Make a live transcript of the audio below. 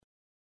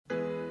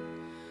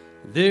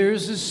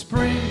There's a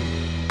spring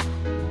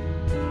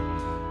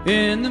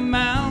in the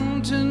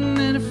mountain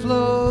and it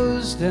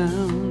flows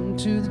down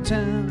to the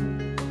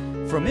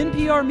town. From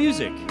NPR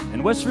Music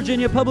and West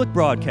Virginia Public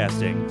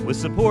Broadcasting, with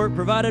support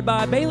provided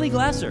by Bailey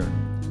Glasser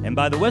and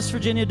by the West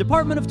Virginia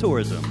Department of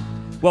Tourism.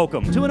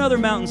 Welcome to another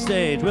Mountain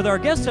Stage with our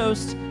guest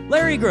host,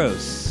 Larry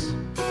Gross.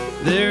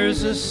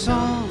 There's a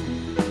song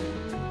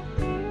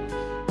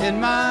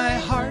in my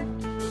heart,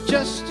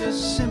 just a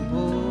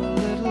simple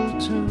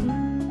little tune,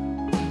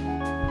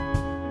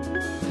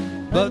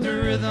 but the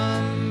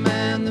rhythm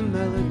and the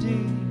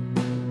melody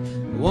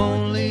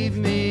won't leave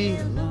me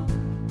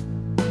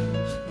alone.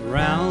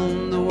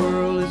 Around the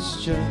world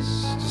it's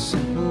just a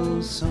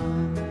simple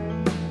song.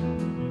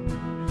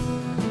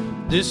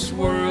 This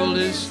world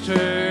is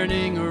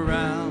turning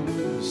around,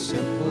 a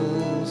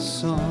simple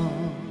song.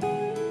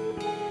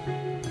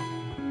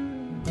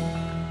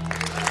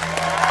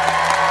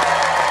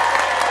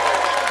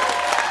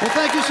 Well,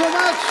 thank you so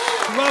much.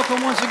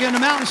 Welcome once again to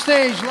Mountain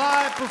Stage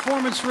Live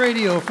Performance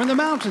Radio from the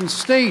mountain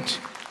state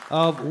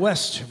of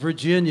West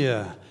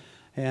Virginia.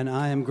 And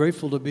I am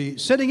grateful to be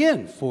sitting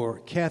in for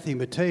Kathy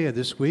Mattea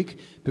this week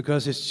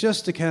because it's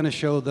just the kind of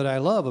show that I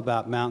love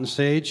about Mountain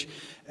Stage.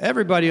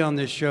 Everybody on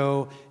this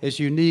show is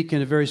unique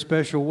in a very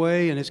special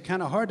way, and it's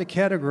kind of hard to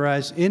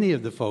categorize any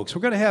of the folks.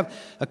 We're going to have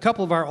a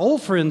couple of our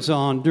old friends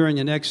on during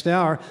the next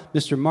hour.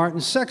 Mr. Martin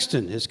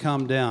Sexton has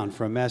come down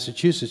from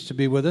Massachusetts to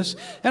be with us.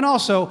 And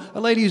also, a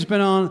lady who's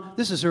been on,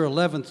 this is her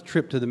 11th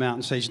trip to the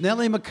Mountain Stage.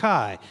 Nellie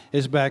McKay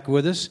is back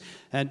with us.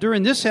 And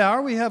during this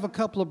hour, we have a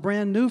couple of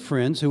brand new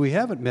friends who we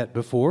haven't met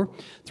before.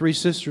 Three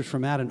sisters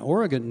from out in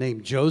Oregon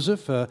named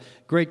Joseph, a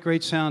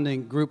great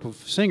sounding group of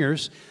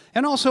singers.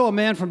 And also a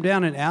man from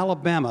down in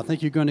Alabama I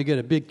think you're going to get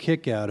a big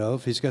kick out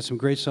of. He's got some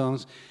great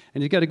songs,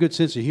 and he's got a good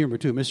sense of humor,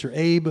 too, Mr.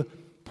 Abe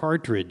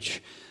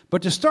Partridge.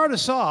 But to start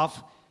us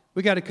off,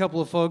 we got a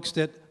couple of folks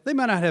that they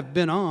might not have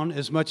been on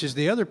as much as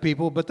the other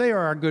people, but they are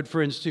our good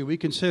friends, too. We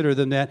consider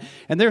them that.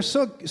 And they're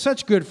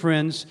such good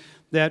friends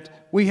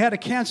that we had a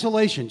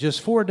cancellation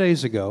just 4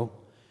 days ago,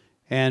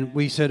 and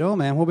we said, oh,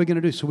 man, what are we going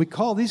to do? So we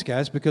called these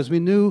guys because we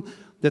knew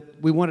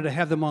that we wanted to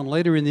have them on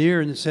later in the year,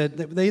 and said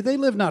they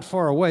live not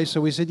far away. So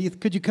we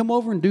said, could you come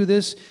over and do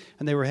this?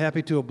 And they were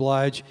happy to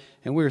oblige,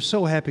 and we were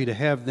so happy to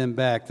have them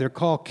back. They're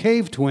called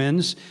Cave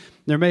Twins.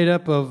 They're made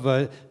up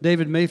of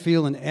David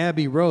Mayfield and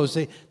Abby Rose.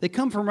 They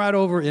come from right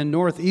over in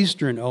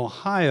northeastern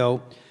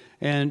Ohio,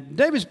 and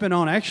David's been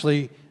on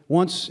actually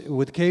once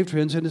with Cave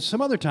Twins, and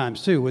some other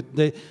times too, with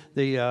the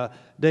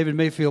David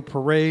Mayfield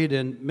Parade,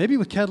 and maybe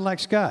with Cadillac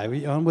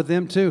Sky, on with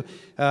them too.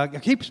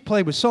 He's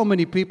played with so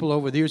many people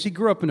over the years. He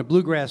grew up in a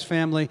bluegrass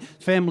family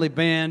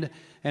band,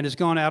 and has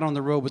gone out on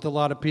the road with a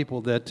lot of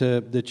people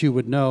that you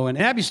would know. And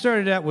Abby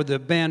started out with a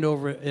band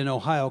over in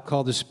Ohio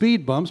called the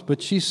Speed Bumps,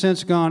 but she's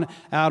since gone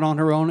out on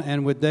her own,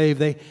 and with Dave,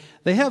 they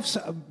have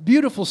a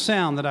beautiful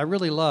sound that I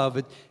really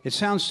love. It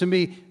sounds to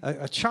me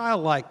a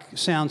childlike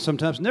sound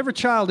sometimes, never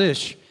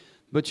childish,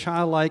 but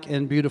childlike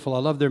and beautiful. I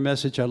love their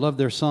message. I love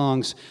their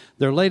songs.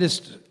 Their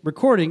latest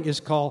recording is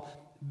called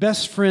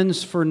Best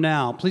Friends for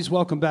Now. Please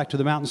welcome back to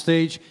the Mountain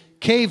Stage,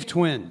 Cave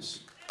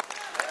Twins.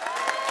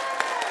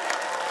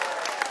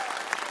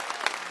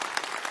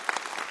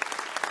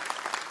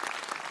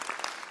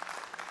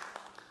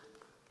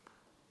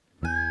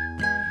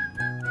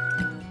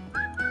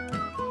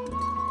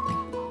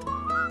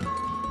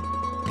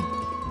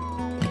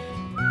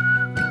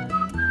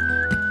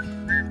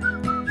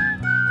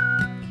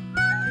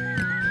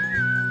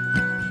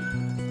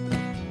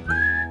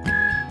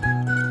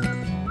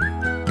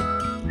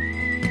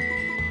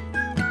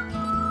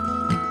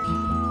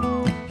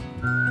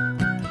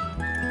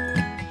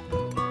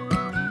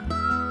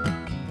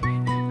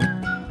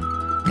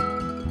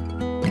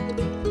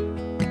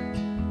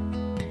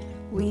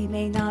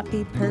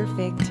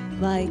 Perfect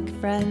like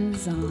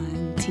friends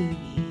on TV,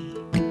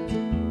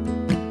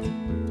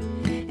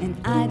 and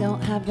I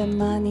don't have the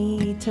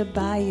money to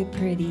buy you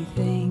pretty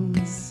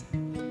things.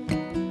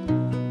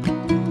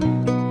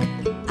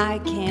 I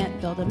can't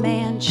build a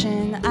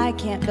mansion, I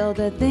can't build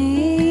a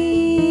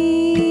thing,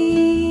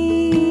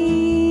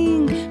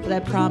 but I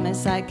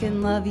promise I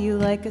can love you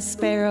like a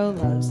sparrow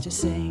loves to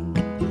sing.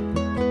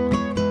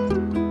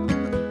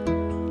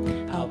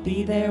 I'll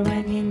be there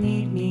when you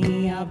need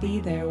me, I'll be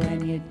there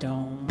when you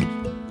don't.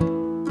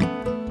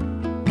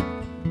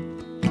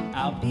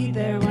 I'll be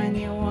there when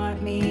you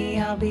want me,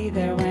 I'll be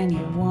there when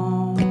you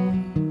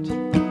won't.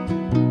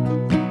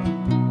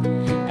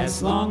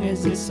 As long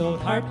as this old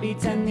heart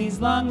beats and these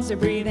lungs are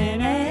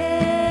breathing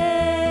air,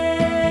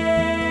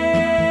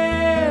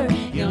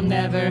 you'll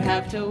never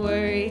have to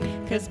worry,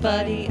 'cause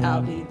buddy,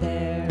 I'll be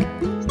there.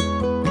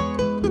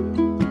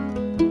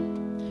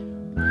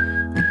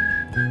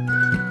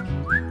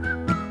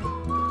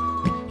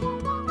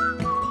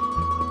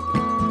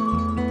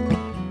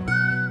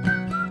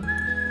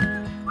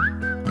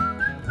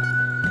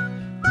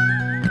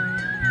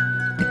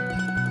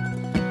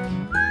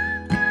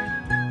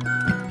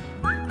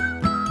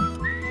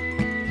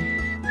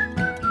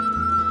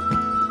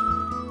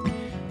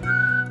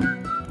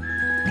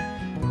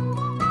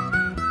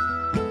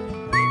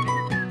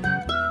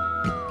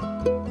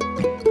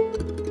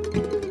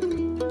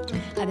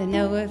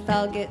 know if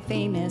I'll get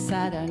famous,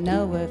 I don't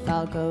know if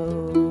I'll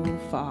go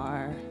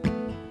far.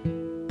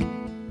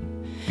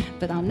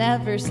 But I'll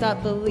never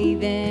stop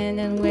believing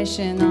and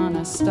wishing on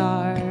a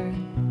star. And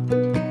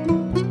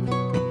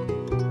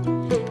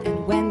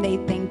when they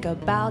think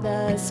about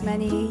us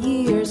many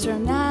years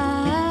from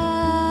now,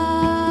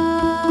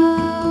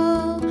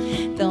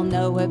 they'll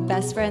know what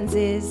best friends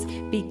is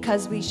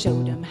because we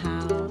showed them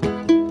how.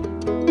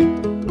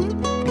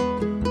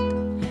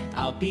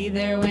 I'll be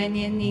there when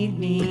you need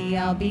me,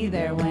 I'll be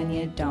there when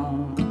you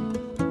don't.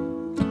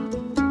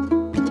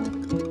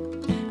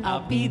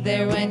 I'll be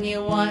there when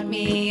you want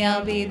me,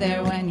 I'll be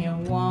there when you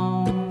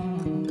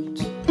won't.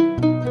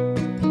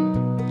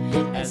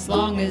 As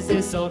long as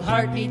this old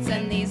heart beats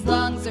and these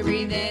lungs are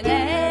breathing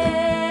air,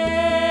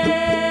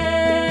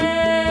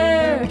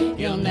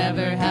 you'll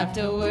never have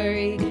to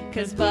worry,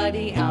 'cause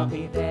buddy, I'll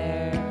be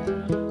there.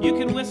 You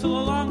can whistle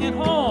along at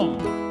home.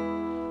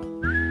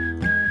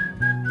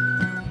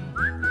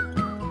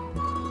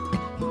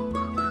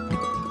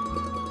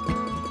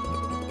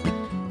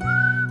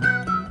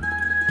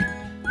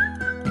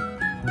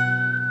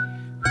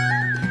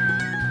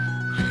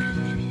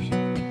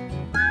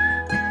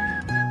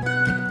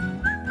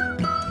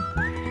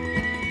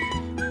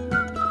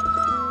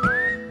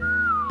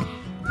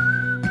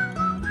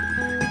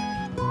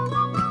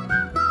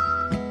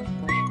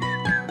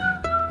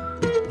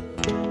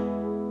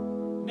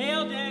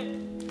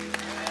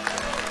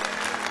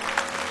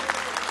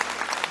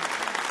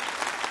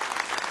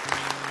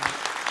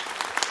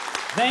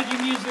 Thank you,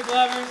 music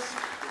lovers.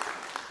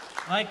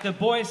 Like the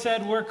boy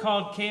said, we're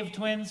called Cave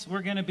Twins.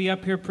 We're going to be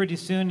up here pretty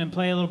soon and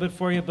play a little bit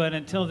for you, but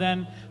until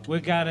then,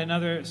 we've got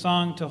another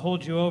song to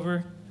hold you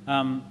over.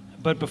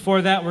 But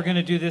before that, we're going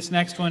to do this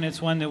next one.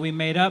 It's one that we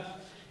made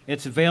up.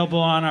 It's available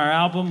on our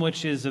album,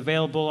 which is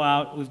available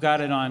out. We've got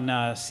it on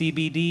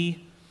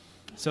CBD,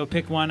 so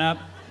pick one up.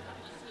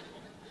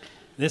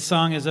 This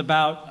song is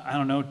about,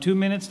 2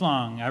 minutes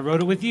long. I wrote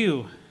it with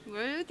you.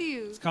 With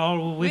you. It's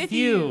called With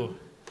You.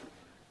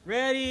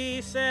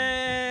 Ready,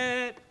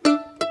 set.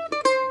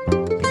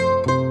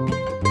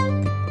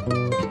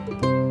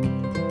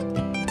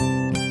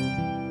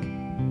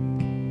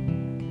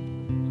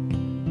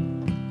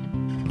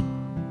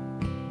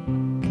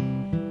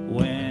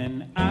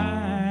 When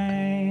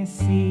I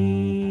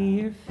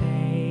see your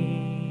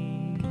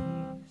face,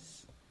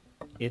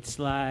 it's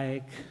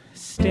like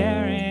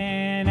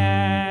staring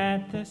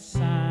at the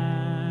sun.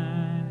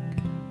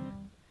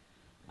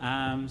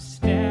 I'm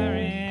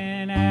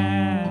staring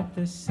at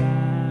the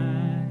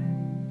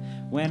sun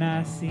when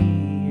I see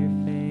your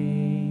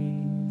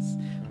face.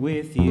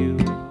 With you,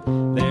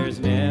 there's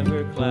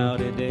never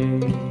cloud a day.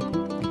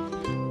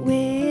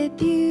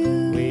 With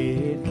you.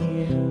 With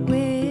you.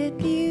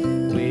 With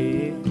you.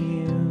 With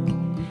you.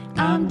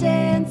 I'm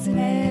dancing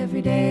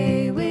every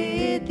day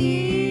with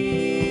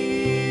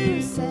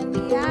you. Send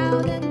me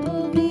out and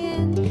pull me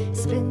in.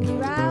 Spin me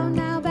round,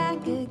 now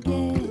back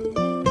again.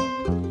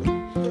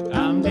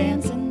 I'm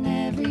dancing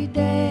every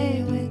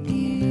day with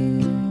you.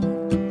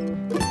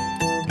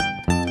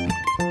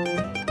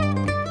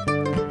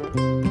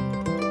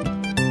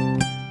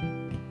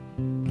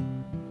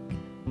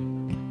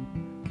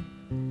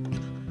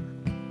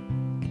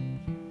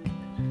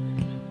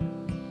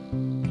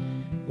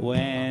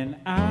 When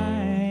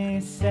I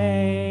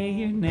say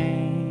your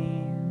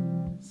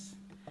names,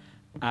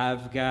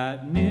 I've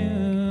got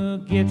new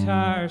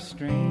guitar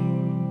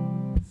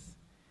strings,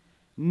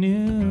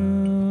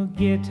 new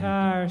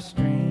guitar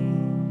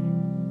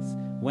strings.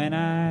 When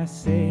I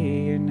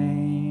say your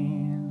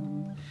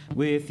name,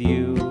 with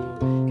you,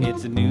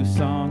 it's a new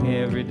song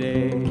every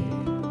day.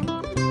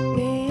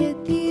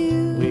 With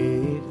you.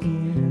 With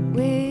you,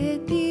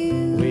 With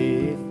you.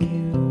 with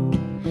you.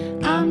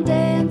 I'm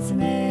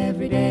dancing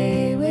every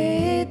day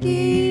with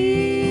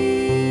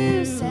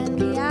you. Send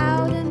me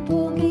out and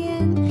pull me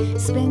in.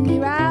 Spin me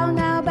round,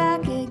 now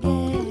back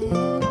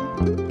again.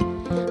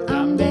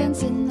 I'm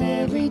dancing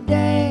every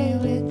day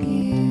with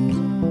you.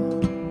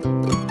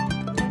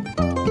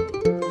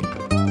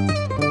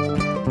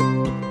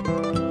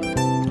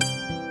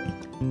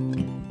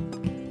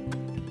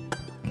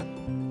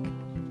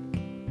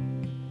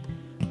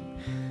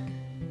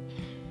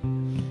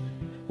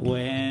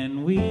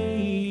 When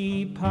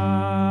we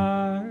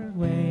part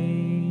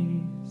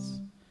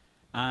ways,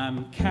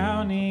 I'm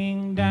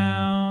counting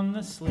down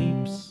the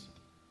sleeps,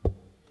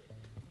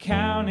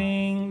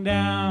 counting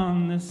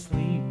down the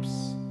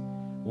sleeps.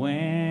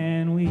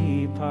 When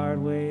we part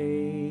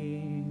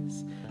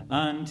ways,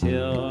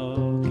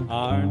 until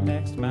our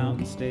next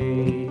mountain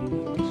stage.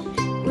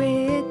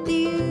 With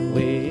you.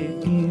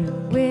 With you,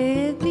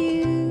 With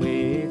you.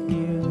 with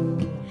you.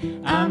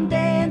 I'm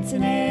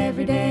dancing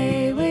every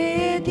day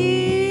with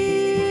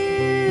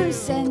you.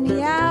 Send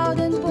me out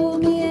and pull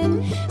me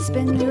in.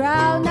 Spin me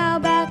round, now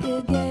back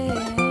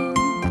again.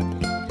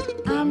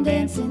 I'm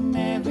dancing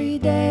every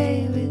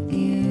day with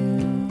you.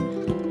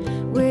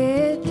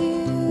 With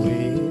you.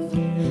 With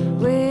you,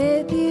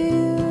 With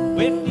you.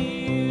 with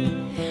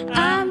you.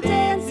 I'm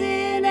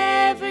dancing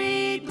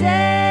every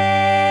day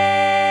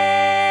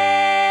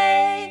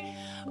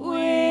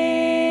with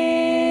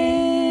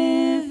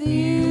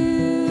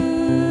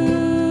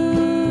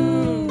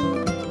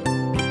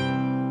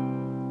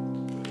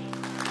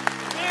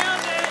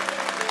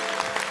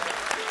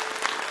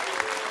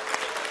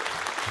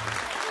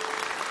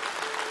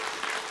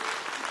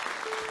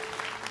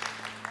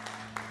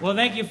Well,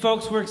 thank you,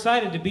 folks. We're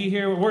excited to be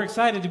here. We're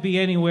excited to be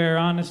anywhere,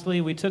 honestly.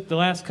 We took the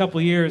last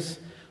couple years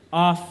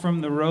off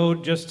from the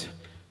road just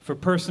for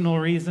personal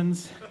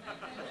reasons,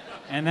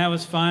 and that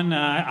was fun.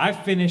 I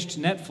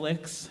finished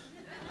Netflix.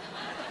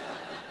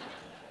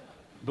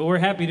 But we're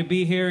happy to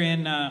be here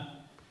in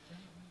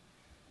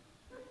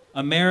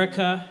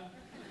America.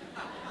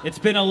 It's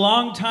been a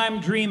long-time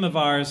dream of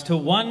ours to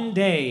one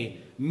day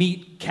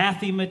meet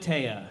Kathy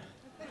Mattea.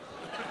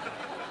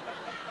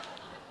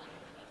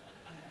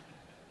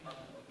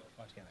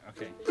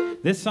 Okay.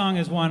 This song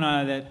is one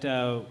that,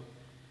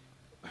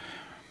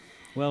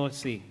 well, let's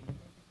see.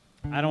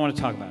 I don't want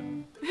to talk about it.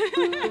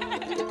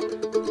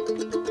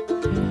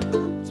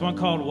 It's one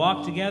called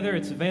Walk Together.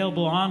 It's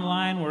available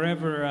online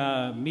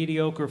wherever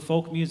mediocre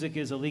folk music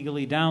is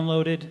illegally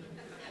downloaded.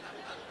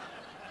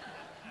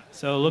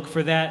 So look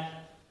for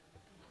that.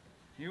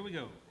 Here we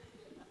go.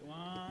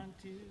 1,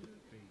 2,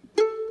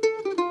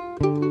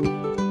 3.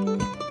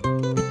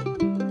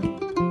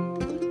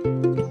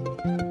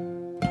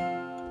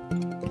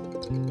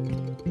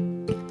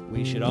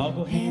 We should all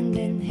go hand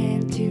in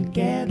hand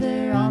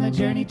together on a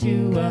journey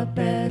to a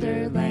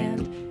better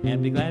land,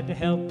 and be glad to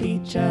help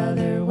each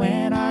other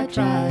when our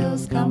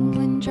trials come,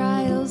 when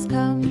trials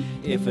come.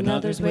 If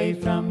another's way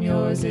from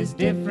yours is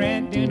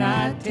different, do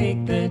not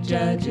take the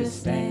judge's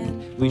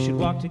stand. We should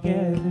walk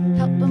together,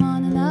 help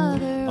one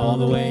another all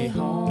the way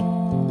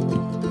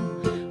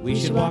home. We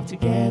should walk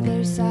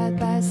together side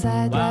by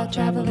side while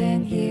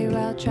traveling here,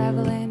 while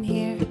traveling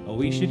here. Oh,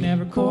 we should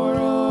never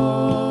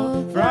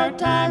quarrel, for our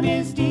time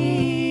is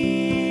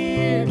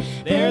dear.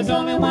 There's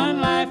only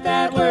one life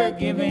that we're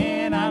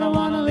given. I don't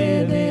want to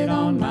live it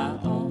on my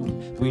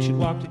own. We should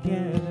walk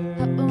together,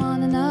 help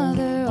one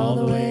another all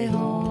the way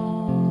home.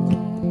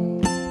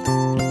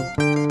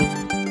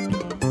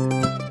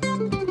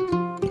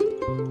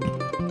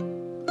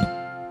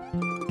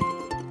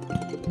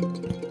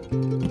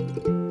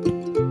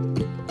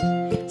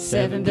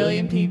 Seven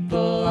billion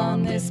people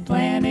on this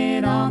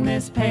planet, on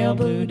this pale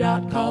blue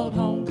dot called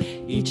home.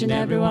 Each and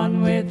every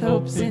one with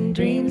hopes and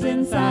dreams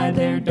inside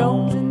their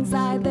domes,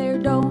 inside their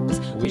domes.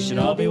 We should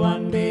all be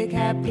one big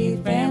happy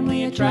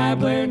family, a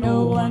tribe where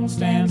no one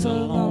stands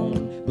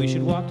alone. We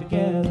should walk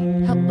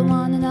together, help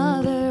one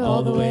another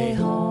all the way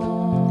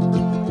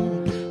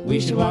home. We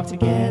should walk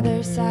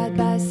together side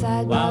by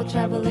side while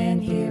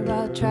traveling here,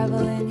 while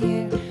traveling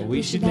here.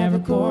 We should never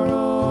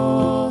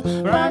quarrel,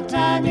 for our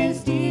time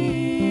is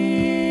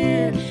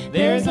dear.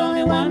 There's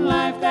only one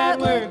life that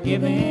we're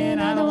given.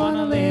 I don't want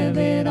to live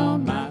it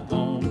on my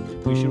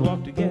own. We should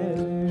walk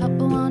together, help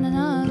one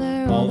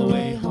another all the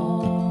way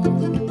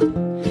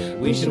home.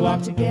 We should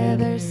walk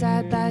together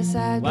side by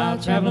side while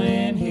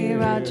traveling here,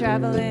 while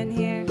traveling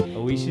here.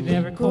 We should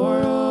never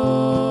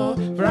quarrel,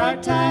 for our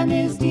time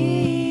is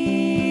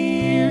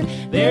dear.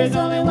 There's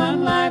only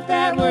one life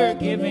that we're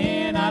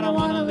given. I don't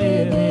want to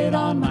live it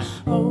on my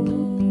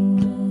own.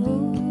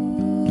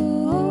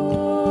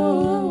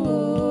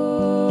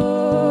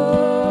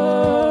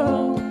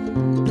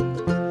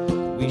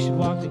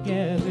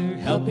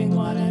 Helping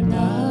one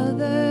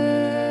another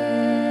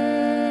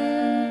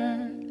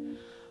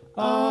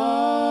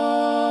all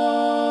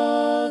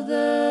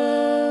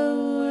the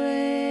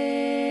way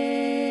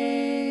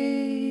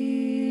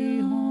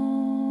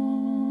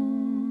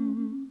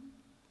home.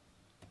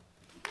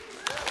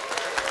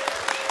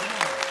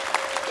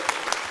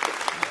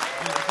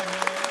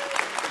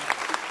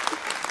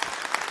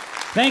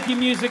 Thank you,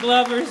 music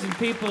lovers and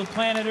people of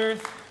planet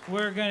Earth.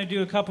 We're going to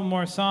do a couple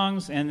more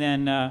songs, and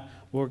then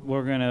we're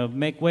going to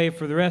make way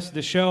for the rest of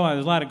the show.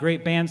 There's a lot of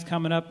great bands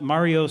coming up.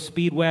 Mario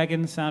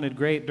Speedwagon sounded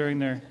great during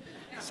their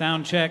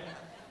sound check.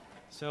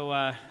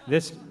 So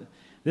this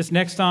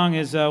next song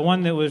is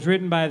one that was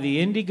written by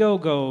the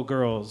Indiegogo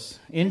Girls.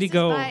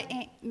 Indigo. This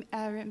is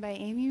written by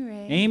Amy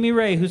Ray. Amy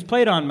Ray, who's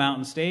played on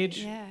Mountain Stage.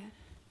 Yeah.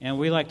 And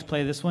we like to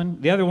play this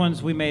one. The other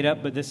ones we made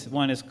up, but this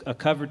one is a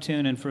cover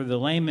tune. And for the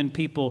layman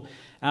people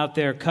out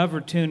there, cover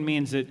tune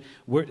means that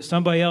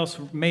somebody else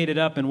made it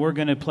up and we're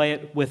going to play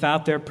it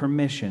without their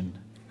permission.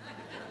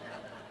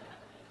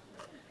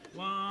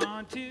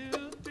 1, 2,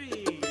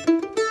 3.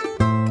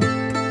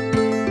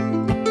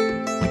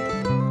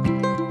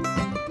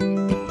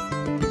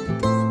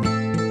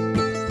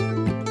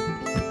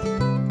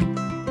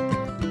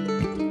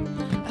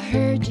 I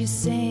heard you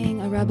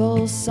sing a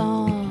rebel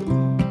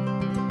song.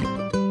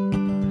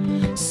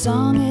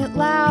 Sung it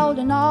loud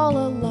and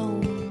all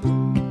alone.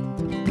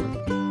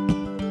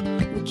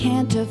 We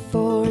can't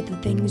afford the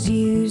things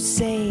you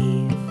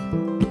save.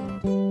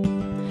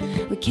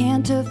 We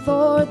can't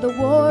afford the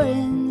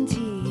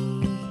warranty.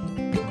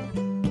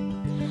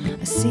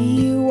 I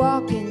see you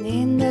walking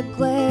in the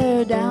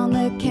glare down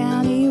the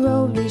county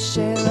road. We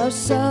share our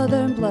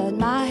southern blood,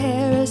 my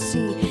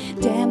heresy.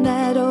 Damn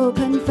that old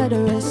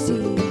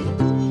Confederacy.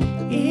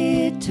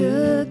 It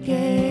took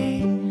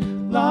a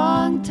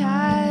long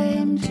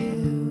time to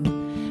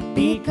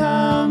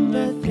become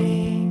the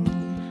thing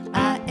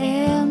I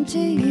am to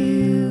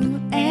you,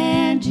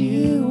 and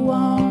you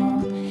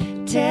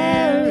won't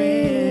tear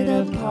it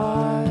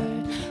apart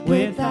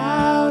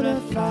without a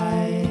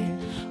fight,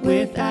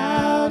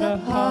 without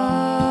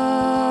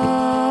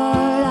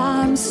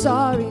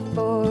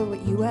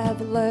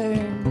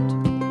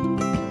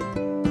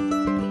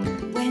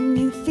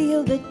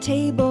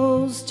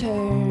tables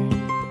turn,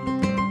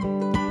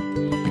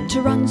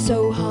 to run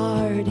so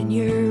hard in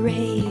your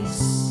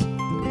race.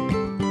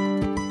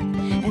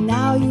 And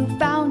now you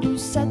found who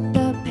set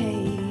the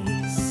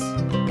pace.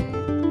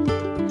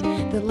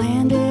 The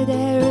landed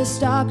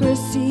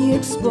aristocracy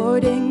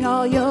exploiting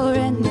all your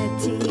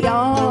enmity.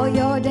 All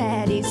your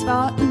daddies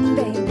fought in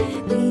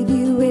vain, leave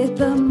you with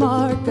the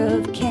mark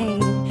of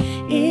Cain.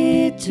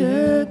 It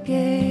took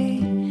a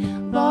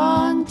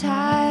long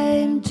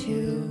time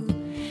to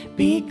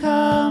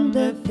become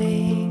the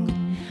thing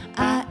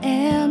I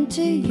am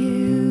to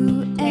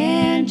you,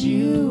 and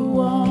you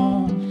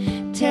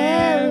won't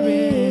tear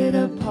it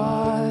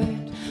apart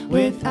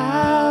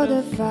without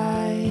a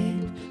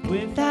fight,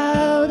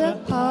 without a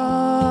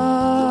heart.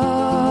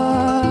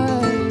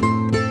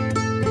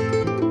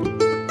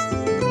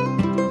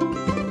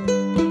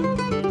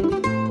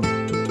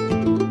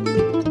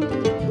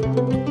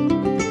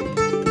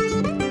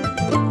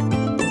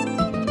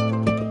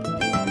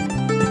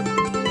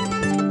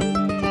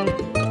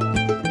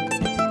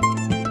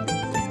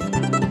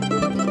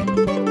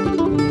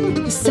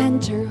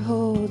 Center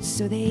holds,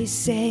 so they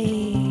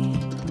say,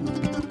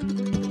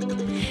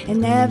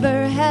 and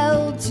never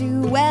held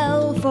too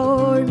well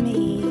for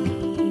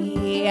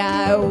me.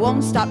 I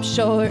won't stop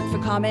short for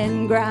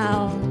common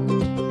ground,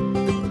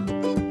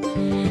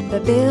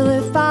 but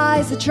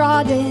vilifies the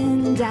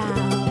trodden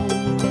down.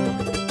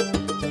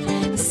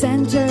 The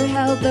center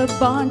held the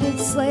bonded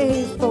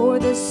slave for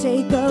the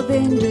sake of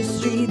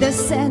industry. The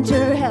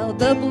center held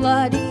the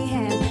bloody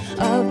hand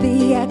of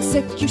the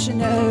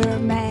executioner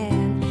man.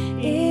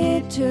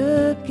 It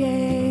took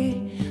a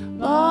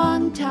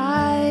long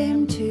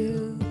time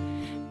to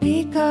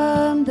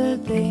become the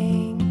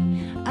thing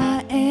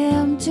I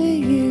am to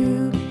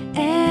you,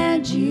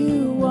 and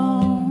you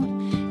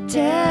won't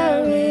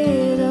tear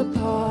it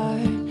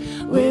apart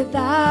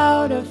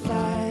without a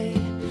fight,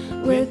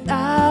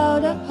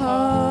 without a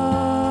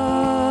heart.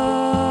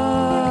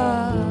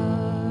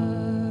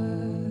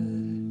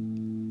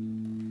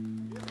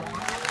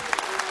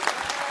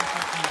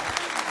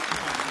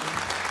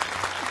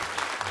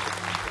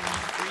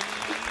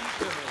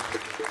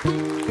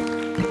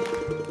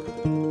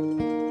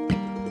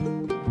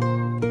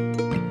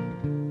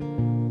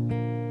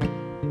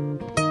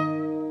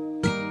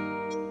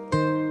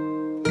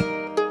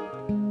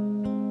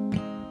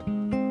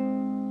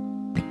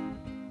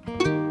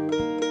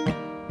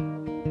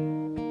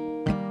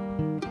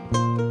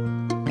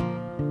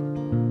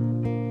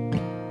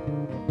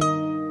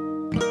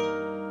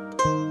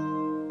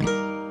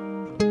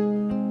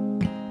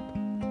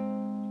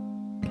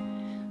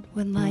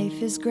 When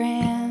life is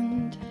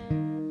grand,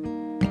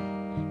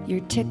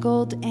 you're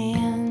tickled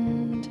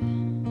and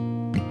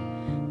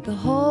the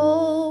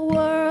whole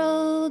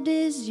world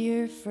is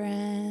your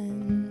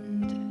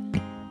friend.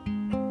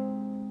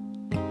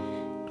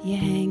 You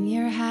hang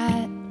your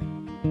hat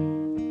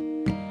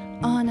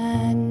on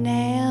a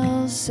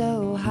nail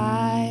so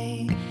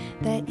high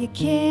that you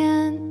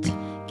can't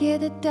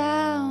get it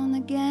down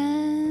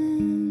again.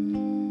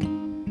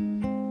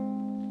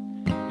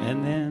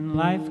 And then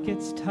life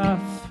gets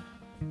tough,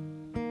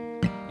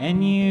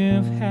 and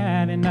you've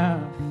had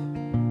enough,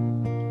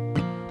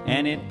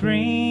 and it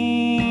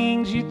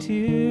brings you to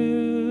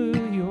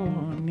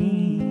your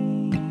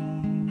knees.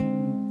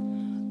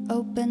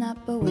 Open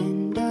up a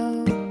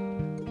window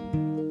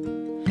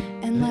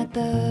and let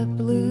the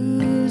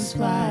blues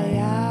fly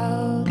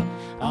out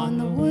on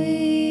the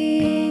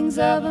wings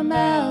of a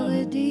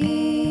melody.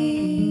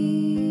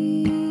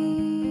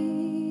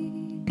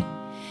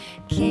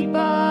 Keep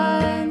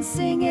on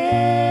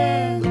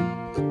singing.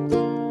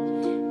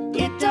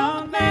 It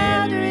don't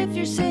matter if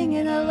you're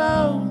singing a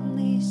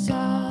lonely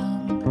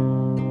song.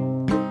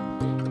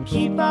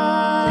 Keep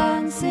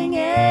on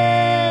singing.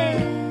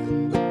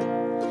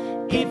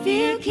 If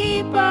you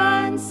keep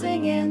on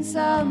singing,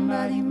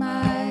 somebody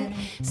might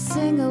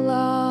sing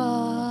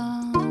along.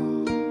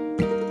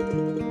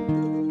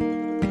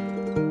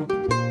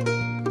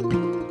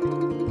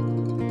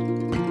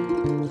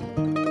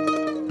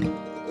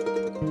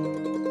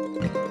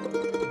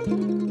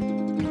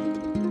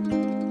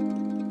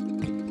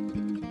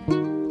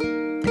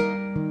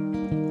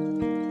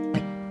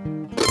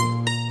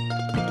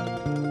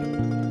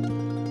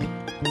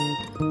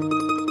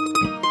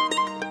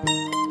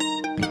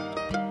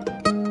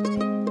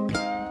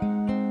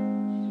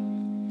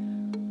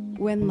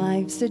 When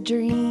life's a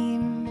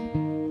dream,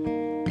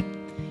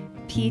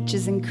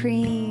 peaches and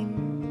cream,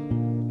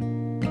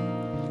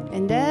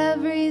 and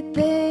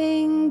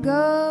everything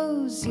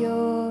goes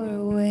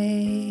your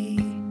way,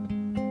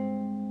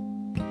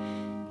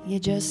 you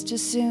just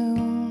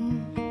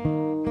assume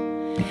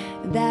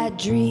that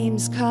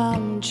dreams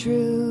come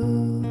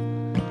true.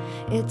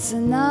 It's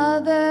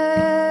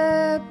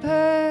another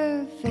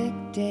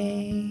perfect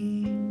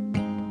day.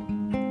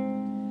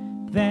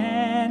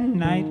 Then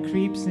night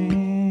creeps in,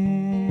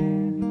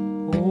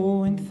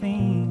 oh, and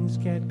things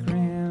get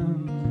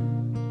grim,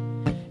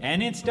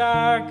 and it's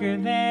darker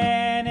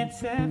than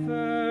it's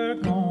ever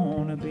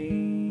gonna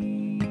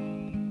be.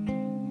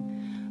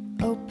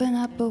 Open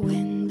up a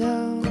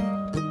window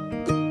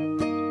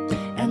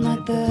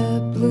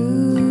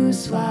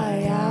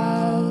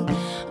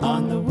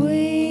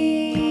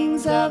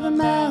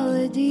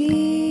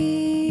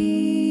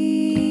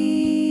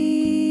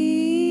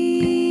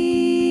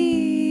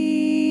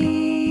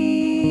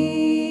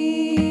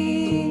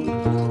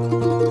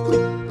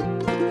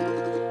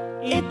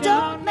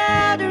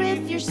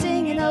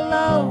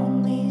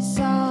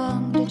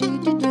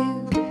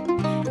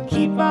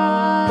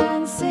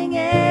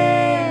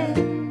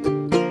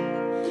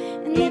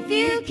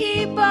you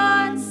keep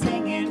on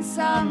singing,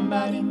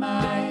 somebody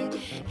might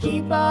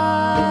keep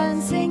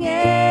on singing.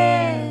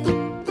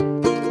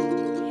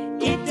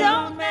 It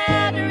don't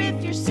matter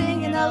if you're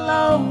singing a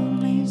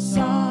lonely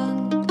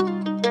song.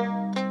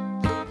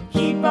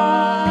 Keep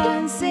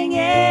on singing.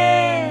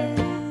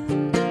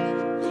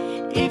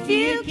 If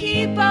you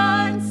keep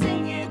on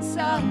singing,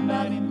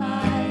 somebody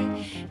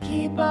might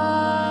keep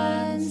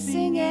on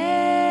singing.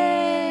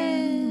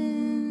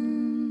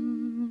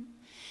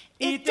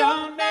 It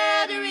don't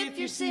matter if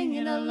you're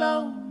singing a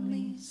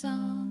lonely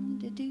song.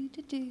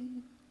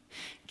 Do-do-do-do.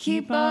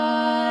 Keep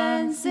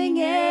on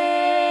singing.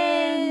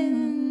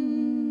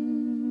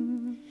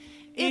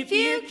 If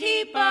you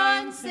keep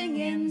on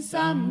singing,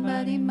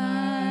 somebody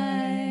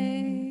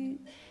might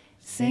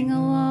sing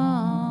along.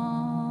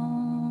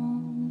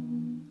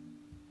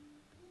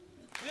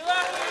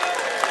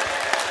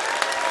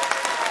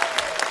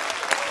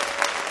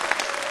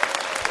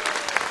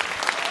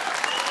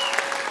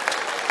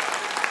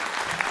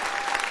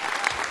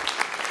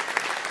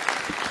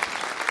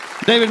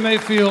 David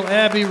Mayfield,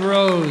 Abby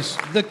Rose,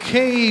 the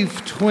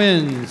Cave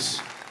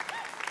Twins.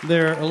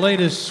 Their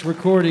latest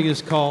recording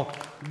is called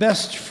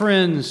Best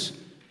Friends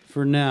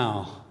for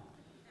Now.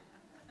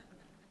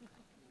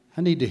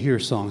 I need to hear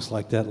songs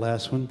like that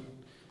last one.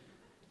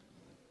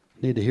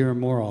 Need to hear them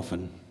more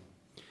often.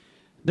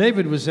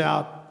 David was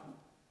out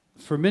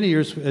for many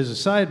years as a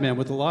sideman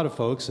with a lot of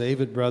folks, the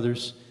Avett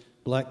Brothers,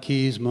 Black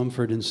Keys,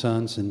 Mumford and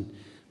Sons, and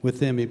with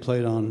them he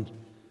played on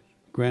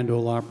Grand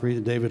Ole Opry,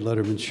 the David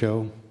Letterman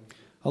Show.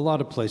 A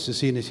lot of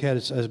places. He had,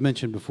 as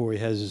mentioned before, he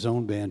has his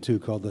own band too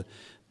called the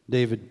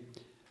David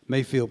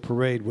Mayfield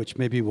Parade, which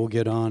maybe we'll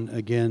get on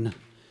again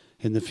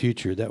in the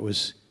future. That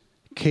was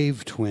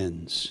Cave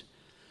Twins.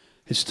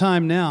 It's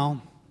time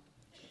now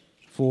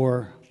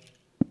for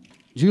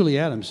Julie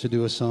Adams to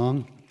do a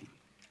song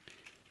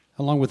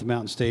along with the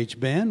Mountain Stage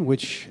Band,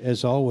 which,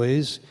 as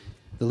always,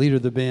 the leader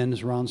of the band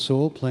is Ron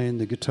Sewell playing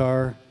the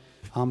guitar.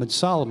 Ahmed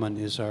Solomon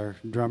is our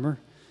drummer.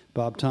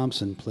 Bob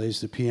Thompson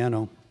plays the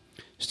piano.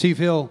 Steve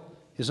Hill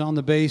is on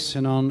the bass,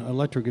 and on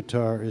electric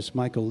guitar is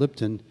Michael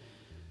Lipton.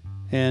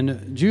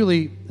 And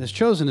Julie has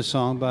chosen a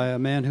song by a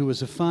man who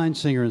was a fine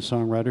singer and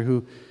songwriter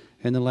who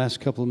in the last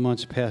couple of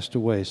months passed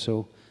away,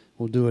 so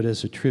we'll do it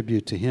as a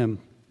tribute to him.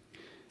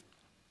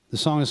 The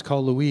song is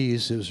called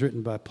Louise. It was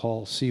written by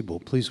Paul Siebel.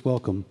 Please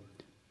welcome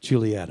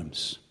Julie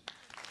Adams.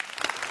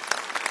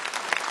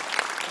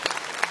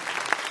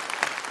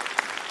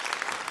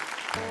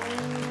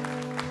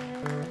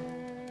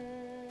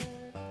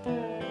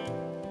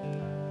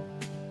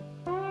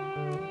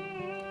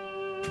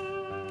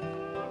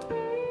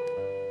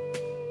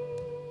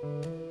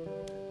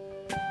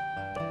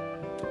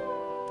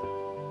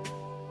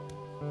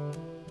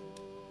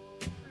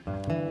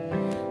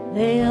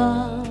 They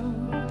all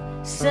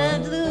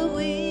said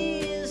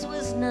Louise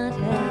was not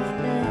half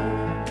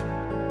bad.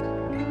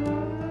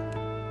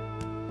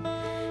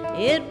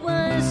 It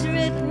was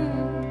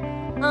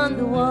written on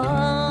the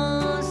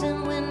walls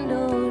and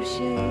window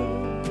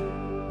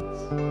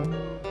shades,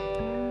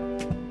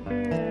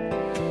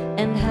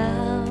 and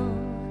how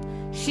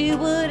she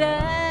would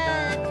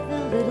act the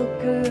little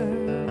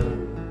girl,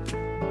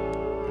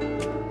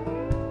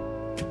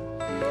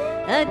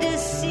 a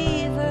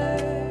deceiver.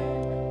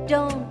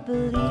 Don't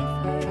believe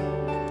her,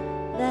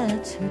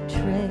 that's her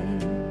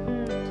trait.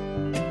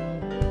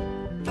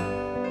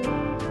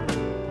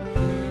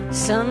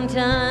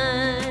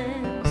 Sometimes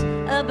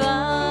a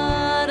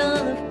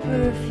bottle of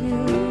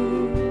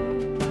perfume,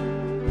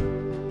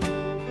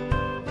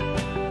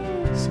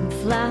 some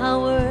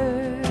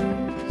flowers,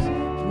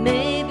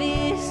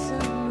 maybe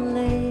some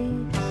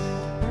lace.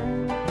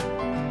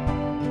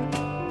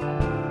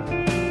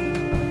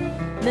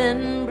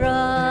 Men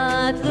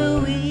brought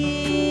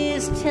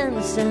Louise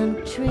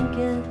 10-cent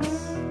trinkets.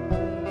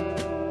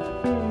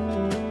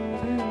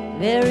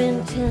 Their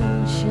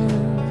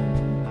intentions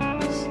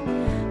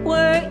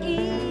were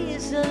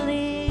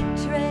easily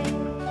traced.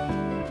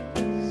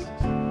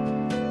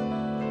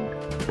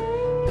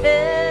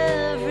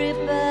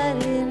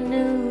 Everybody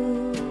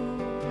knew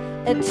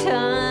at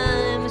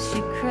times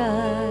she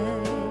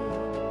cried.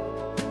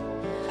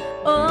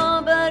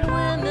 Oh, but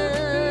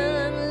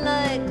women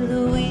like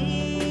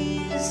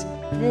Louise,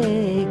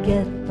 they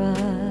get by.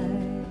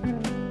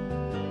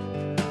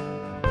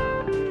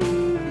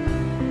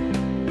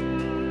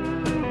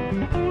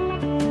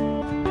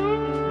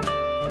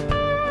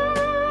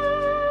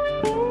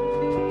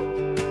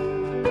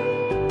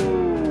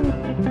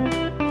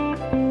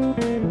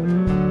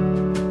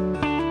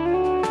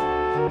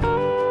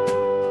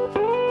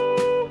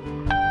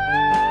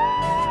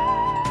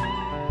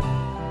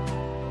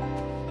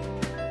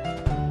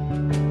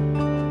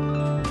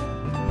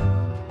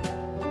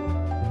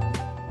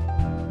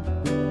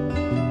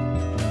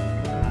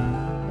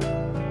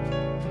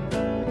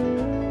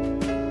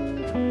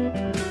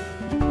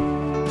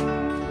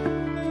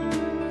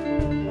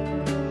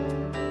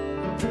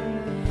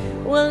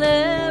 Well,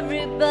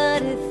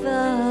 everybody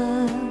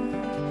thought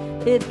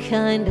it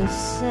kind of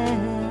sad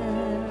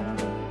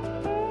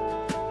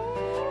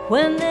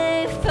when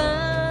they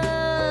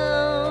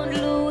found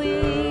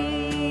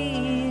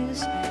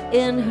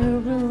in her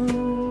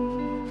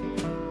room.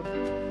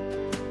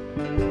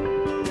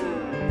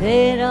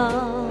 They'd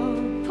all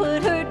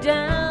put her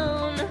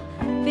down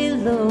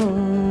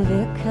below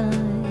their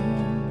kind.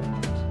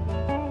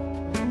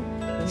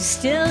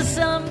 Still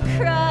some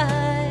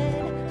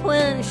cried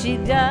when she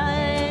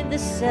died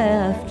this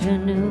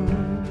afternoon.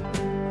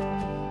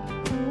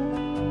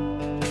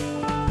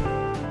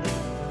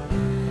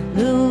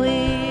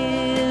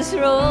 Louise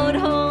rode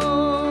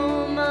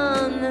home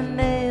on the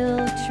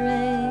mail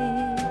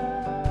train.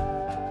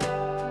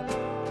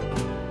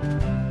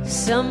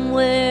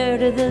 Somewhere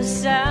to the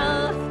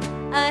south,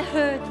 I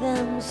heard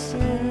them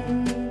say,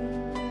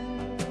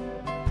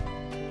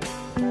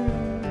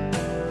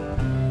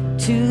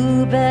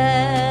 too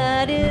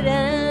bad it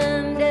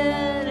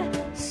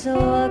ended so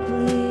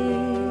ugly.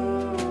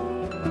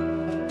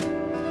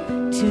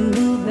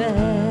 Too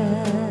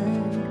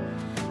bad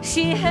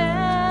she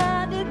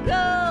had to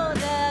go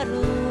that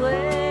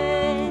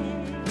way.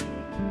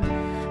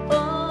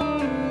 Oh,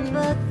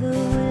 but the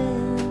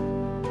wind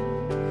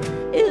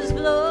is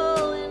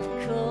blowing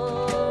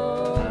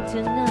cold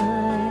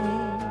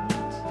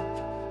tonight.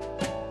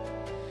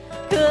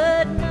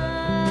 Good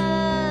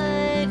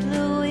night,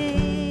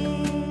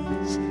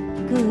 Louise.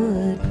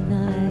 Good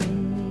night.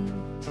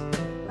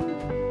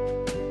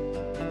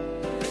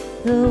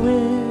 The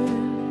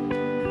wind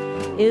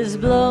is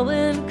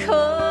blowing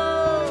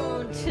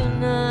cold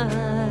tonight.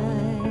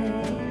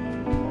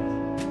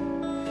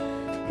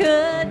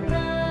 Good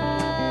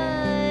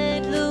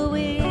night,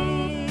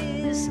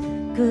 Louise.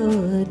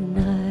 Good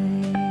night.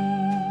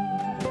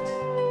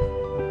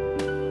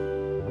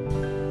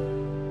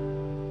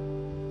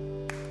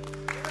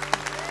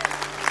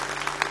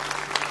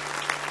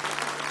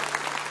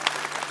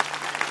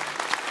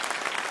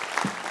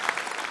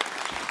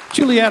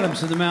 Julie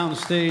Adams of the Mountain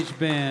Stage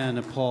Band,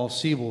 a Paul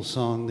Siebel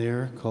song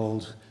there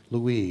called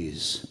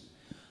Louise.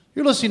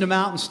 You're listening to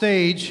Mountain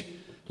Stage,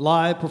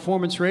 live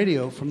performance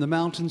radio from the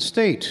Mountain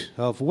State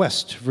of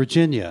West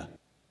Virginia.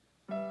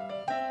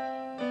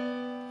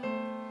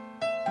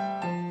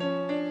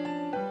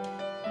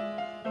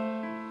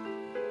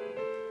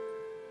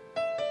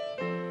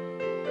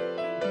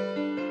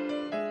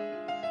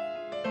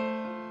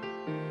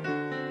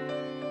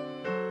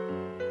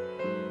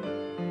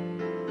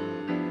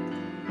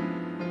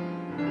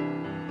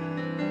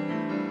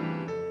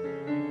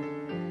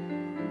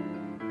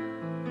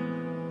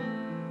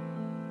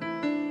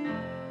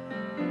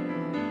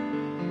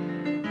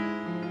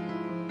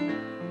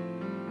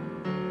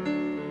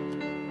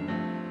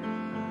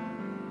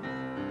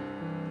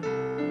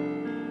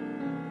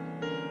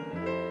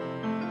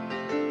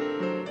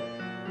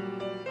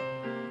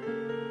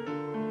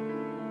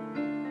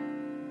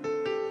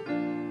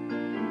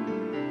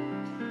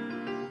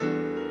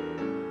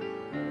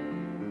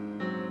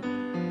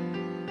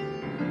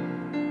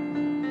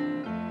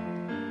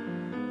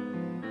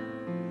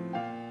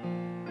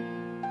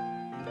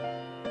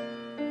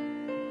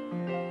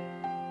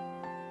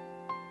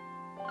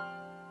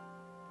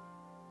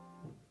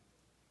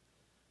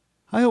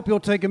 I hope you'll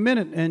take a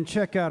minute and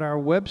check out our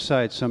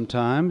website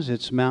sometimes.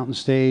 It's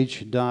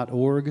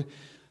mountainstage.org.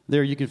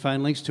 There you can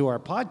find links to our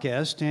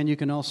podcast, and you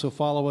can also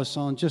follow us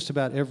on just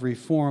about every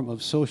form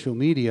of social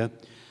media.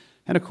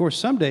 And, of course,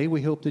 someday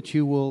we hope that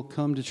you will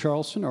come to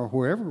Charleston or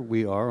wherever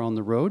we are on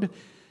the road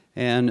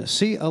and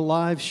see a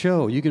live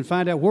show. You can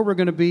find out where we're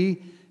going to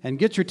be and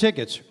get your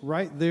tickets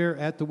right there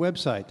at the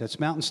website. That's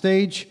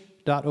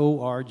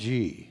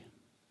mountainstage.org.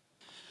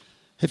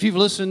 If you've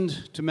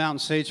listened to Mountain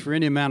Stage for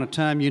any amount of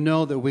time, you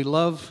know that we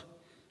love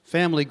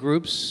family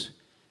groups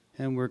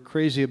and we're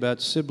crazy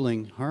about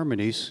sibling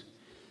harmonies,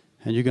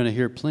 and you're going to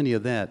hear plenty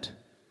of that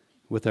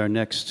with our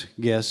next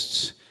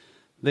guests.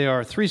 They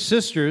are three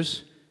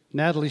sisters,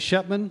 Natalie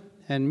Shepman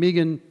and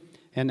Megan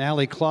and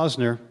Allie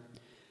Klausner.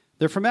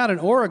 They're from out in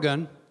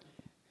Oregon,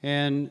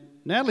 and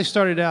Natalie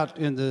started out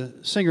in the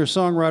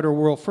singer-songwriter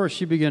world. First,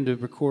 she began to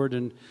record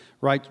and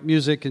write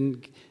music,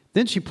 and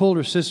then she pulled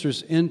her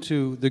sisters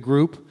into the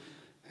group.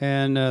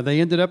 And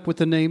they ended up with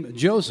the name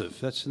Joseph.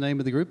 That's the name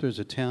of the group. There's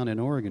a town in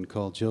Oregon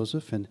called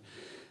Joseph. And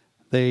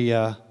they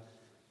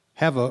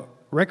have a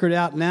record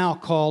out now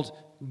called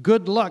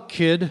Good Luck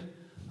Kid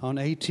on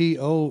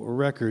ATO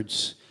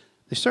Records.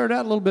 They started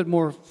out a little bit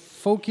more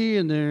folky,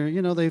 and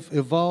they've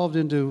evolved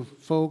into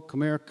folk,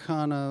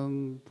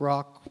 Americana,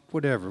 rock,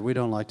 whatever. We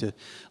don't like to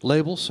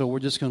label, so we're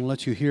just going to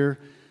let you hear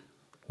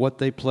what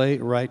they play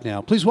right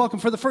now. Please welcome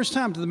for the first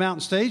time to the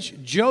Mountain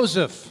Stage,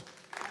 Joseph.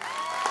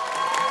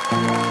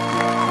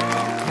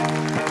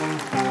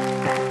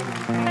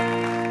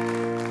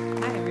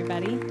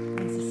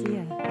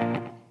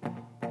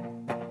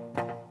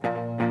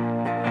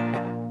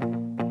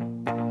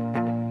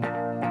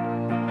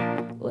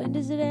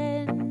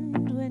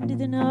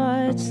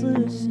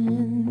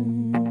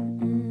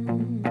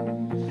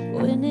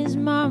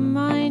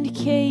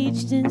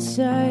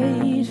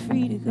 Inside,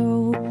 free to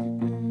go.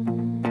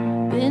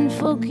 Been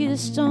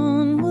focused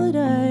on what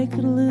I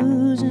could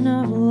lose, and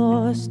I've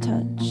lost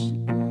touch.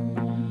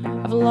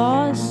 I've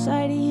lost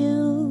sight of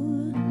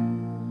you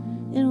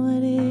and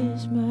what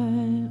is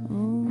my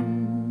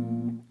own.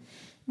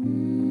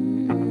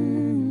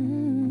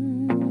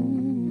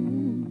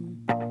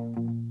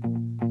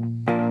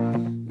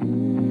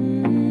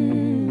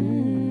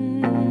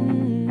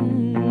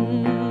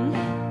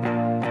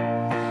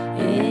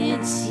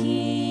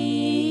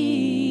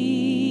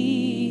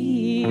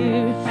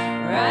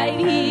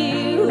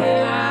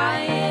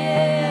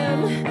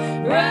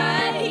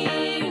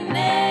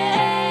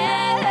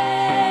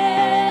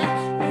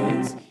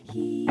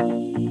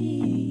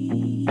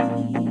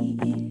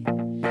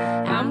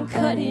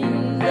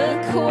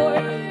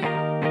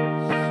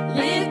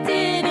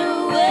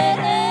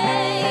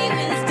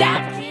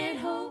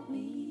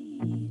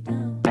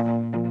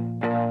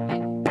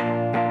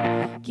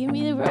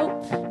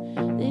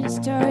 that's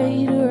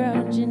tied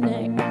around your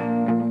neck.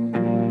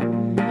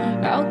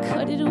 I'll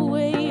cut it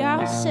away,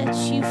 I'll set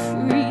you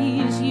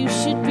free as you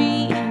should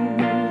be.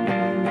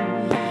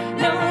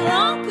 No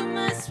longer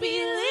must we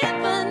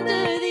live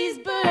under these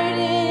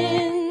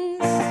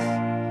burdens.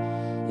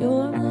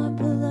 You're my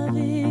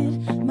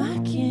beloved, my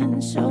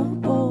kin, so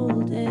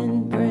bold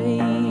and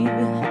brave.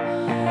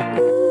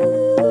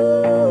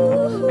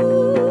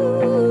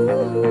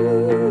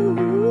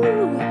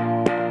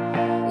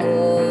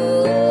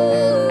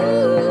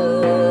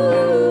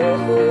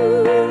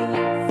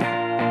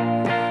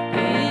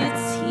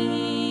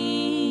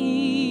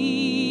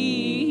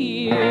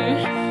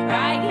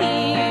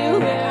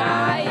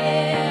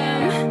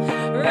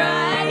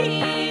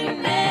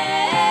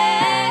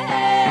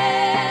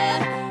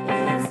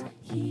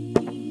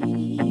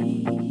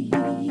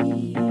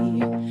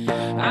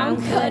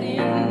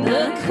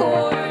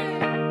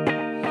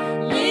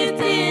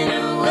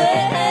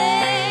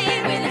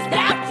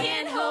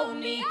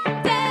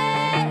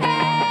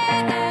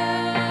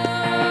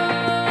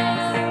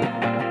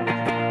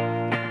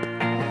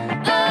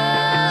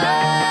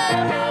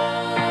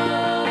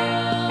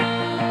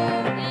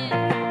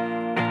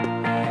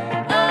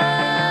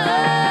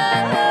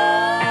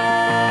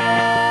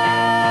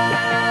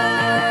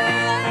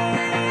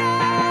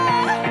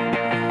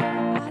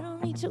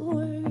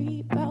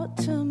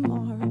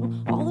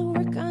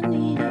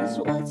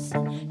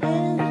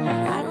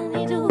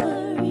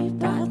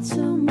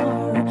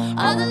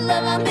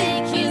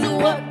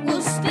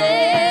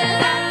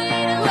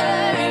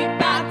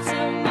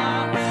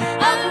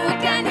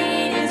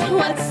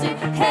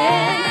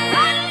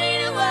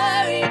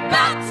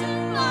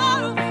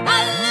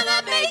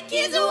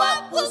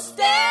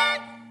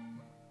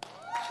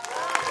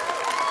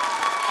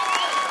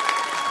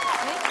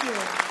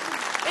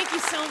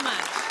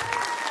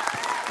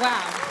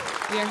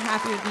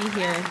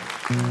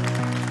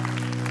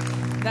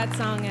 That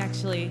song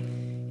actually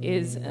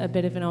is a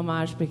bit of an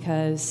homage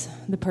because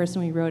the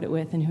person we wrote it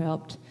with and who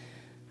helped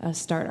us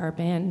start our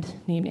band,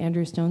 named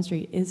Andrew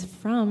Stonestreet, is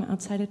from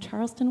outside of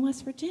Charleston,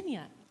 West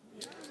Virginia.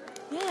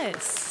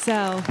 Yes,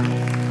 so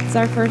it's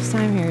our first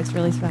time here. It's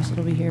really special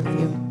to be here with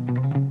you.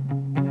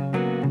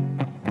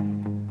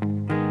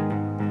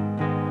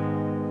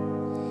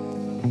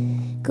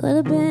 Could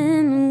have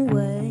been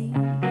away,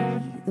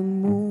 the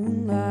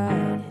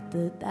moonlight hit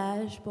the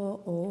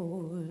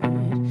dashboard,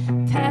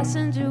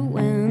 passenger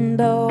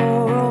window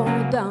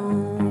rolled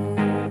down.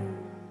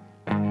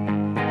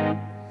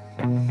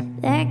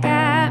 That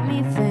got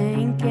me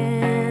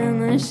thinking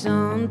there's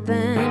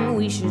something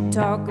we should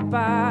talk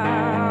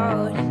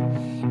about.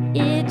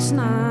 It's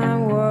not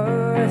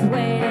worth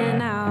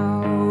waiting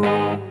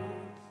out.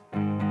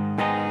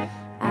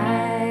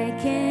 I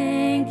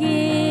can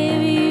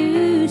give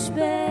you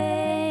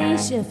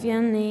space if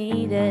you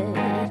need it.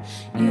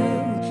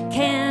 You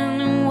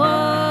can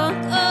walk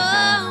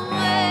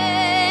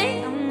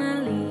away. I'm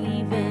not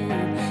leaving.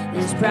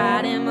 There's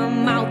pride in my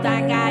mouth.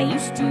 I got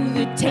used to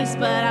the taste,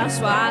 but I'll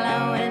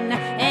swallow it.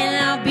 And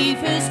I'll be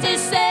first to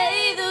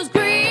say those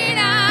green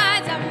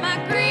eyes are my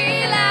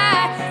green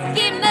light,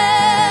 giving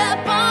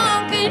up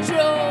on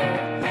control.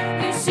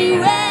 You see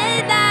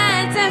red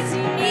lights, I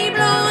see me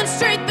blowing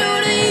straight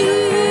through to you.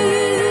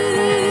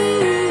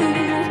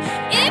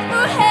 If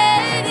we're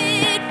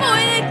headed for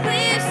the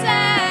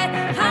cliffside,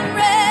 I'm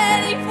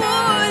ready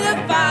for the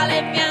fall.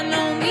 If you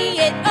know me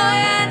yet, oh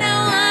yeah, no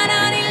one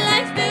only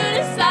likes to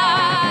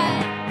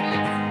decide.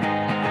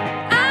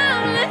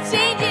 I'm not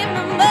changing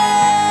my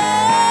mind.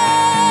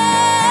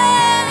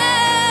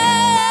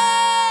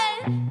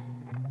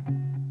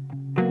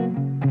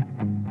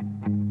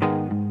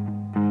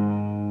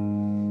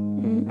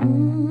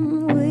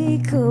 We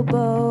could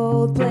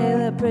both play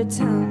the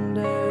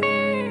pretender,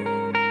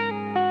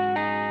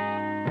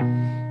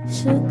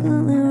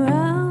 circling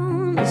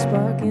around this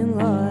parking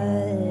lot.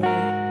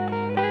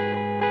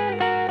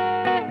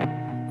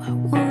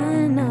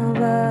 One of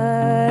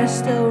us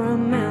still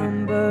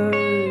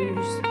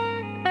remembers.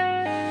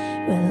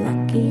 We're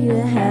lucky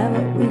to have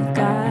what we've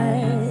got.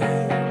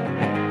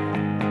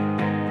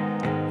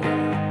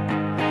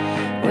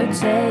 We're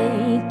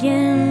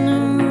taking the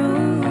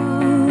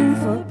room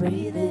for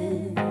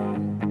breathing.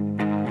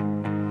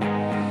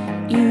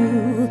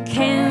 You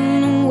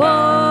can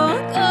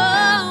walk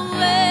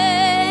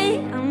away.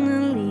 I'm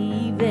not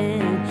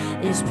leaving.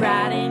 There's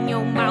pride in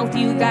your mouth.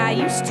 You got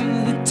used to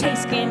the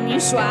taste. Can you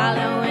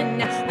swallow it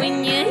now?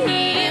 When you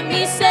hear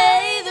me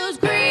say those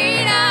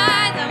green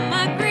eyes are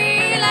my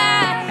green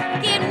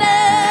light, giving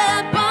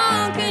up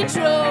on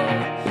control.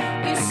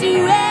 You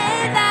see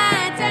red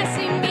lights, I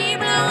see me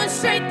blowing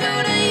straight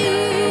through to you.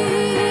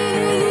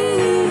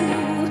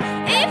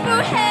 If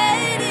we're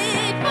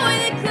headed for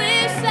the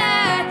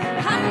cliffside,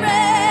 I'm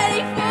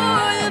ready for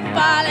the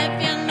fall. If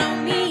you know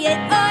me yet,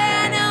 oh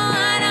yeah, no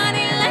one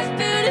only likes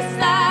to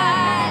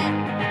decide.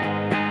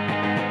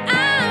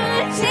 I'm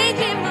not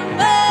changing my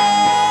mind.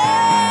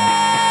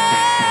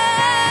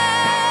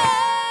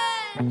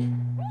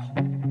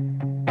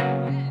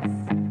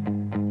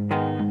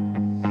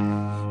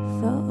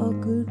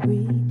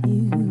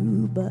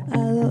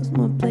 lost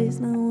my place,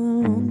 now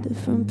I'm on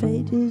different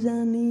pages.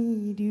 I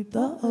need you,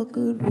 thought I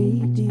could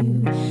read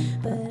you,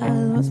 but I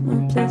lost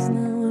my place, now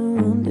I'm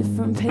on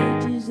different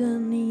pages. I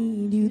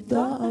need you,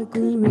 thought I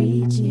could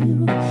read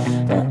you,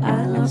 but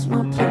I lost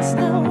my place,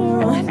 now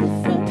we're on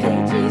different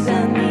pages.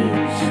 I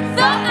need,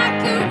 thought I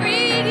could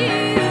read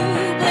you,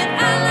 but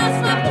I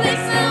lost my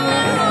place, now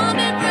we're on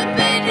different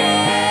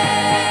pages.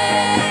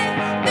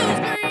 Those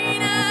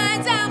green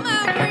eyes out my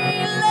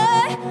green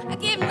light, I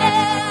give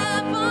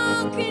up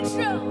on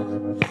control.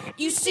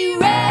 You see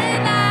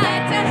red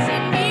lights, I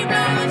see me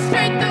blowing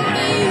straight through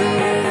to you.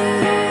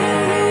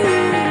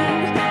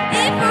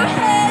 If we're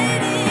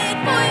headed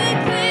for the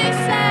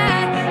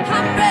cliffside,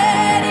 I'm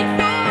ready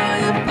for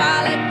you.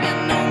 Fall if you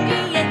know me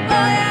yet, boy,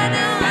 I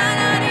know I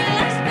know the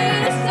last to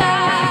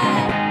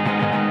decide.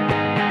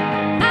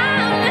 I'm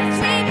not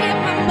changing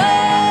my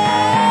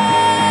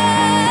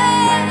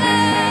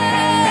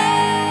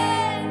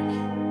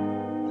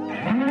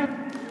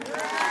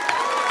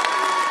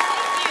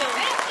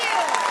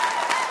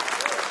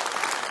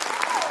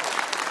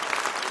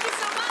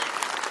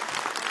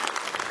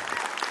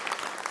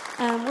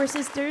We're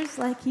sisters,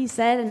 like he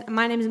said, and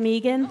my name is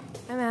Megan.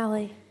 I'm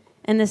Allie.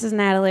 And this is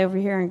Natalie over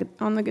here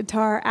on the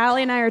guitar.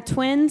 Allie and I are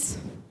twins.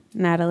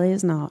 Natalie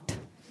is not.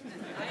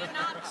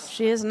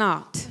 She is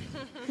not.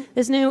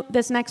 This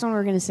next one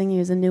we're going to sing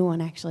you is a new one,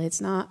 actually.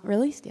 It's not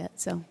released yet,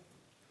 so.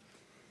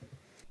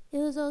 It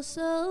was all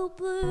so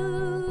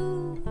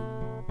blue.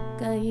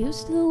 Got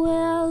used to the way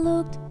I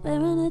looked,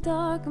 wearing a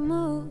dark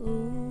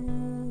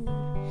mood.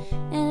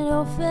 And it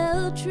all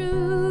felt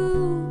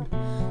true.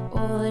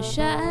 All the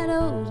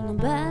shadows and the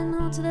bad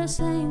notes that I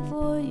sang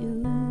for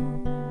you.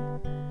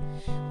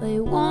 But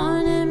you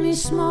wanted me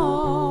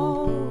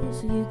small,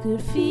 so you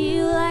could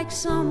feel like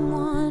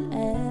someone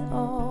at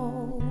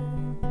all.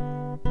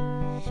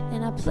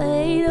 And I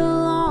played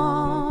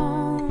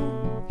along,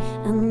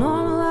 I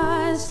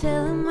normalized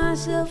telling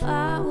myself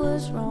I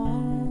was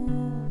wrong.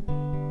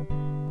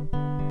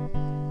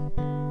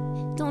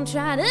 Don't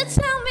try to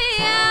tell me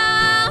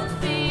how I'm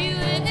feeling.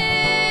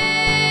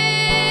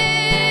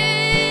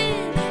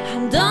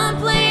 I'm done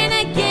playing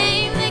a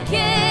game that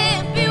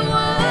can't be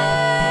won.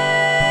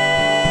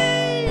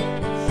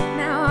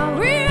 Now I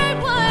rewrite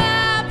what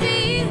I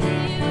believe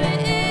in.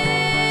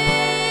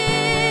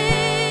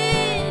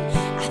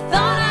 I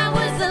thought I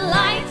was the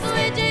light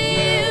switch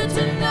you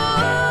to know,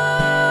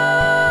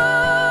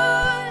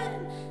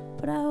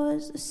 but I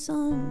was the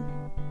sun.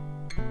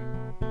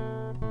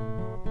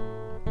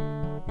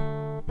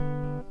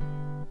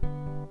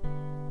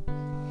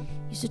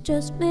 Used to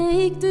just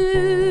make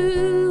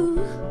do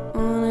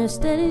on a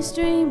steady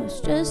stream of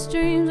stress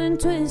dreams and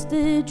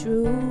twisted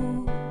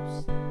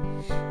truths.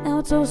 Now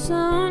it's all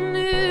so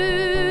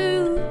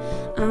new.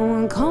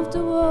 I'm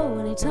uncomfortable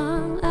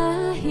anytime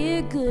I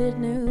hear good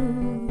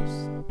news.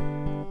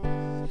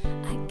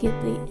 I get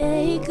the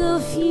ache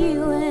of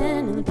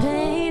healing and the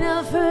pain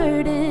of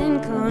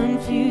hurting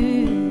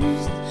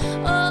confused.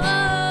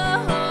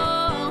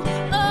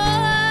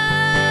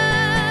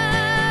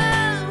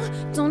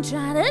 Don't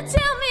try to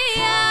tell me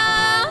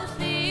how I'm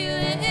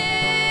feeling.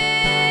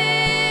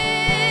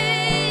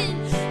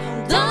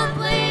 I'm done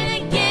playing a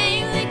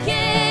game that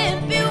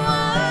can't be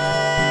won.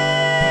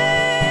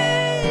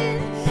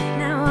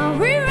 Now I'll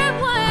rewrite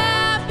what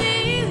I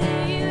believe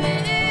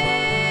in.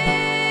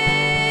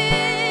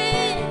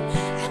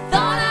 I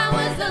thought I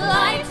was the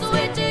light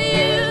switch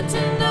you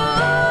to know,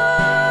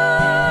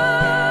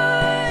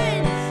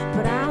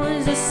 but I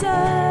was the sun.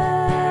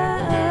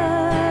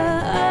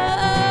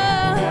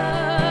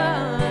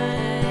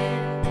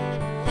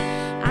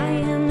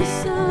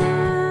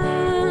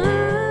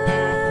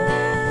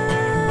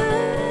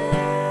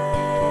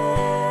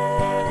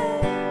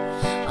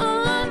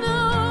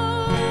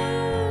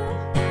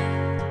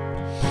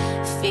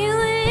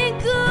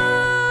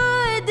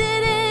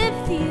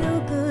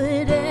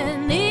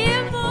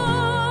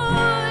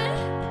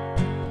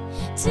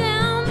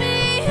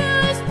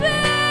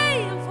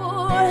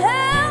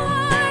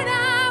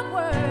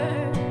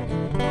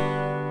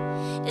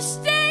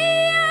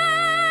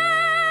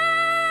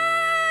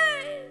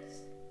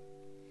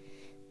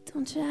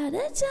 Don't try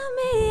to tell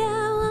me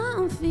how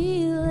I'm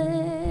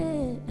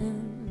feeling.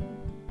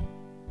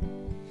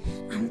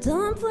 I'm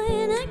done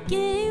playing a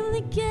game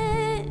that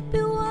can't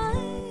be won.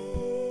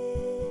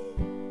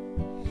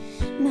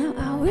 Now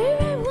I'll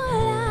rewrite what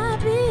I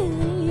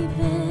believe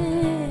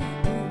in.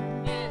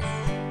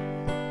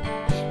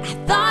 I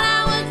thought I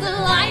was the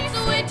light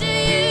switch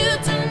you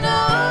to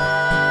know,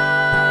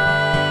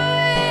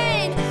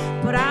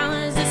 but I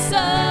was the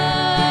sun.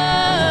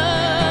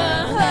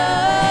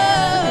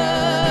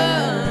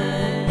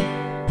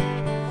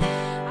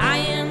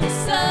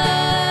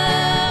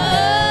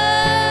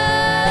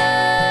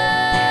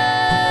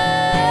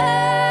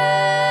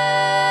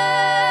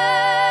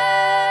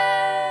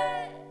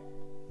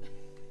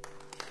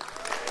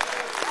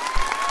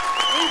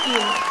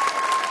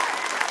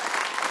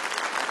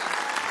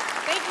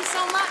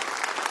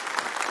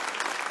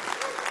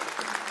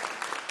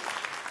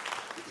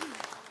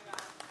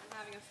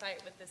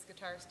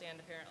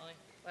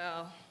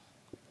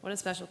 What a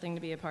special thing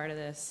to be a part of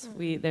this.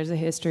 There's a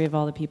history of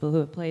all the people who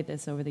have played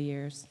this over the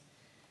years,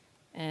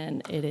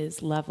 and it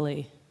is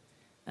lovely.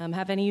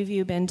 Have any of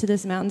you been to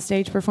this Mountain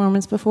Stage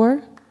performance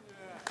before?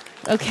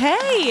 Yeah.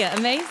 Okay,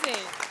 amazing.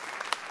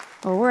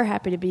 Well, we're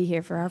happy to be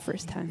here for our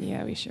first time.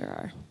 Yeah, we sure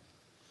are.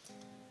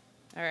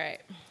 All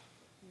right.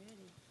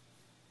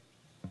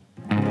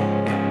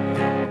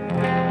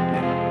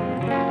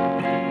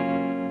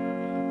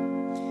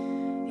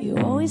 You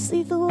always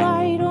leave the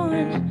light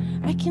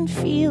on. I can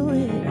feel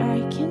it, I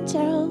can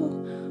tell.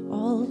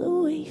 All the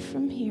way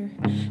from here.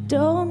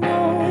 Don't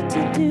know what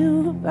to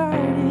do about it.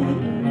 You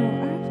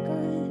know I've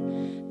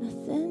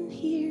got nothing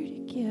here to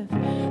give.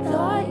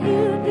 Thought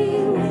you'd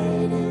be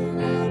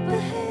waiting up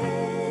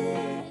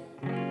ahead,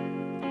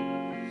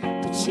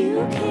 but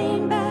you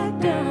came back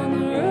down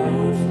the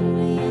road for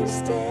me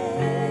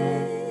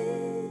instead.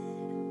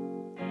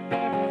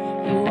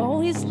 You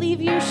always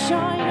leave your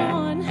shine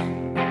on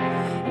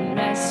and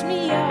mess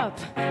me up.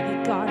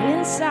 It got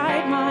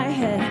inside my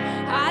head.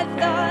 I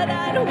thought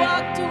I'd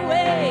walked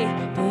away,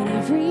 but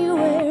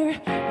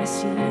everywhere I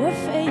see your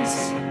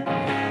face.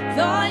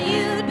 Thought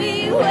you'd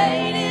be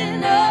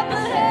waiting up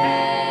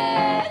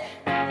ahead,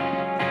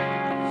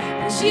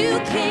 but you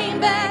came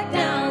back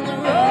down the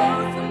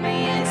road for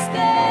me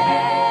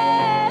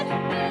instead.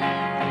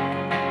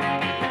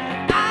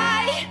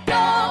 I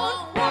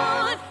don't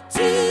want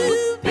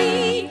to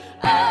be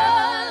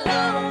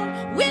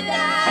alone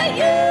without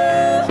you.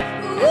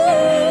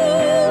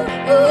 Ooh,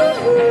 ooh,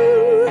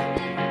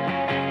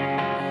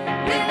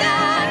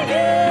 without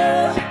you.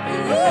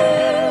 Ooh,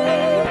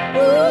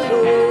 ooh.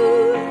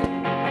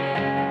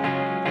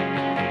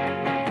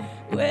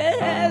 Where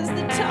has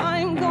the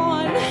time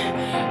gone?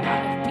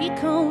 I've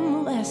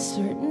become less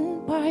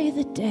certain by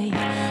the day,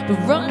 but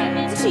running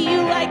into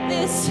you like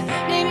this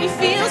made me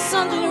feel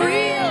something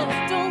real.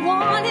 Don't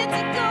want it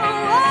to go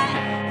right.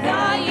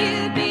 Thought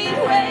you'd be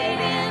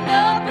waiting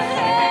up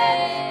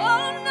ahead.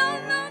 Oh no,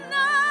 no,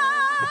 no,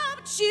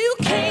 but you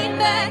came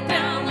back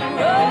down the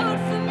road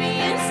for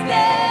me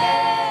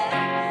instead.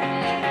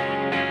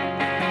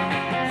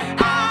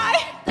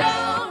 I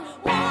don't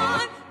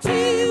want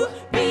to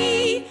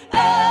be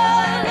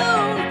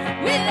alone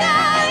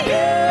without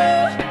you.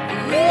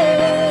 Ooh,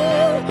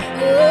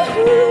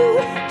 ooh,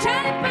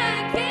 trying to find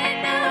a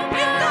candle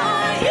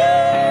without you.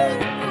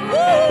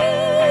 Ooh,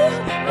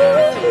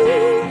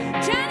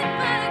 trying to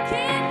find a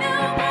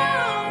candle.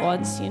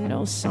 Once you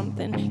know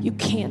something, you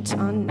can't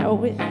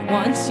unknow it.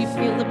 Once you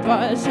feel the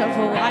buzz of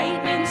a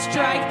lightning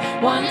strike.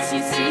 Once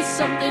you see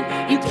something,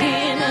 you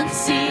can't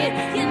unsee it.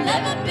 You've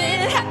never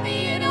been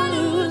happier to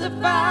lose a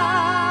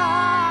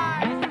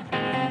fight.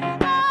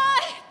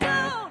 I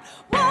don't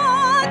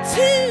want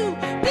to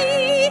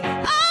be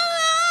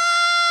alone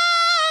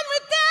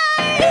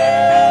without you.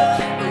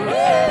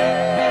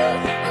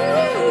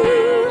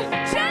 Ooh,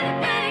 trying to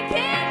find a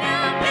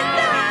candle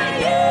without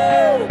you.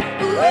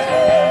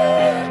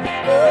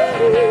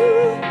 Ooh,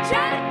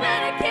 trying to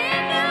find a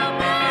candle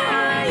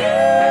without you.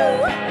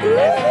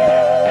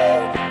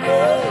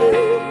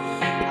 Ooh,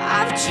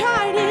 I've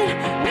tried it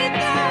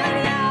without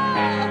you.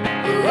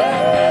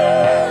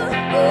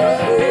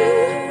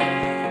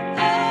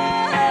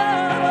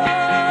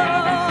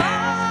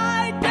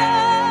 I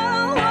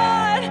don't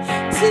want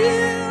to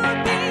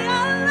be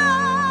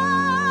alone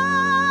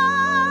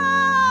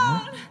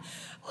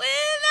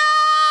without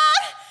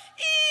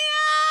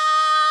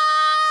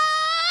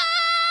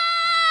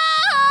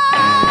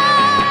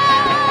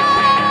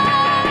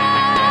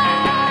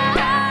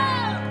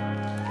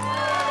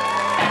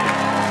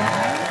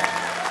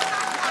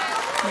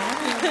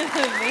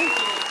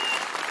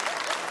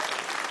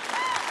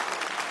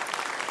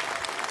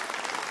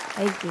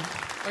Thank you.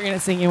 We're going to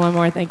sing you one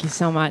more. Thank you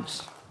so much.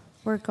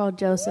 We're called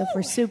Joseph.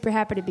 We're super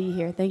happy to be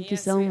here. Thank you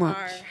so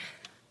much.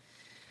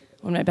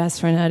 When my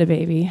best friend had a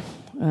baby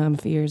a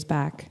few years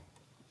back,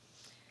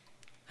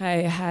 I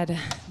had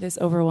this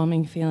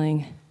overwhelming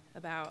feeling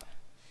about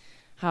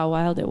how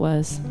wild it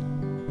was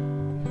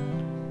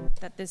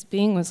that this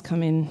being was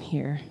coming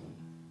here,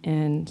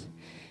 and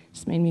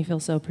just made me feel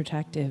so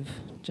protective,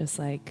 just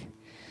like,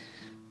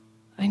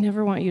 I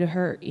never want you to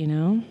hurt, you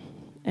know?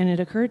 And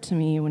it occurred to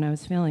me when I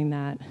was feeling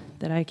that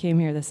I came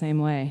here the same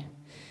way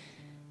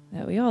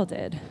that we all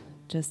did,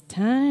 just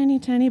tiny,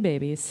 tiny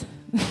babies.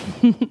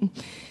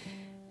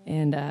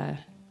 And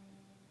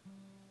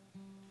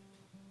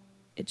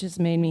it just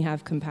made me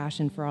have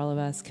compassion for all of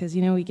us, because,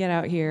 you know, we get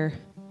out here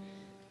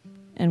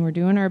and we're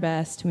doing our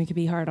best, and we could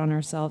be hard on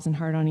ourselves and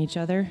hard on each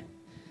other,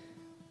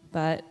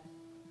 but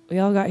we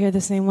all got here the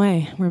same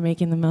way. We're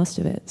making the most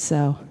of it,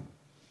 so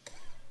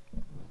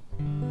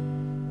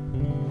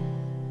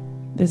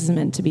this is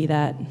meant to be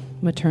that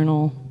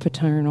maternal,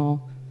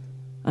 paternal,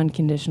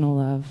 unconditional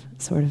love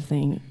sort of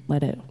thing.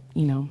 Let it,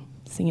 you know,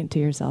 sing it to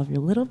yourself, your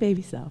little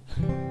baby self.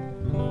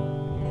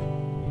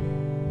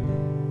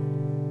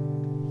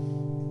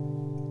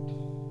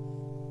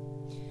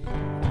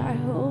 I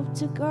hope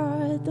to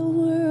God the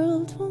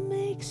world will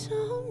make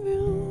some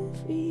room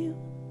for you.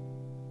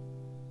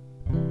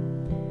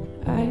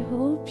 I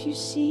hope you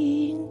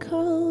see in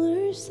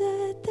colors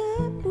that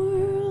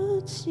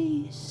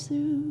see us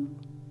through.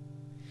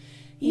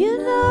 You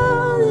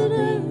know that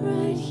I'm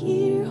right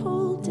here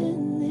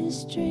holding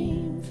this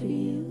dream for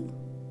you.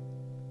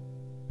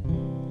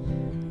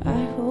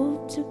 I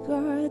hope to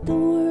God the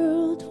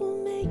world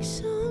will make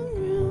some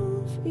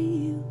room for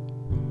you.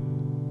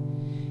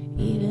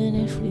 Even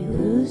if we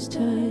lose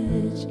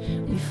touch,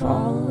 we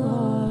fall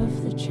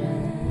off the tracks.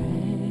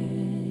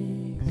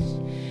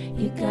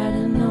 You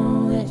gotta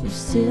know that you're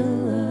still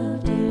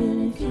loved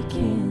even if you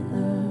can't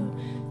love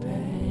back.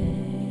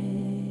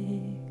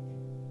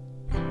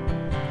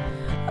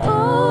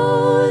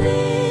 Oh,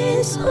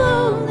 this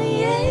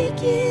lonely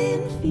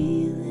aching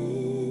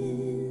feeling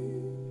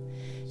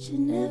should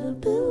never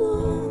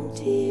belong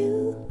to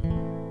you.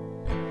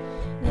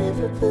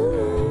 Never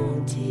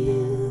belong to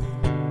you.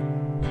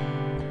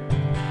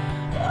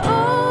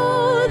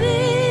 Oh,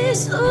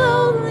 this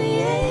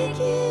lonely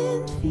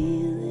aching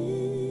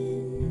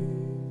feeling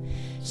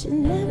should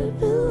never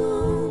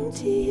belong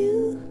to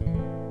you.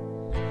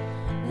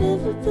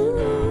 Never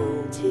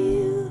belong to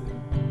you.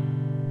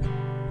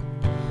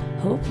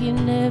 Hope you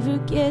never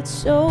get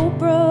so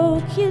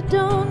broke you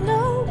don't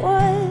know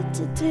what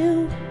to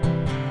do.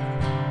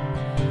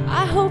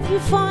 I hope you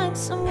find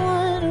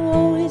someone who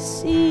always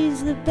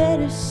sees the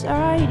better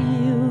side of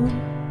you.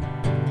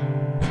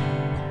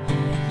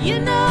 You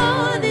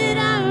know that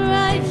I'm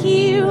right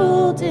here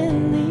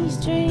holding these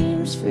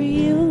dreams for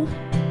you.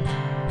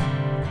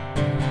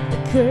 The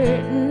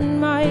curtain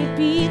might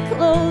be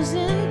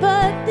closing,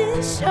 but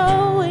this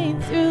show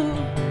ain't through.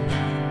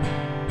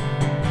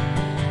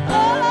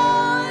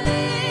 Oh,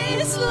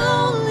 this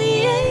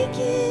lonely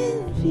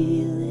aching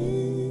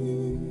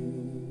feeling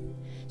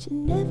should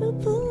never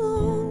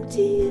belong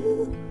to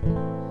you.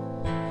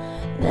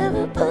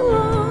 Never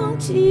belong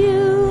to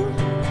you.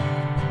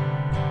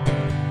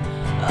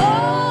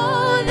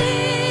 Oh,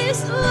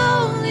 this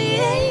lonely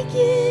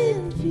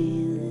aching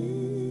feeling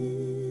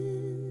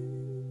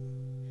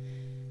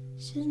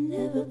should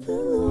never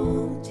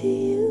belong to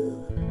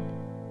you.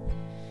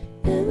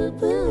 Never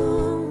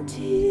belong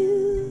to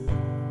you.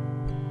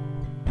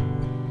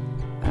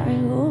 I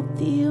hope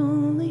the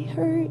only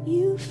hurt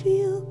you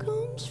feel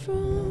comes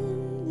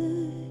from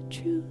the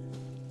truth.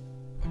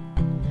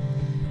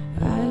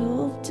 I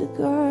hope to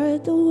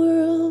God the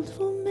world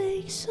will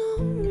make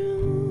some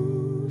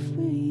room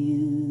for you.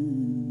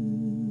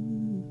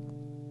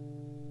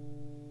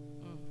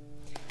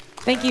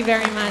 Thank you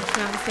very much,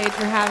 Mountain Stage,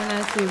 for having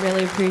us. We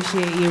really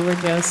appreciate you. We're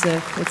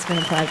Joseph. It's been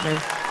a pleasure.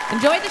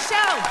 Enjoy the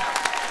show.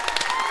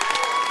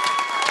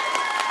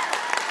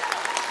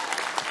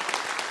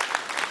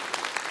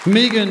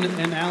 Megan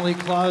and Allie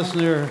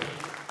Klausner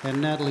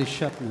and Natalie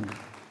Shepman.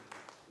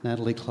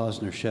 Natalie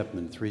Klausner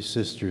Shepman, three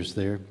sisters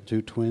there,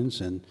 two twins,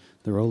 and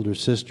their older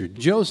sister.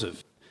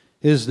 Joseph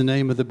is the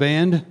name of the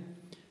band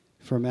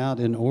from out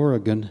in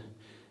Oregon,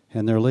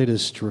 and their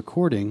latest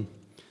recording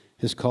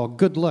is called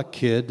Good Luck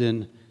Kid,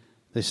 and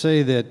they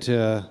say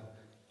that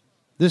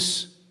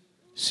this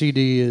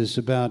CD is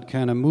about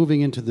kind of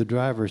moving into the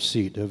driver's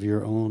seat of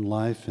your own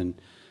life and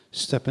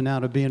stepping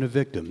out of being a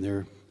victim.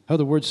 In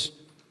other words,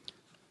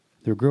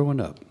 they're growing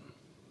up.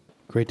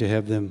 Great to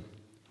have them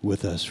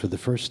with us for the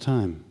first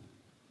time.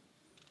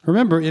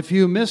 Remember, if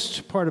you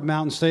missed part of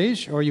Mountain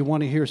Stage or you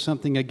want to hear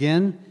something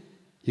again,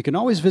 you can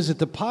always visit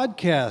the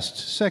podcast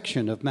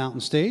section of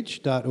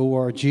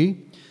mountainstage.org.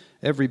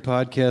 Every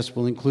podcast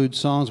will include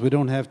songs we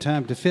don't have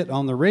time to fit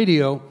on the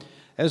radio,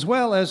 as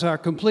well as our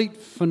complete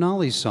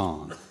finale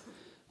song,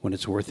 When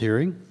It's Worth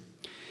Hearing.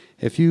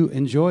 If you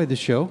enjoy the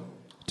show,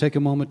 take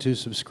a moment to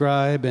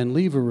subscribe and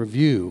leave a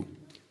review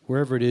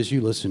wherever it is you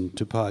listen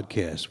to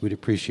podcasts. We'd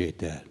appreciate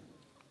that.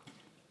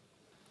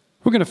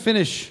 We're going to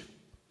finish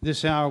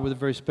this hour with a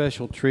very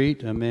special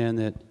treat, a man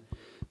that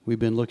we've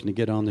been looking to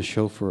get on the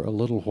show for a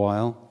little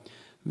while.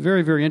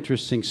 Very, very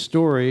interesting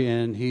story,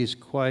 and he's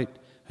quite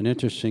an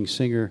interesting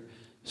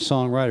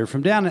singer-songwriter.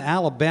 From down in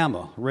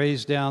Alabama,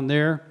 raised down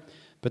there,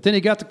 but then he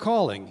got the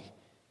calling,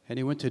 and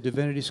he went to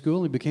divinity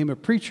school. He became a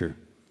preacher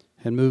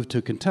and moved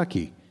to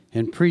Kentucky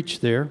and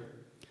preached there.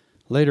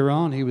 Later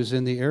on, he was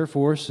in the Air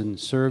Force and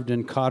served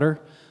in Qatar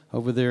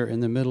over there in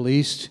the Middle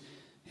East,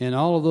 and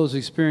all of those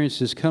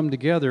experiences come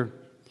together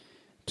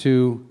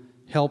to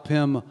help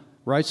him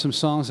write some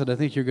songs that I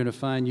think you're going to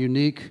find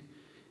unique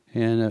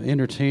and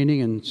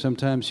entertaining and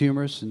sometimes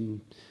humorous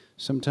and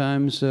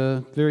sometimes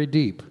very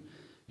deep.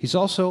 He's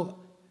also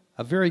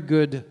a very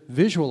good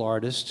visual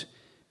artist,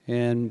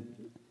 and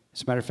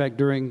as a matter of fact,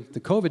 during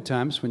the COVID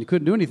times when you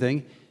couldn't do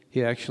anything,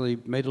 he actually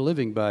made a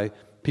living by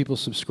people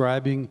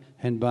subscribing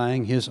and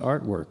buying his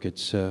artwork.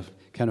 It's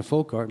kind of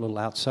folk art, little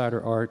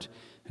outsider art,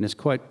 and it's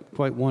quite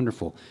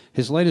wonderful.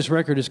 His latest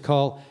record is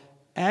called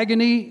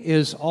Agony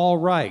Is All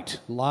Right,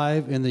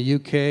 live in the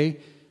UK.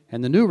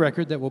 And the new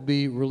record that will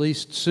be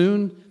released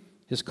soon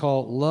is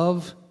called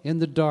Love in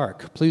the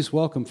Dark. Please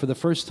welcome for the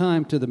first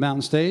time to the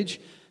Mountain Stage,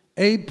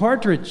 Abe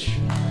Partridge.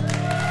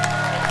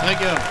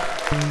 Thank you.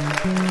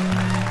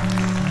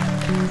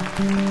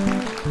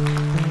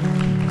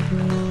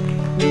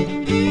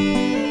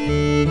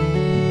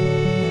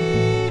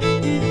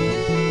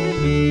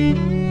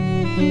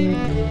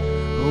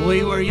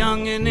 We were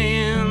young and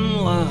in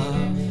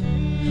love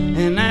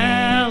in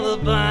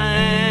Alabama,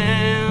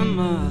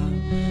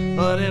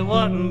 but it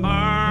wasn't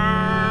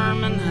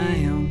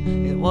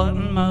Birmingham, it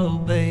wasn't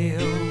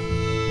Mobile.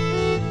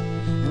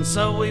 And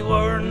so we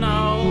were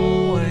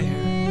nowhere,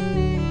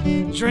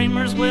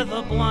 dreamers with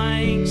a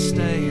blank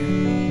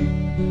stare,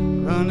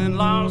 running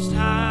lost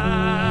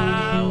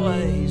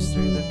highways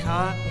through the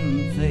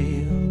cotton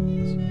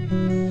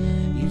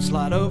fields. You'd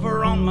slide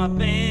over on my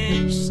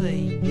bench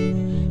seat,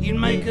 you'd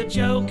make a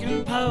joke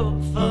and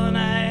poke fun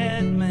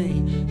at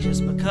me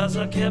just because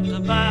I kept a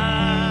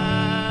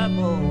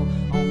Bible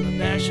on the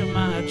dash of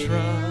my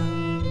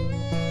truck.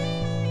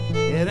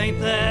 It ain't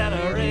that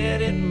I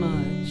read it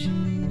much,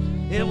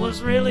 it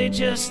was really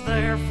just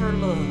there for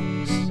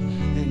looks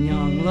and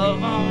young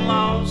love on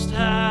lost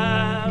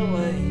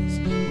highways.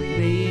 We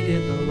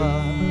needed the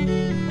love.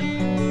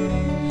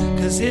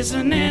 'Cause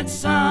isn't it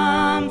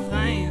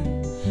something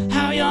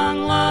how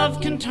young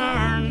love can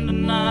turn to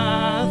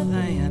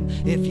nothing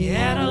if you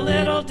add a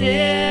little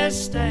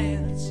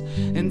distance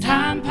and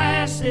time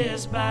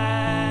passes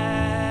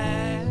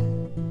by?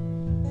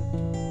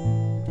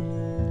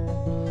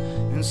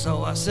 And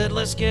so I said,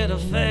 let's get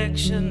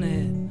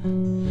affectionate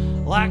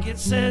like it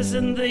says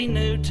in the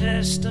New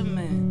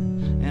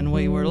Testament. And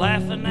we were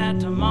laughing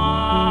at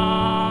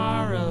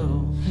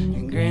tomorrow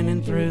and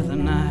grinning through the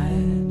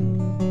night.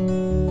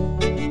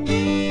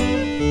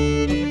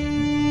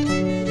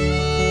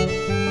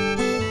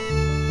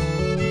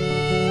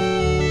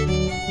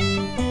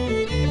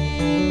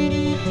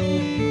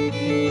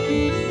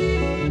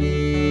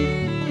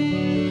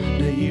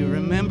 Do you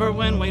remember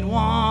when we'd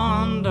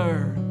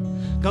wander,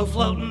 go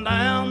floating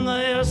down the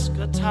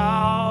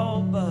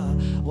Escatawba,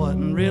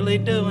 wasn't really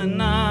doing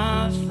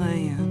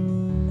nothing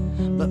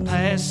but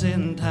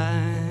passing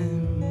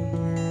time,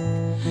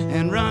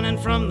 and running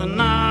from the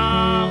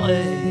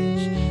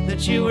knowledge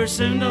that you were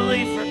soon to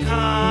leave for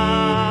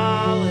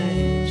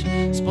college,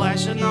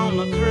 splashing on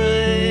the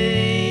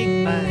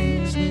creek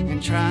banks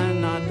and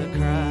trying not to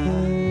cry.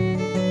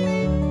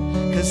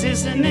 'Cause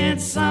isn't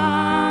it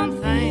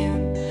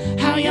something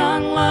how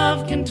young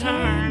love can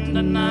turn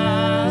to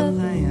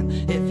nothing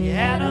if you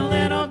add a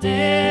little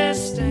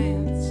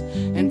distance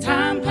and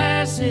time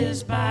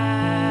passes by?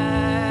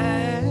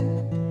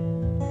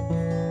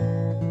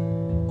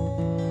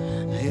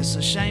 It's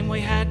a shame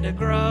we had to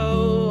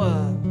grow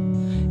up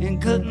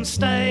and couldn't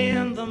stay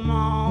in the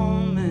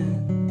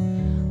moment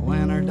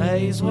when our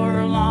days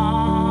were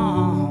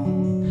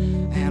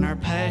long and our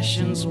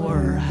passions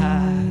were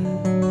high.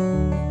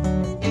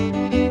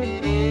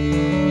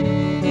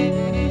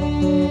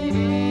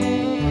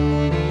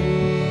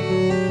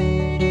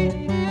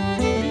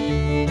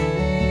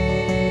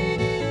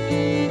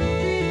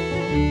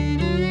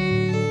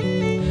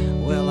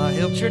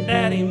 Your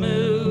daddy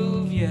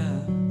move ya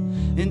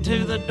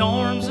into the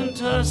dorms in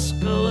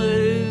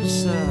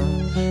Tuscaloosa.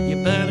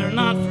 You better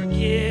not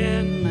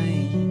forget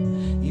me,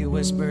 you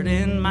whispered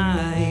in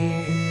my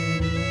ear.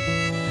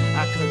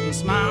 I couldn't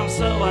smile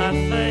so I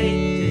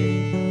faked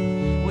it.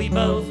 We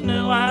both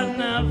knew I'd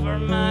never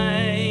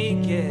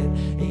make it,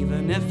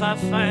 even if I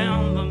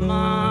found the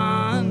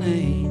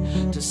money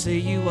to see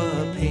you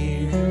up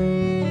here.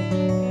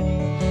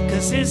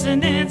 'Cause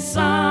isn't it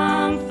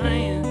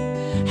something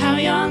how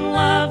young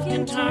love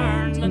can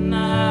turn to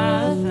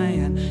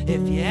nothing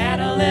if you add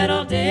a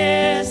little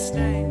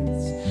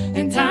distance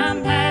and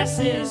time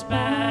passes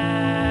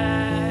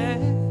by?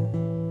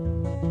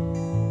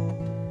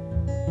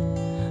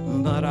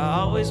 But I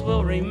always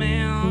will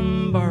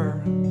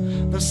remember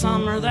the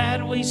summer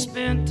that we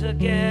spent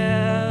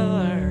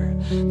together,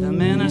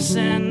 them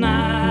innocent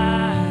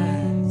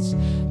nights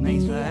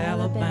 'neath the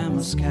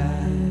Alabama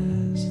skies.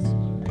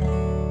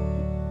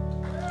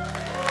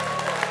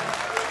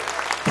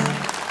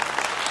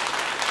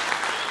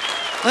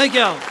 Thank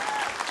y'all.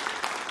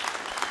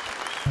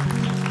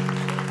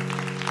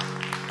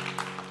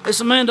 It's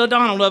Amanda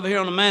Donald over here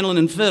on the mandolin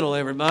and fiddle,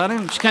 everybody.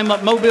 She came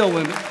up Mobile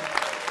with me.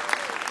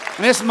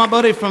 And this is my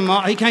buddy from,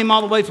 he came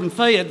all the way from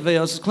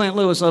Fayetteville. This is Clint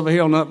Lewis over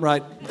here on the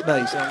upright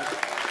bass.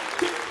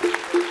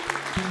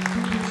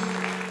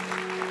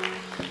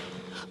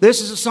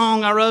 This is a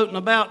song I wrote in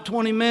about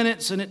 20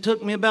 minutes, and it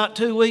took me about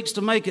 2 weeks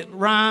to make it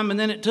rhyme, and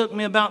then it took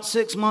me about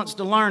 6 months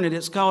to learn it.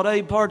 It's called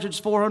Abe Partridge's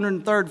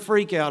 403rd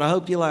Freakout. I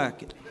hope you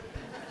like it.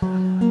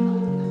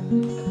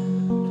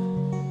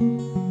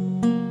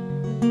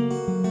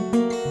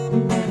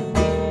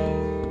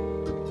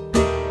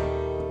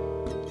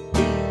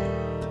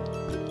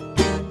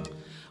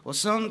 Well,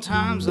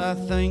 sometimes I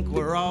think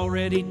we're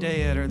already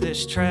dead, or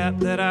this trap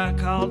that I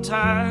call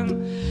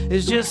time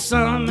is just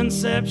some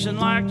inception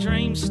like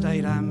dream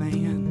state I'm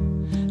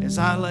in as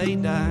I lay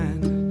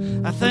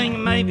dying. I think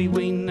maybe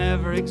we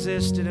never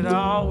existed at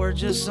all. We're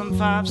just some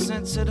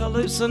five-sensed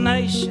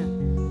hallucination,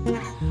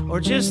 or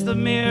just the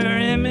mirror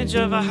image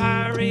of a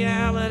high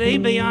reality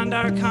beyond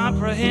our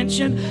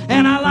comprehension.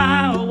 And I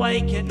lie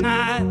awake at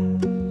night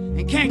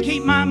and can't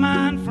keep my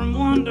mind from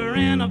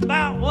wondering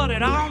about what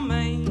it all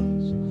means,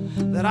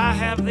 that I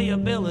have the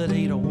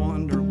ability to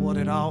wonder what what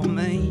it all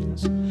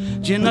means.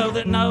 Do you know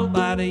that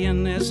nobody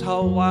in this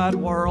whole wide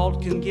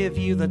world can give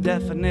you the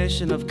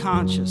definition of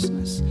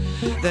consciousness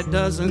that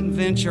doesn't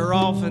venture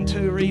off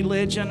into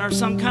religion or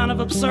some kind of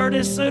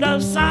absurdist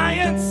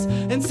pseudoscience?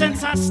 And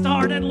since I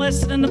started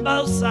listening to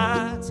both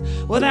sides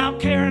without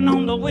caring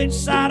on to which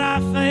side I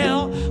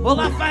fell, well,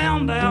 I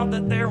found out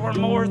that there were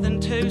more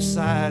than two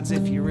sides,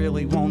 if you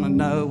really want to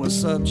know a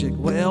subject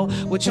well,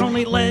 which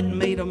only led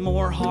me to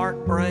more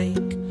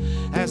heartbreak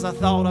as I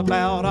thought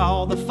about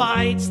all the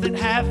fights that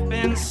have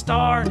been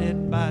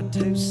started by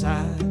two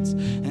sides,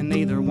 and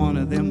neither one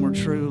of them were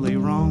truly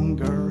wrong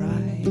or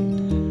right.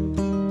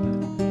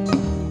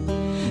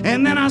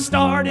 And then I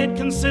started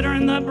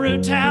considering the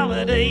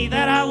brutality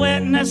that I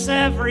witness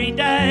every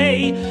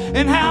day,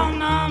 and how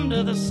numb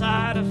to the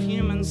sight of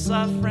human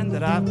suffering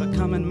that I've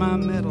become in my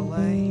middle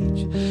age.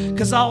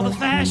 'Cause all the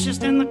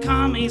fascists and the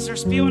commies are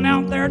spewing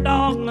out their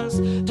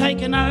dogmas,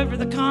 taking over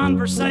the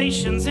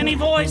conversations. Any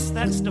voice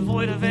that's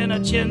devoid of an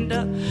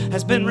agenda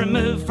has been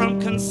removed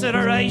from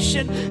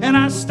consideration. And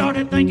I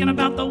started thinking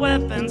about the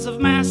weapons of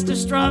mass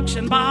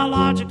destruction,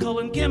 biological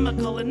and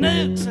chemical and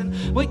nukes, and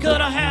we could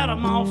have had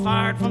them all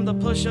fired from the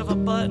push of a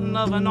button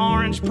of an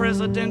orange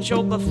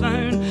presidential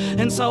buffoon.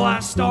 And so I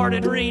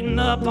started reading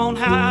up on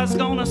how I was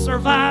gonna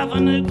survive a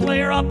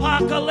nuclear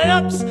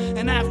apocalypse.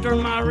 And after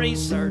my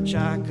research,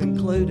 I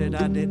concluded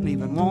I didn't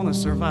even want to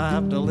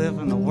survive to live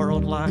in a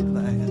world like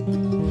that.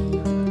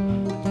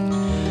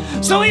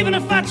 So even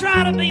if I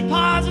try to be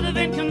positive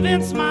and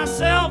convince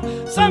myself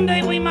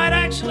someday we might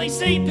actually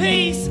see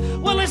peace,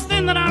 well, it's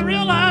then that I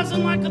realize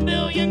in like 1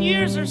 billion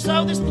years or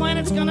so this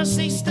planet's gonna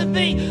cease to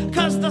be.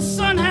 'Cause the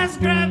sun has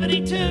gravity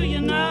too, you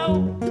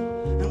know,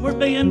 and we're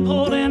being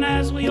pulled in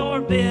as we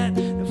orbit.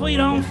 If we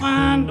don't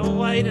find a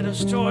way to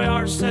destroy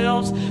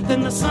ourselves,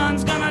 then the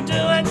sun's gonna do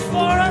it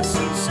for us.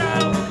 And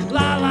so,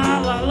 la la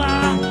la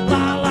la,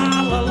 la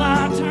la la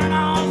la, turn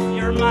off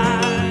your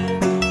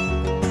mind.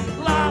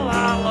 La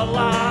la la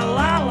la,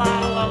 la la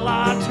la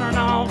la, turn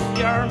off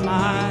your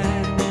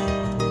mind.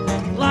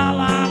 La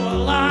la la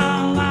la,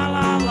 la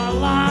la la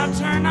la,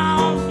 turn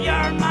off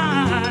your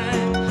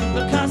mind.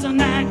 Because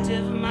an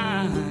active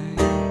mind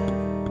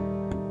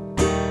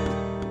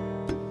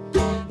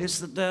is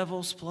the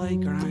devil's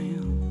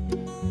playground.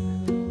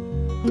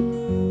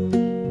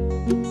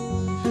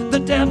 The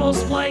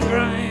devil's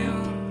playground.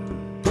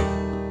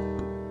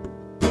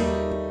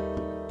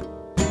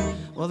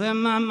 Well,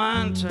 then my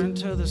mind turned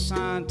to the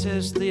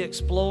scientists, the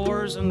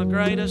explorers, and the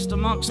greatest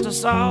amongst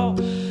us all,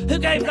 who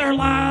gave their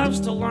lives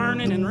to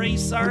learning and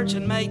research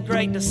and made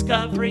great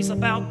discoveries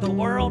about the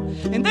world.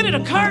 And then it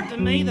occurred to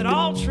me that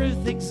all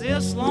truth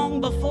exists long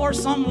before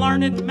some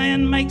learned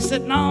man makes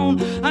it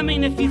known. I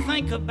mean, if you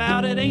think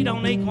about it, E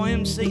don't equal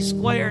MC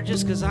squared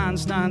just 'cause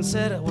Einstein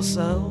said it was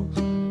so.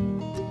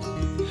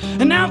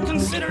 And now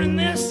considering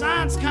this,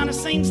 science kind of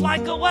seems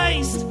like a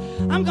waste.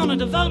 I'm going to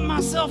devote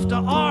myself to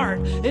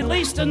art. At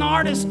least an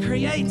artist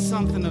creates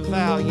something of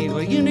value,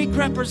 a unique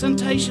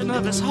representation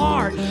of his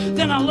heart.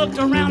 Then I looked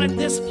around at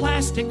this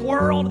plastic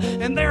world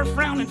and their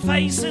frowning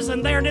faces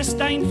and their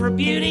disdain for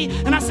beauty,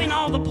 and I seen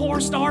all the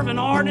poor starving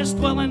artists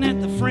dwelling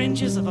at the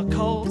fringes of a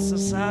cold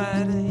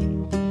society.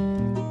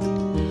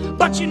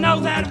 But you know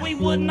that we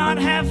would not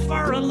have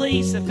Fur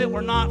Elise if it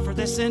were not for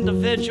this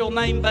individual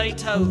named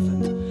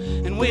Beethoven.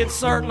 And we'd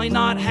certainly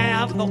not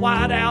have the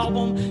White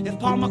Album if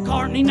Paul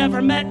McCartney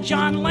never met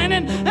John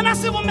Lennon. And I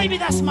said, well, maybe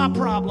that's my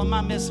problem.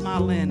 I miss my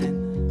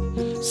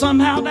Lennon.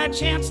 Somehow that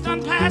chance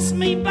done passed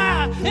me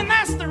by. And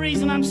that's the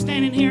reason I'm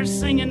standing here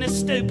singing this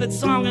stupid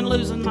song and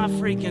losing my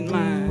freaking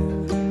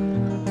mind.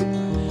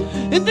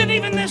 And then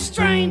even this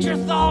stranger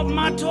thought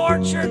my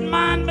tortured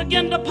mind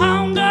began to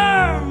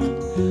ponder.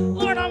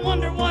 Lord, I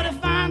wonder what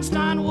if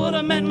Einstein would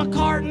have met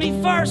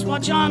McCartney first while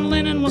John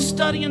Lennon was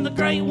studying the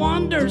great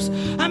wonders.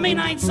 I mean,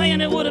 I ain't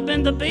saying it would have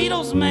been the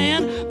Beatles,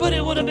 man, but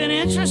it would have been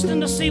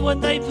interesting to see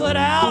what they put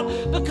out,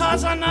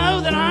 because I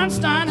know that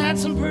Einstein had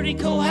some pretty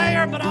cool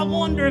hair, but I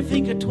wonder if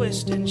he could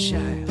twist and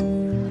shout.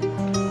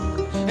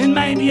 And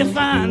maybe if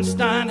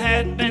Einstein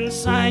had been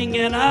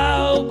singing,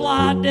 oh,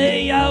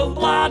 blah-dee, oh,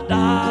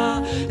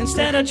 blah-da,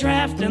 instead of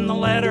drafting the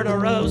letter to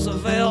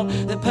Roosevelt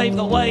that paved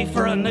the way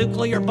for a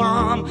nuclear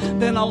bomb,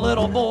 then a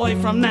little boy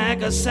from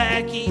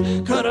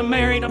Nagasaki could have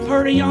married a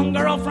pretty young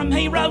girl from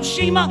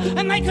Hiroshima,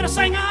 and they could have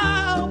sang,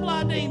 oh,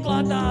 blah-dee,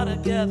 blah-da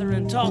together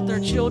and taught their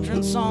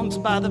children songs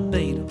by the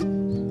Beatles.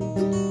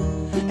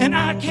 And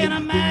I can't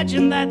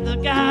imagine that the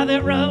guy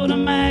that wrote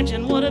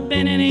Imagine would have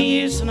been any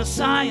use in a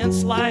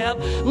science lab,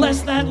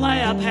 unless that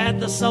lab had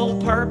the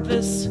sole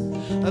purpose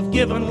of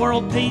giving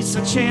world peace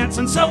a chance.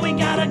 And so we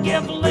gotta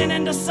give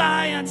Lennon to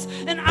science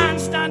and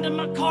Einstein to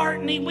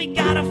McCartney. We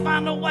gotta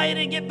find a way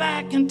to get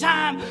back in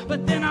time.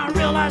 But then I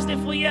realized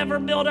if we ever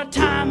build a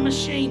time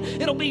machine,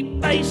 it'll be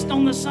based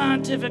on the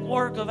scientific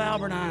work of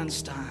Albert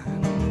Einstein.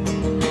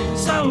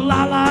 So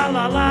la la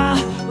la la,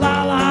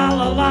 la la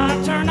la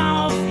la, turn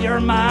off your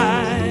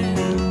mind.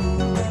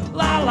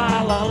 La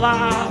la la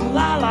la,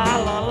 la la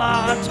la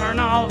la, turn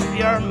off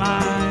your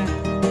mind.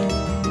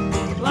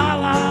 La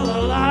la la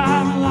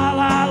la, la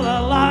la la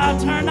la,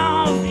 turn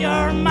off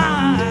your mind.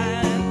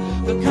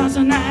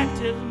 an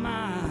active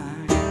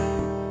mind.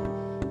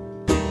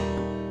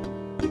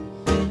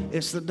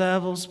 It's the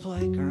devil's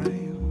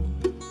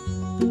playground.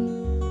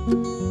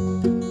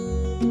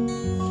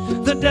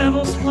 The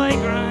devil's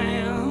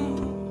playground.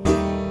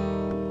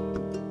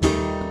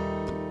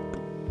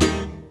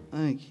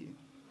 Thank you.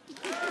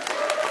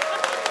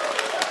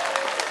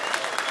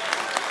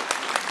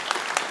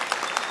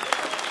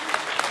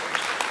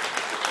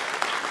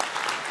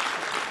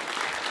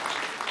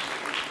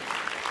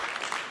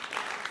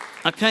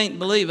 I can't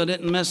believe I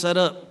didn't mess that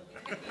up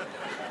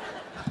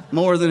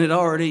more than it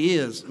already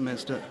is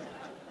messed up.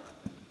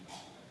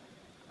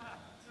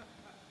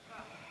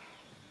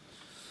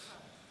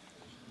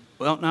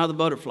 Well, now the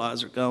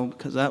butterflies are gone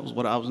because that was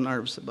what I was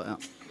nervous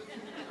about.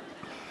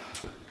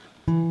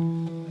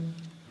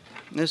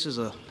 This is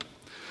a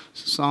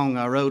song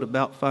I wrote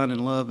about finding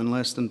love in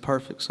less than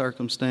perfect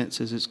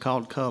circumstances. It's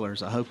called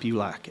Colors. I hope you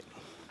like it.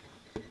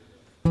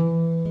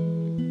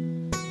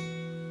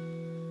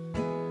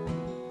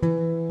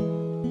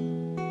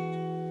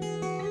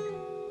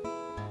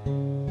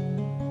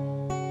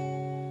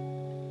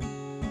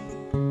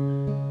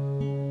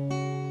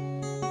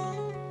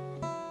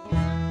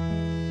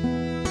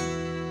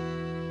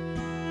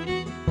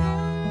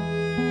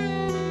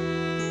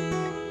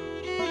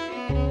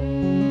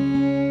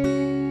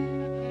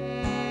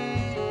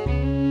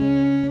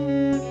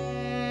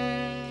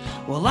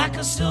 Like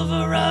a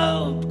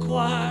silver-robed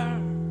choir,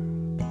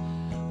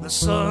 the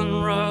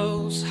sun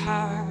rose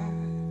high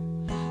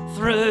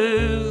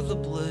through the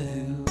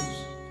blues.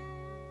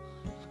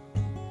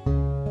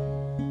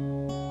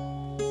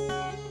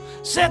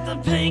 Set the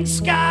pink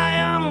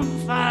sky on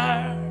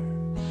fire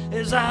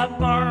as I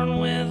burn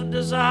with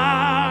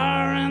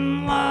desire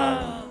and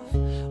love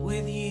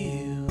with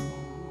you.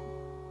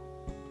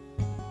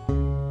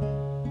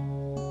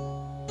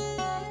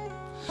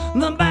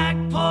 The back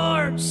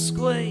porch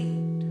squeaked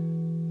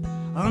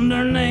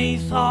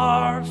underneath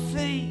our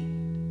feet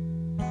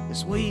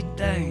as we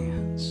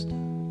danced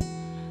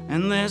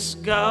in this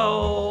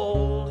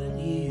golden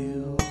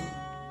hue.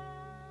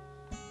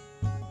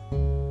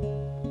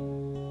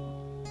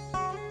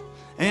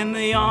 And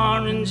the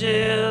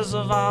oranges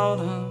of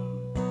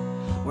autumn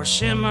were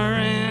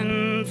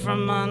shimmering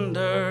from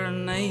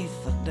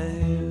underneath the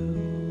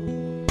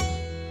dew.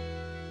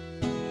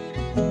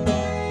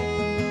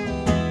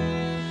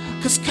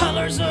 'Cause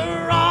colors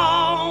are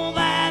all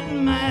that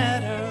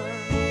matter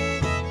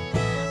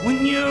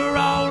when you're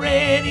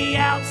already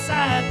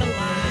outside the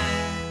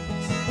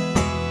lines.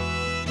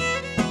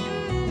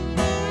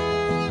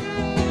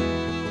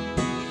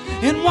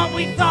 And what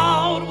we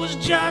thought was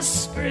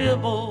just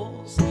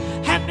scribbles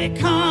had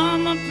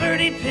become a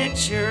pretty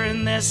picture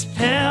in this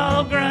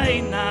pale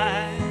gray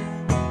night.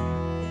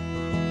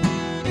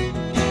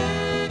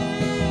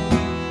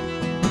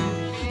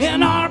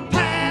 And our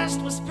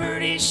past was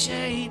pretty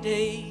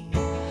shady,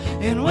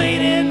 and we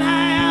didn't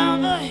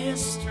have a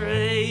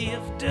history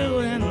of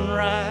doing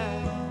right.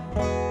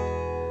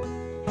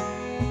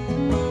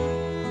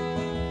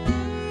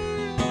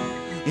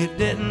 It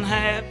didn't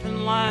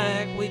happen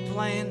like we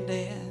planned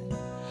it,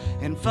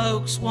 and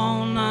folks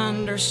won't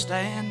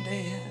understand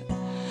it,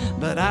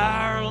 but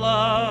our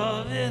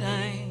love, it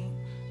ain't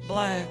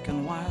black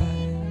and white.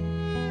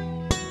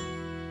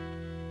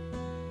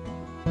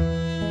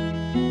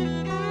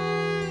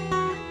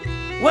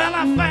 Well,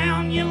 I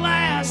found you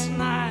last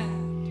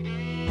night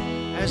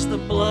as the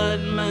blood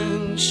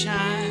moon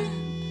shined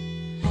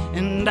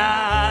and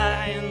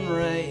dying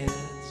reds,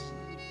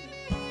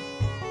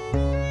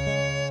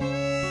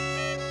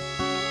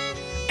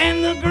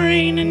 and the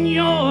green in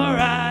your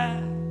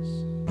eyes,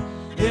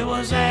 it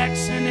was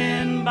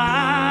accented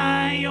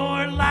by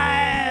your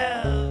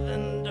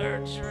lavender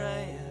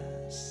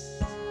dress.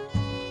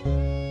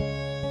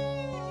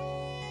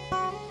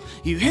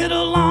 You hit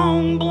a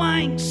long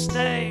blank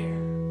stare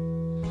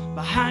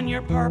behind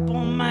your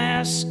purple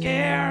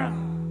mascara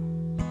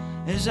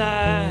as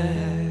I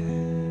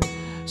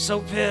so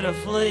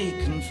pitifully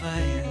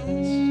confess.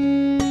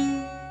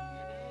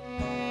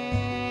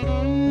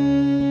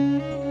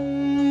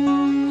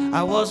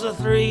 I was a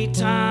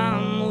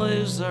 3-time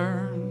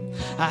loser.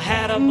 I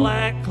had a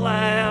black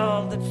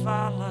cloud that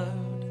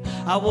followed.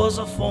 I was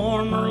a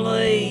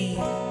formerly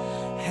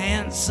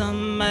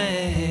handsome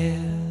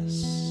mess.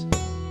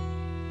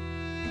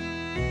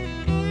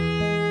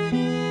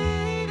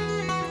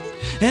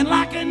 And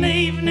like an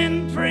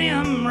evening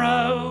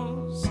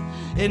primrose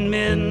in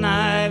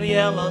midnight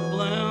yellow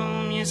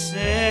bloom, you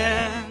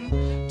said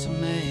to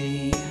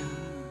me,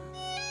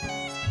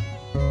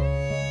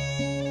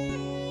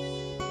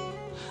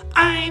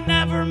 I ain't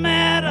never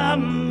met a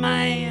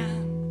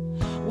man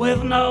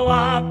with no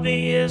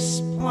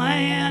obvious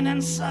plan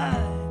and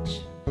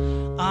such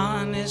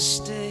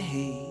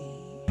honesty.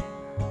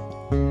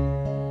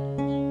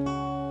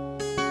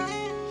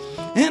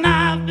 And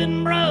I've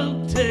been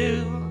broke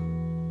too,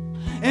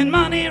 and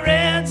money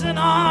reds and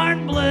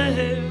orange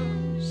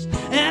blues,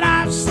 and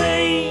I've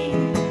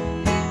seen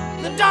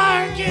the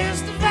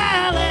darkest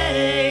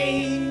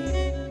valley.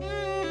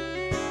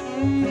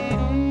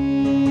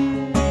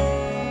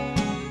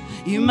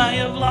 You may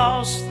have have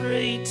lost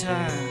 3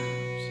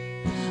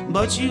 times,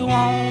 but you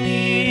won't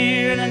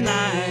here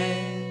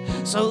tonight.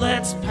 So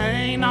let's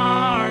paint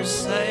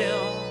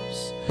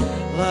ourselves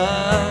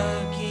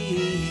lucky.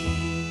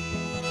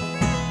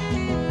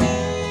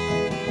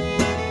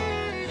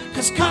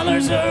 'Cause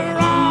colors are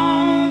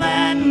all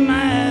that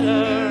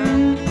matter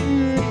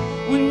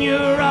when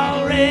you're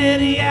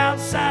already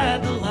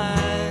outside the lines.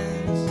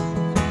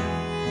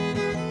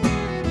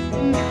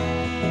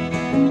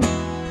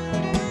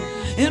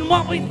 And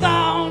what we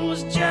thought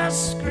was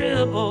just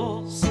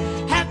scribbles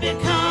have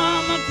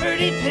become a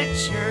pretty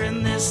picture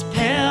in this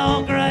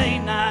pale gray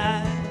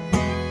night.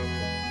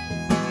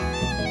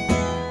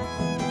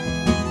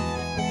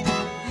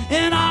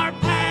 And our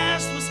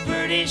past was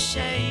pretty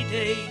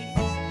shady,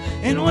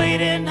 and we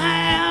didn't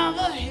have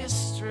a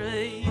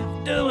history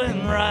of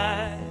doing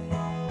right.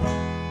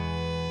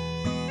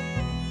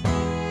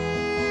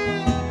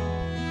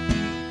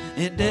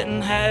 It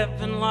didn't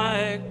happen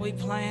like we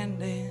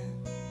planned it,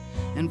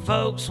 and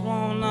folks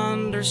won't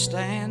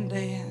understand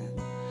it,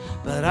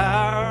 but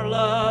our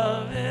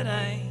love, it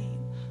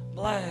ain't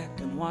black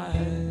and white.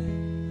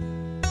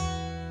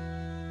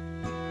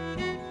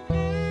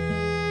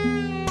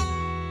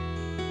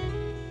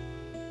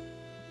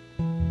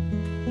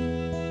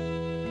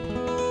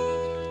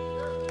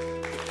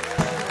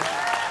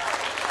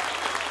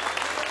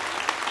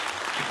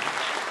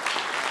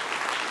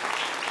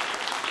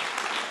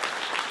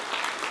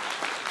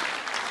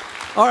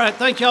 All right,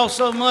 thank y'all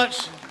so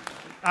much.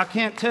 I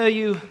can't tell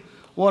you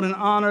what an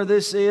honor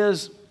this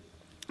is.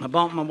 I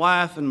brought my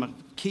wife and my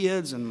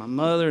kids and my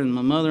mother and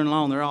my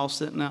mother-in-law, and they're all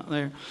sitting out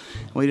there.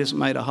 We just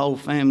made a whole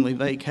family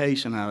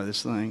vacation out of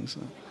this thing. So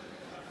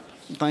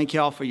thank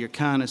y'all for your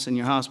kindness and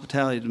your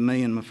hospitality to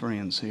me and my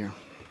friends here.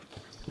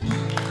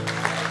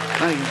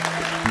 Thank you.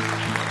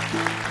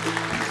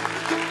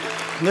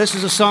 This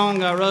is a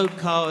song I wrote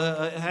called,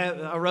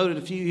 I wrote it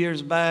a few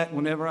years back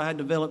whenever I had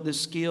developed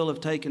this skill of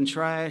taking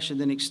trash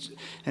and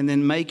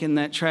then making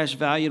that trash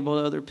valuable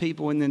to other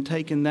people, and then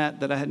taking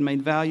that I had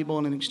made valuable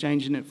and then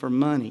exchanging it for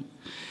money.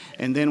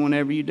 And then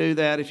whenever you do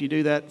that, if you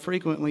do that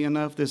frequently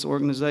enough, this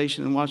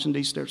organization in Washington,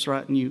 D.C. starts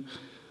writing you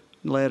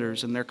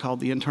letters, and they're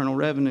called the Internal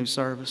Revenue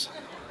Service.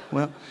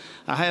 Well,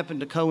 I happened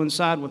to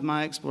coincide with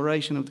my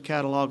exploration of the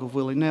catalog of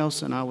Willie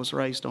Nelson. I was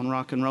raised on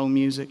rock and roll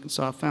music, and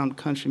so I found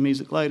country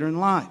music later in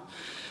life.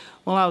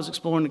 While I was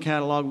exploring the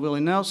catalog of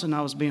Willie Nelson,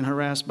 I was being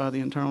harassed by the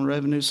Internal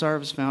Revenue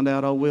Service, found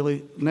out old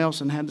Willie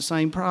Nelson had the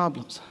same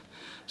problems.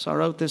 So I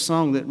wrote this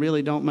song that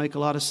really don't make a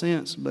lot of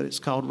sense, but it's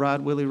called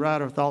Ride Willie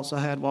Ride, or thoughts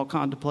I had while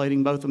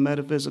contemplating both the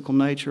metaphysical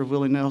nature of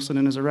Willie Nelson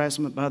and his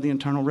harassment by the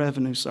Internal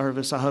Revenue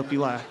Service. I hope you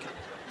like it.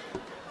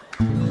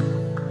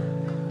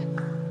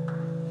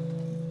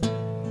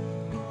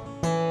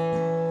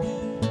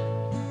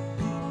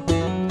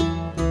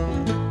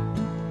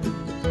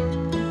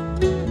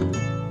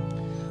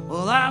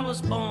 I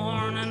was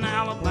born in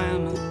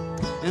Alabama,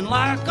 and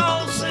like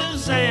old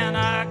Suzanne,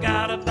 I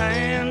got a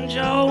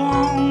banjo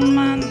on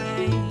my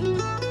knee.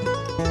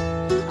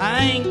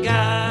 I ain't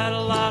got a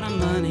lot of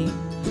money,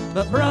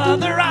 but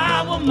brother,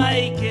 I will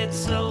make it,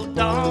 so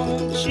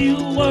don't you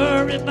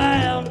worry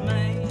about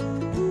me.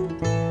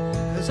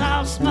 'Cause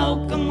I'll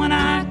smoke them when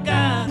I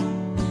got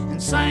them,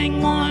 and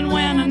sing one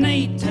when I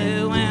need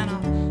to, and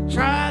I'll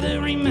try to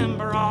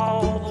remember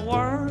all the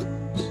words.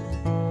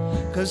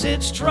 'Cause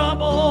it's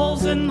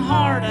troubles and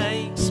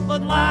heartaches,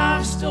 but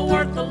life's still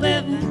worth the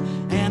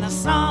living, and a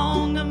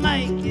song to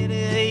make it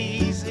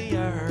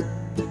easier.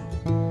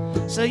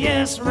 So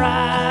yes,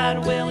 ride,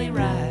 Willie,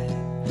 ride,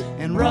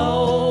 and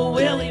roll,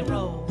 Willie,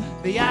 roll.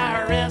 The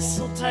IRS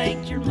will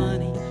take your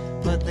money,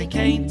 but they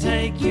can't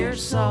take your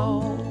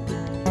soul.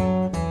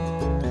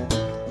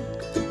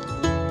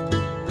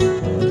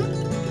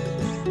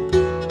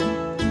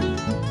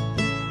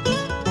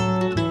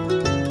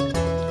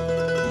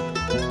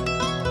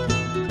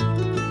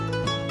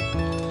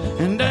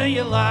 Do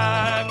you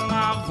like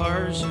my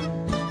version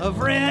of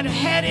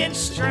Red-Headed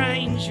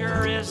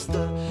Stranger? Is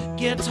the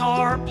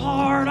guitar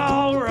part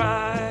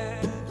alright?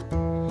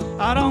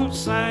 I don't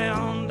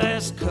sound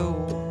as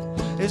cool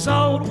as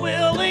old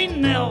Willie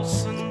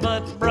Nelson,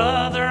 but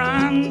brother,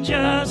 I'm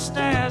just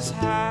as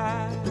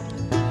high.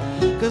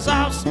 'Cause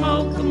I'll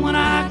smoke them when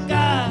I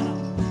got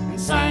them, and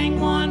sing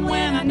one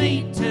when I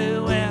need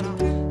to, and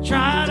I'll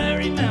try to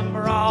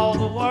remember all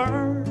the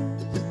words.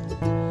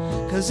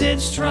 'Cause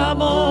it's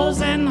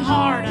troubles and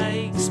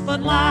heartaches,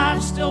 but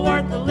life's still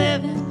worth the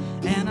living,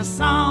 and a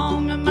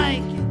song to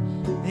make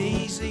it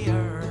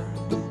easier.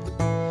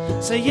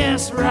 So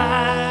yes,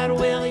 ride,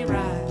 Willie,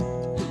 ride,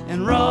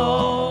 and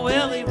roll,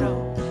 Willie,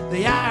 roll.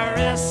 The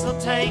IRS will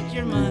take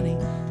your money,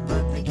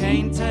 but they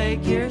can't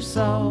take your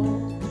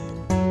soul.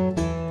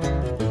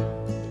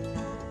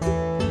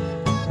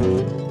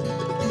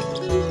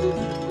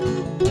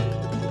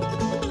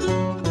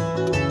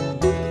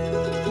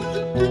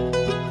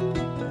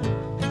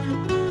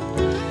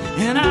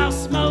 And I'll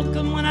smoke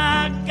them when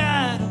I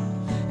got them,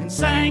 and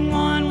sing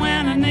one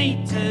when I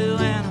need to,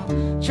 and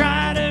I'll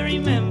try to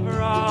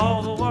remember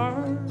all the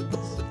words.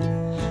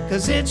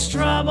 'Cause it's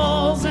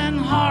troubles and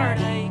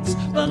heartaches,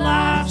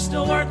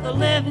 a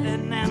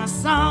living, and a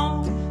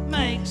song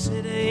makes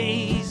it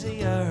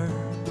easier.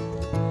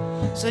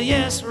 So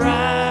yes,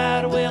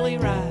 ride, Willie,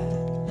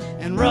 ride,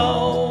 and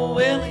roll,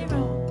 Willie,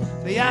 roll.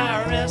 The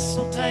IRS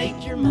will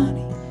take your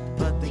money,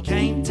 but they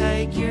can't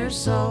take your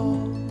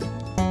soul.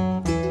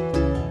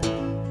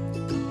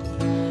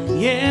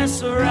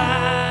 Yes,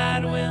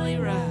 ride, Willie,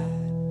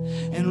 ride,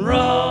 and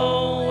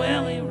roll,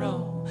 Willie,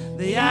 roll.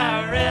 The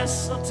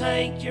IRS will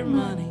take your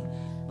money,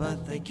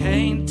 but they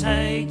can't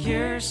take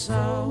your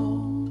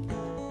soul.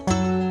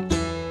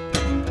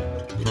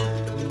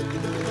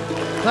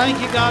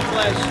 Thank you. God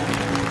bless you.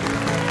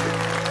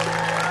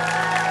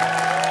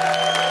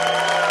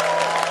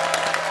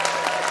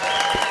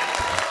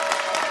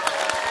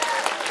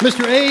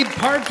 Mr. Abe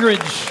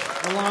Partridge,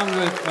 along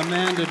with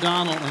Amanda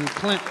Donnell and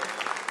Clint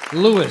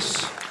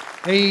Lewis.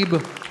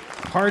 Abe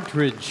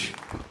Partridge,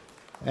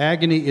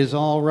 Agony is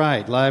All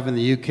Right, live in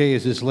the UK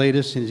is his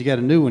latest, and he's got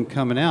a new one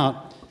coming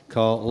out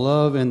called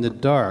Love in the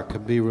Dark.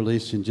 It'll be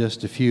released in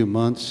just a few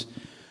months.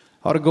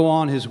 Ought to go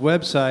on his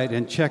website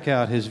and check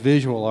out his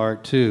visual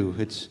art, too.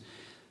 It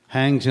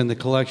hangs in the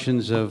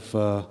collections of,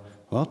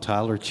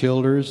 Tyler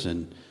Childers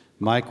and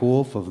Mike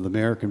Wolf of the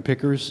American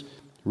Pickers,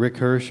 Rick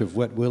Hirsch of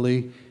Wet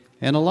Willie,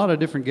 and a lot of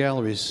different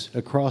galleries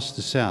across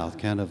the South,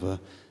 kind of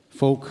a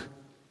folk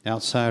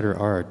outsider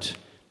art.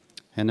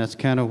 And that's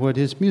kind of what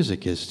his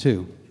music is,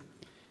 too.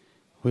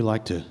 We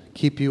like to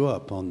keep you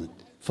up on the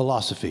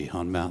philosophy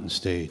on Mountain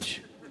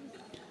Stage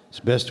as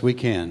best we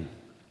can.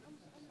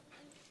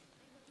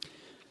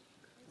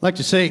 I'd like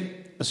to say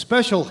a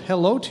special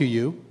hello to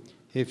you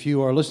if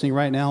you are listening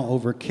right now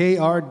over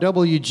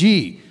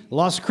KRWG,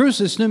 Las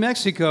Cruces, New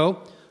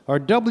Mexico, or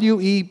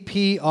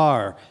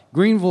WEPR,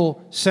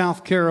 Greenville,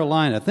 South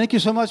Carolina. Thank you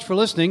so much for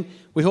listening.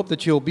 We hope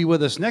that you'll be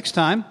with us next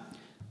time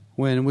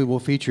when we will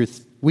feature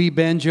Wee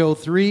Banjo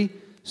 3,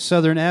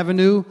 Southern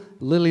Avenue,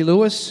 Lily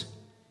Lewis,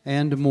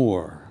 and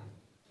more.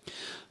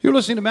 You're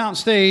listening to Mountain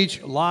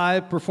Stage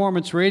live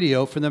performance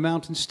radio from the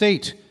Mountain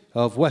State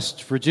of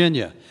West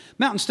Virginia.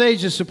 Mountain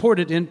Stage is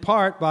supported in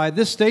part by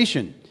this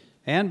station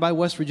and by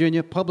West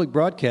Virginia Public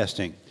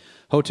Broadcasting.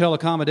 Hotel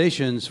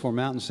accommodations for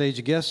Mountain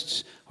Stage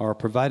guests are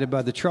provided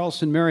by the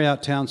Charleston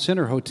Marriott Town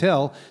Center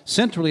Hotel,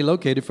 centrally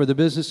located for the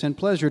business and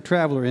pleasure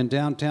traveler in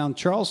downtown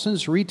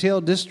Charleston's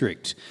retail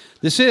district.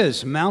 This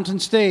is Mountain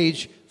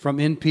Stage from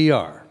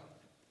NPR.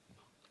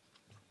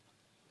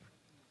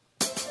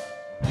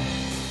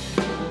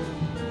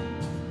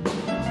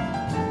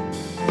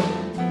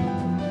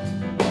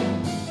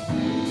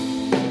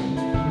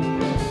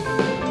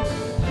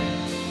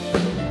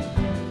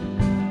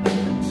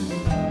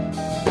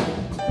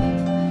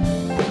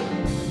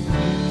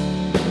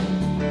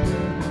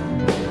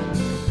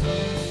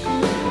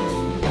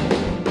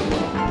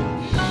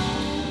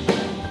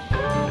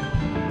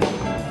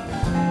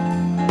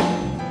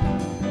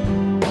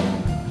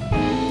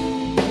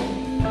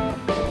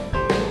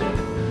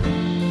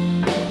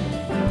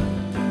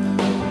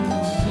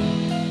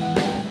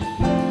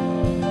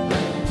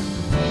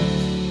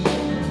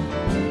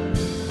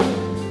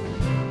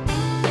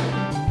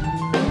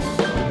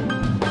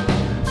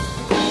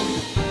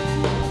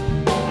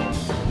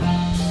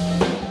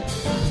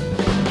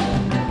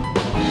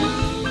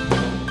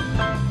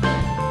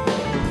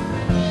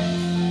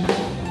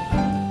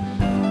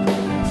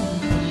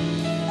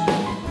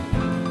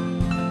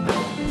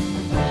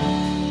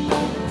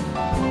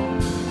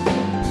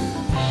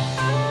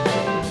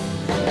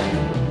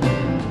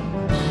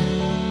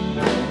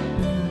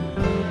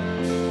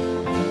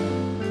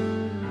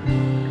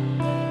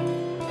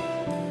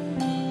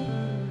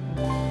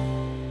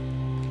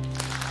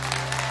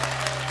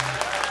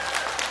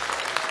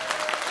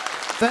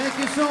 Thank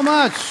you so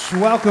much.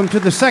 Welcome to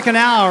the second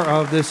hour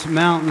of this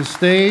Mountain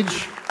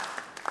Stage.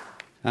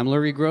 I'm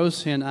Larry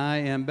Gross, and I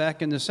am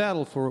back in the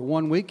saddle for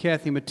 1 week.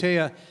 Kathy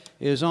Mattea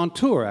is on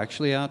tour,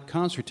 actually out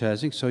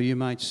concertizing, so you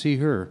might see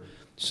her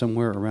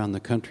somewhere around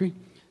the country.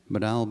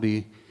 But I'll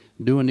be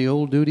doing the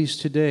old duties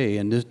today.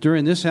 And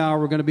during this hour,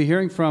 we're going to be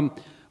hearing from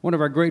one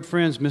of our great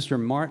friends, Mr.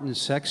 Martin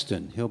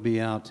Sexton. He'll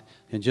be out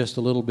in just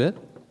a little bit.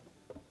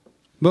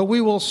 But we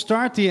will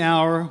start the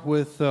hour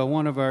with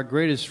one of our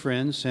greatest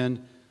friends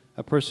and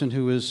a person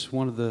who is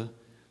one of the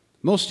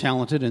most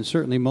talented and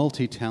certainly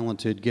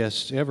multi-talented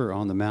guests ever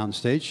on the Mountain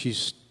Stage. She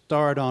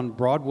starred on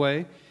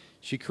Broadway.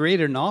 She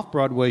created an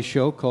off-Broadway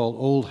show called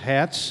Old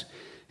Hats,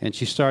 and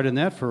she starred in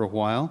that for a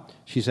while.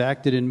 She's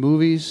acted in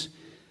movies.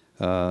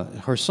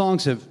 Her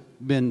songs have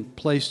been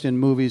placed in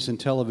movies and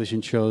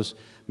television shows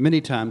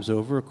many times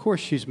over. Of course,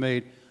 she's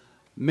made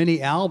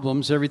many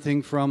albums,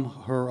 everything from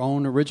her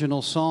own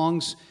original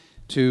songs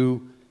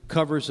to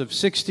covers of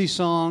 60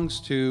 songs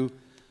to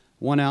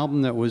one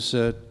album that was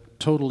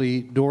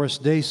totally Doris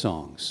Day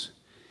songs.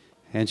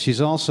 And she's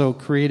also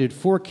created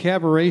 4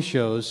 cabaret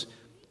shows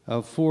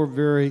of 4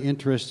 very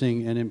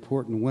interesting and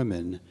important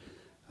women.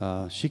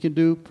 She can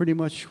do pretty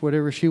much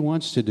whatever she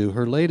wants to do.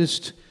 Her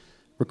latest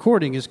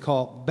recording is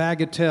called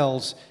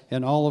Bagatelles,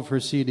 and all of her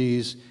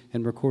CDs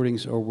and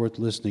recordings are worth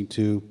listening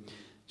to.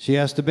 She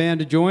asked the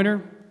band to join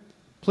her.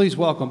 Please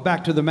welcome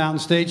back to the Mountain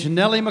Stage,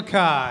 Nellie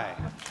McKay.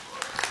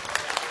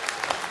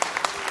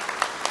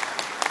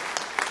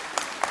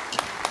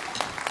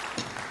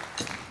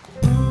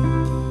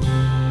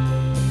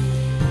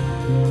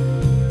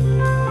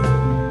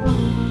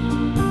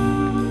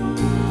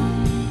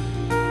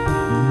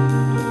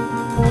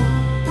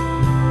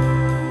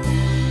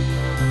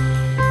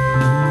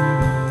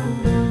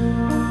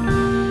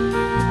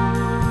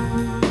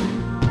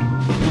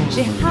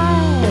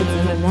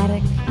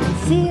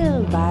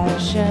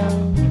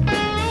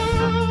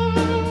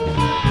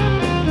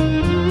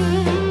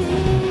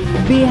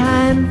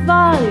 behind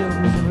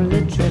volumes of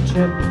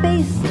literature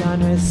based on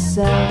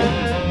herself.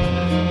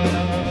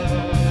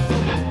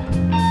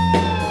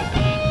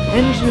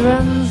 And she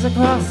runs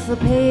across the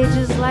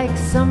pages like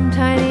some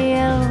tiny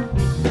elf,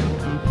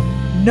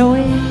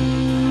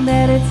 knowing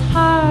that it's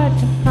hard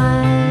to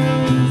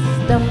find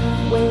stuff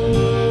way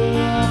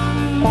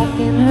back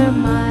in her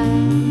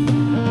mind.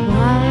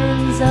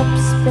 Winds up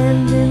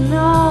spending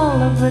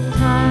all of her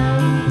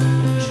time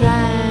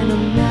trying to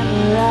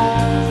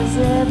memorize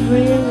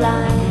every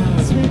line.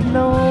 Sweet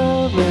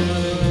Lorraine,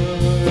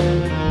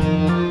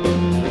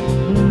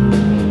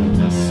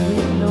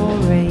 sweet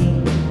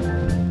Lorraine,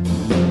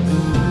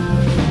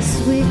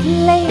 sweet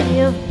lady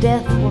of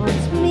death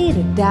wants me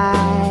to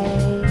die.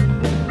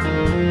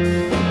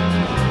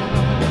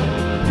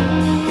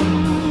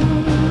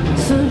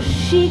 So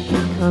she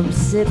can come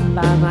sit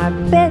by my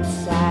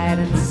bedside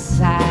and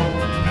sigh,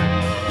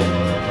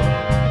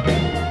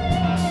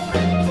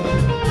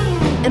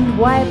 and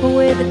wipe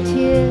away the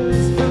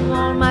tears from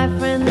all my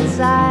friends'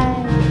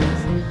 eyes.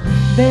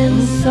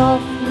 Then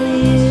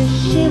softly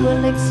she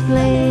will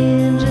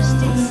explain just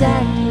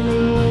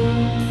exactly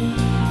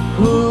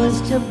who is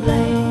to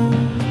blame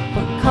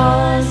for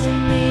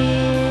causing me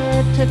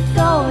to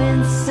go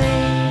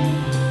insane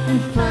and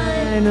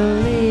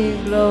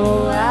finally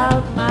blow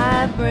out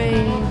my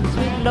brain.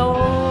 Sweet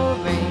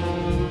Lorraine,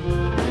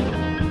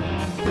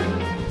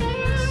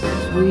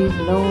 sweet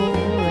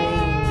Lorraine.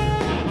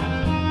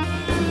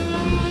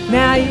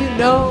 Now you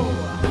know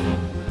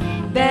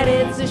that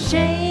it's a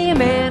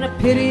shame and a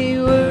pity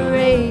you were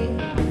raised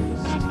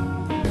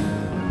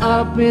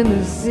up in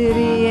the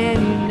city and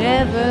you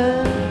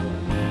never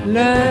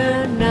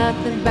learned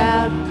nothing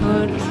about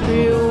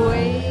country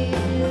ways.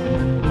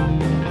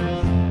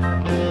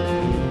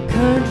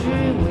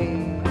 Country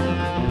ways.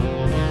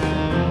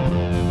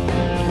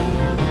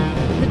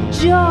 The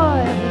joy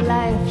of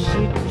life,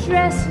 she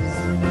dresses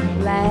in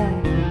black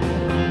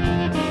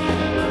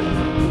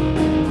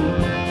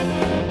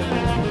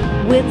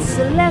with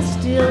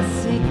celestial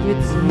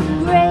secrets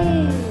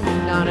engraved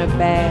on her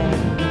back,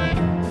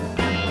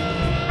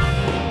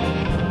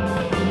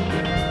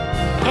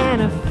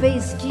 and her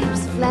face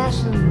keeps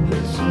flashing,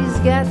 but she's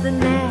got the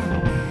knack.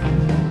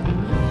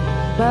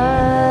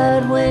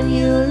 But when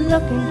you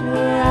look into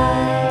her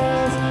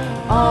eyes,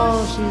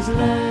 all she's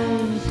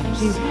learned,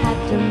 she's had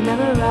to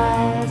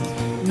memorize.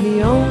 And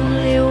the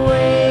only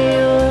way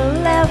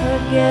you'll ever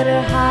get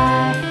her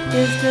high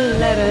is to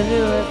let her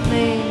do her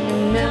thing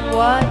and then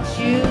watch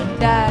you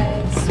die.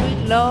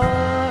 Sweet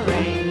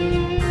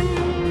Lorraine,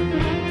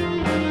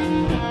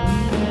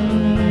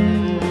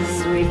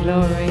 sweet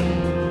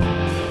Lorraine.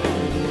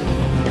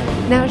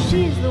 Now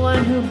she's the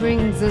one who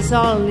brings us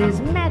all these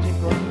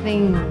magical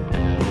things,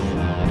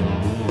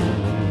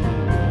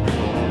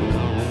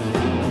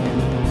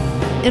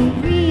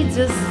 and reads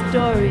us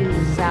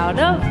stories out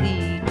of the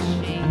I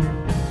Ching.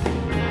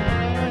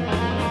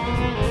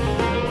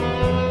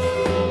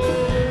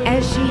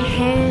 As she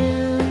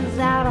hands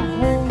out a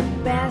whole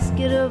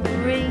basket of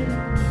rings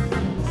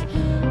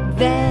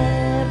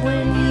that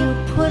when you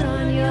put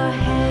on your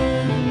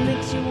hand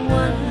makes you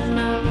one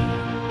of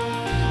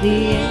the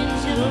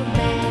angel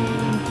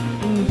band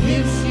and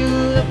gives you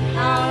the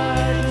power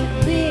to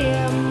be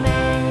a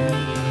man.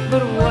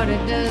 But what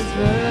it does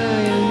for her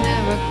you'll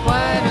never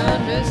quite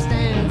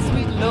understand.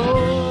 Sweet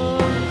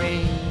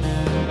Lorraine,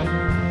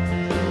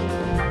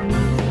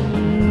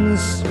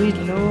 sweet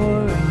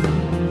Lorraine.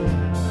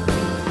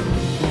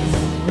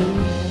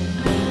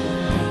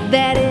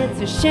 That it's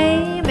a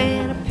shame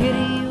and a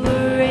pity you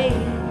were raised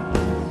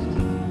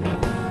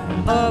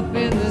up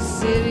in the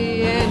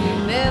city and you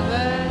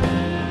never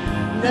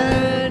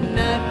learned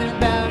nothing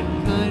about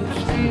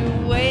country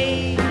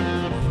ways.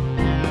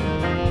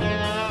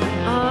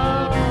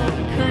 Oh,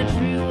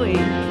 country ways,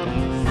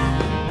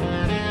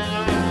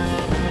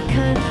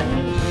 country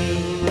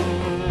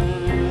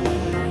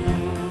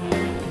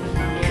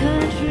ways,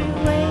 country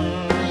ways,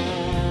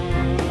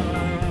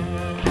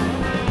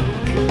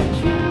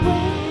 country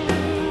ways.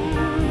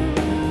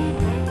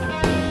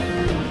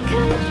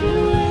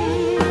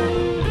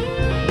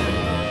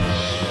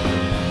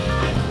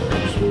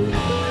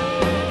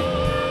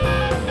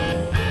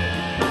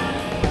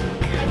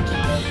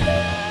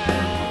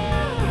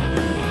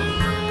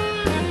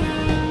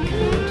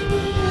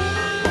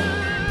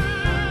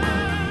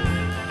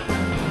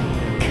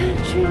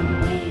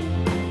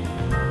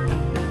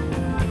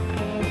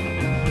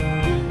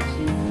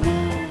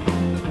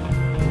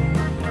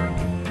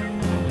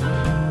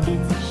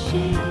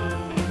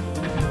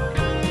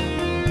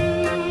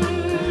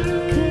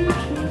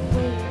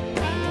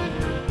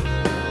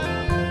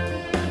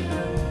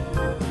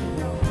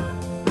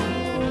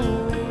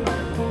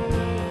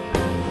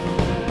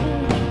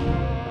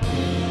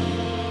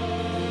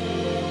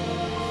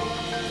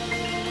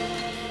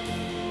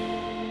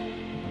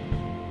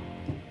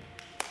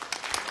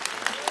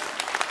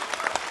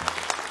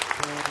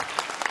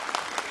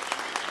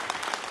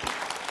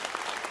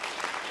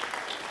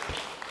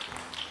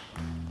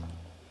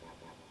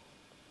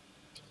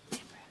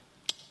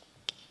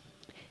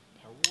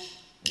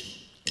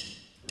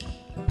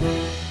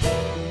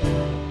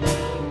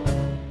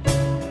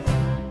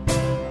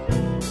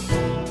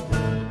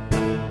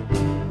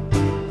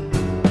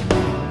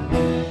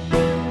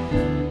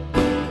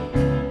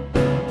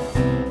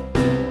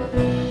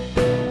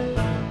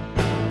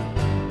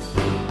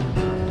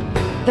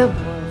 The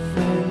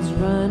boyfriend's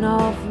run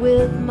off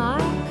with my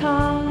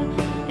car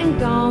and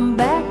gone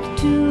back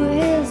to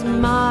his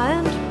ma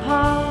and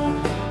pa,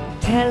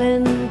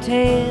 telling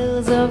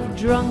tales of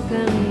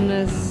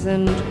drunkenness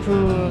and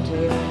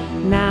cruelty.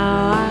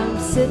 Now I'm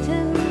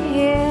sitting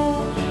here,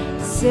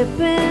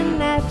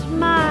 sipping at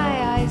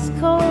my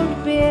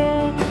ice-cold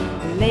beer,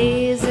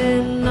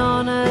 lazing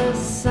on a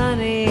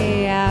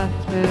sunny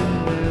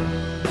afternoon.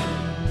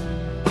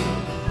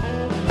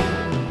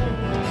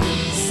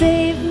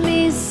 Save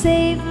me,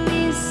 save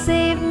me,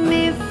 save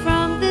me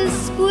from this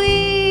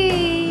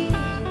squeeze.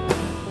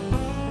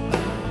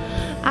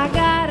 I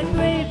got a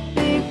great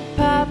big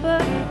papa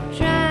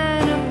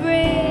trying to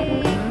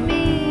break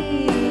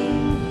me,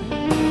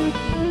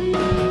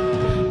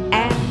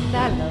 and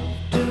I love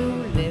to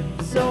live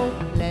so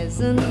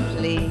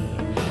pleasantly,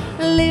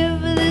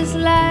 live this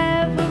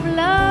life of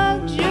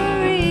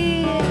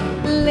luxury,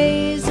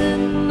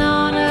 lazing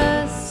on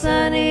a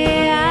sunny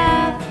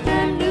afternoon.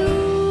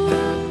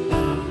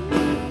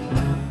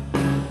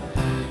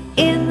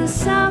 In the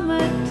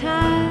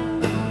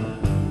summertime,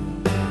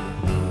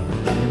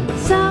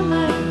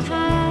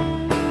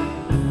 summertime,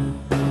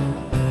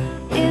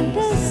 in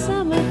the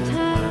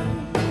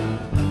summertime,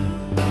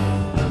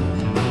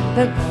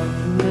 the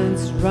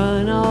government's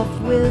run off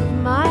with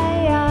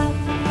my yacht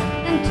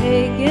and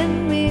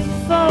taken me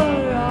for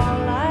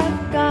all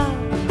I've got,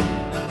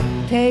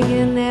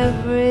 taking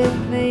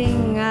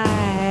everything I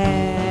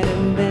had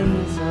and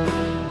then some.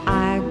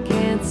 I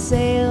can't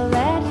sail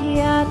that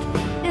yacht,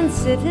 and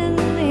sitting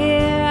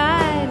here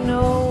I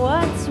know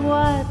what's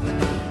what,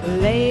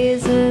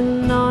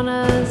 lazing on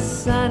a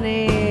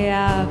sunny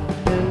afternoon.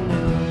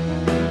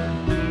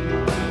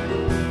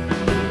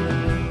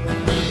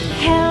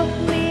 Help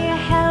me,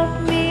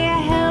 help me,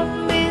 help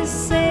me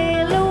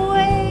sail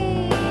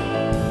away.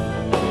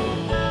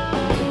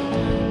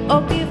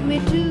 Oh, give me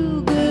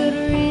 2 good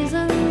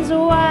reasons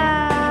why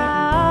I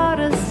ought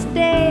to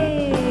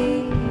stay.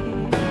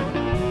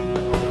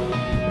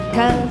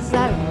 'Cause I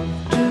love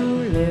to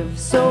live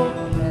so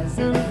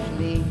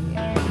pleasantly,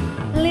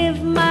 live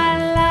my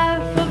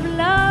life of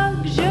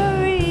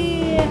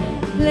luxury,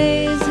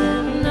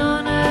 blazing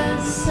on a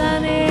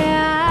sunny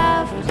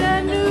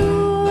afternoon.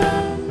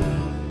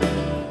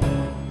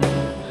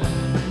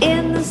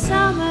 In the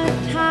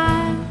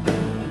summertime,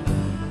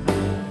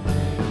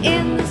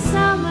 in the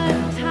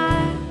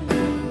summertime,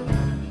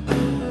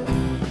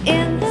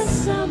 in the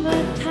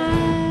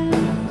summertime,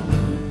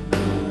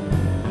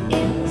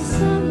 in the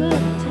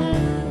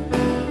summertime,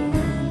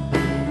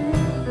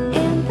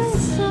 in the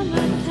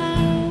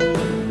summertime,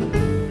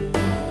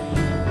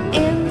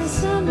 in the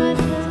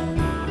summertime,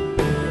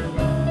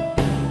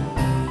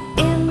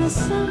 in the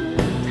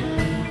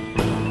summertime,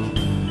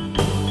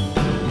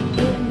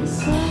 in the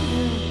summertime.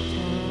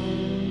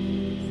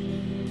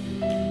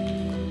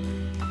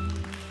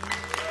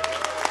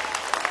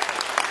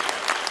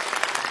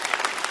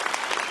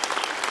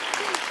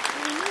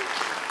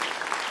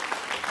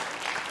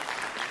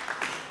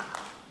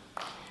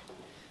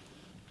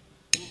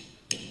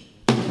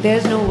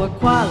 There's no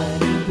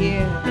equality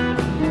here,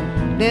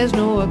 there's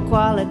no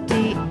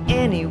equality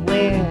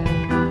anywhere,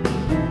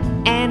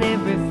 and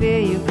every fear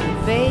you can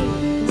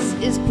face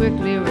is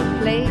quickly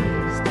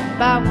replaced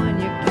by one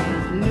you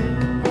can't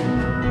lose.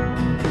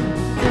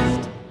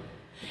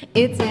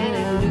 It's an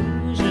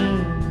illusion,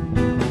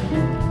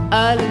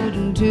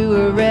 alluding to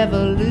a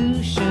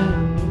revolution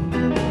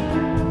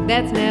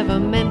that's never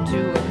meant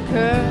to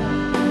occur,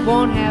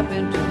 won't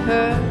happen to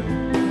her,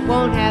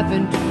 won't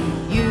happen to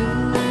you.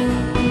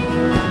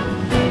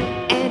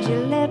 And you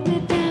let me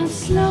down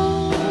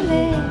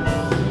slowly,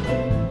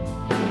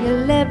 you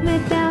let me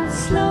down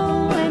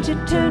slow, and you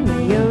turn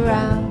me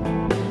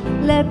around.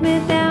 Let me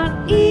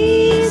down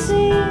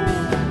easy,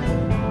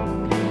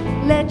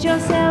 let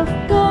yourself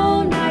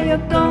go, now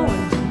you're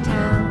going to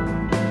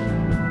town.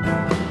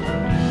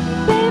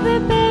 Baby,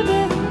 baby,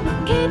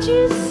 can't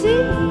you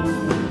see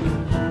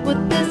what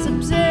this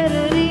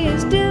absurdity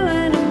is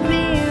doing to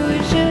me? We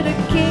should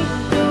have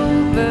kicked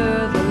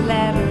over the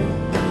ladder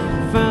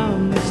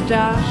from the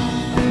start.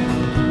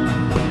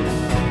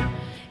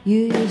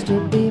 You used to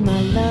be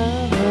my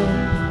lover,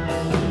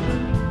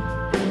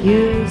 you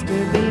used to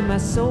be my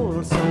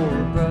soul, soul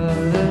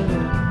brother.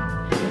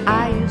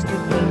 I used to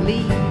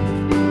believe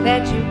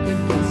that you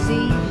could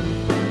conceive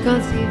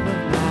of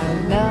my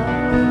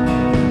love.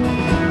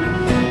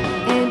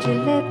 And you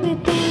let me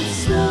down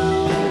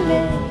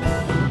slowly,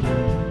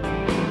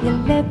 you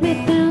let me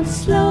down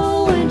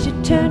slow, and you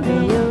turned me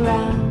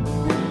around.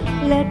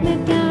 Let me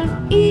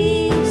down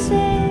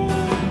easy,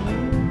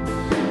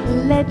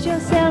 let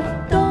yourself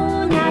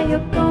go, now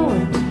you're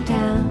going to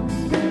town.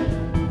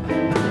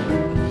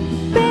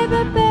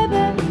 Baby,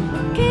 baby,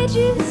 can't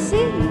you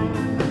see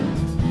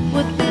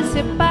what this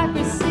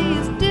hypocrisy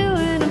is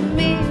doing to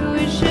me?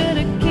 We should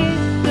have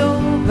kicked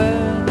over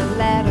the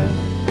ladder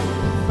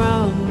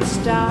from the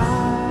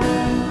start.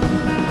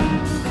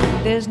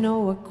 There's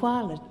no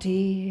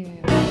equality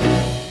here.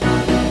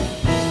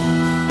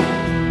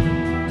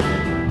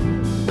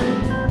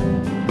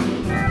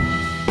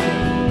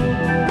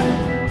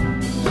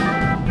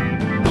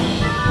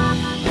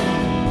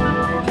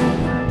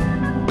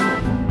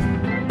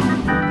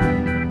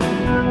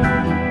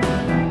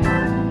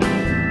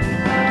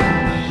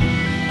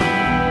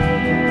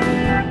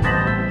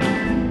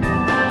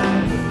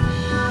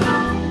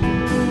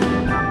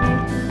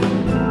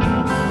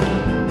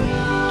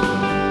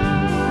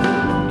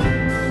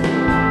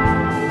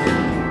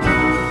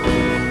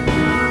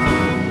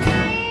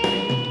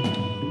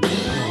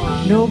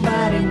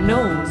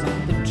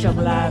 the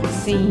trouble I've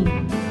seen.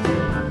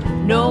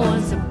 No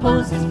one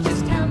supposes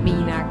just how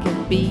mean I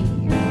can be.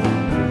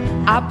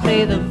 I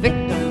play the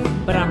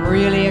victim, but I'm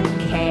really a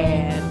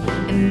cad.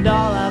 And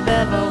all I've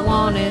ever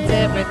wanted's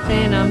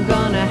everything I'm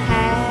gonna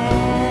have.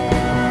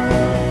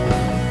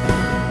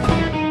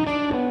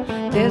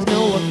 There's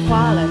no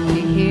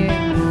equality here.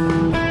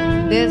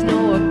 There's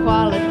no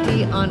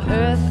equality on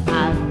earth,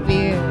 I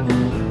fear.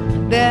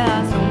 There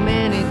are so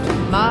many to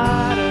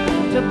martyr,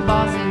 to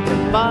boss and to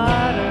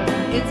barter.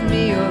 It's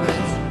me or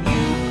it's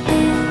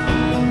you.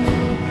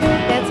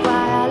 That's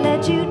why I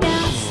let you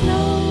down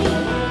slow.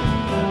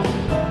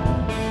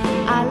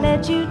 I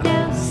let you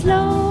down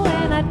slow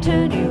and I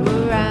turn you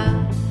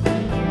around.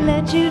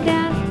 Let you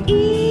down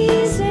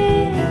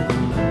easy.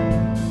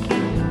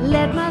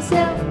 Let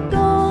myself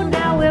go,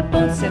 now we're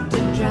both set to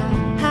dry.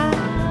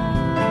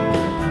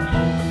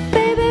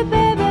 Baby,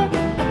 baby,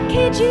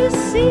 can't you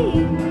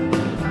see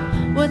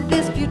what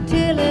this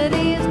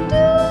futility is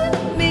doing to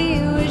me?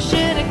 We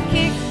should have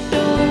kicked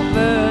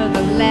over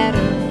the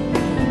ladder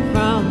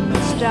from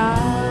the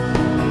start.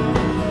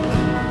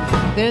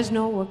 There's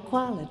no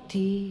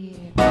equality.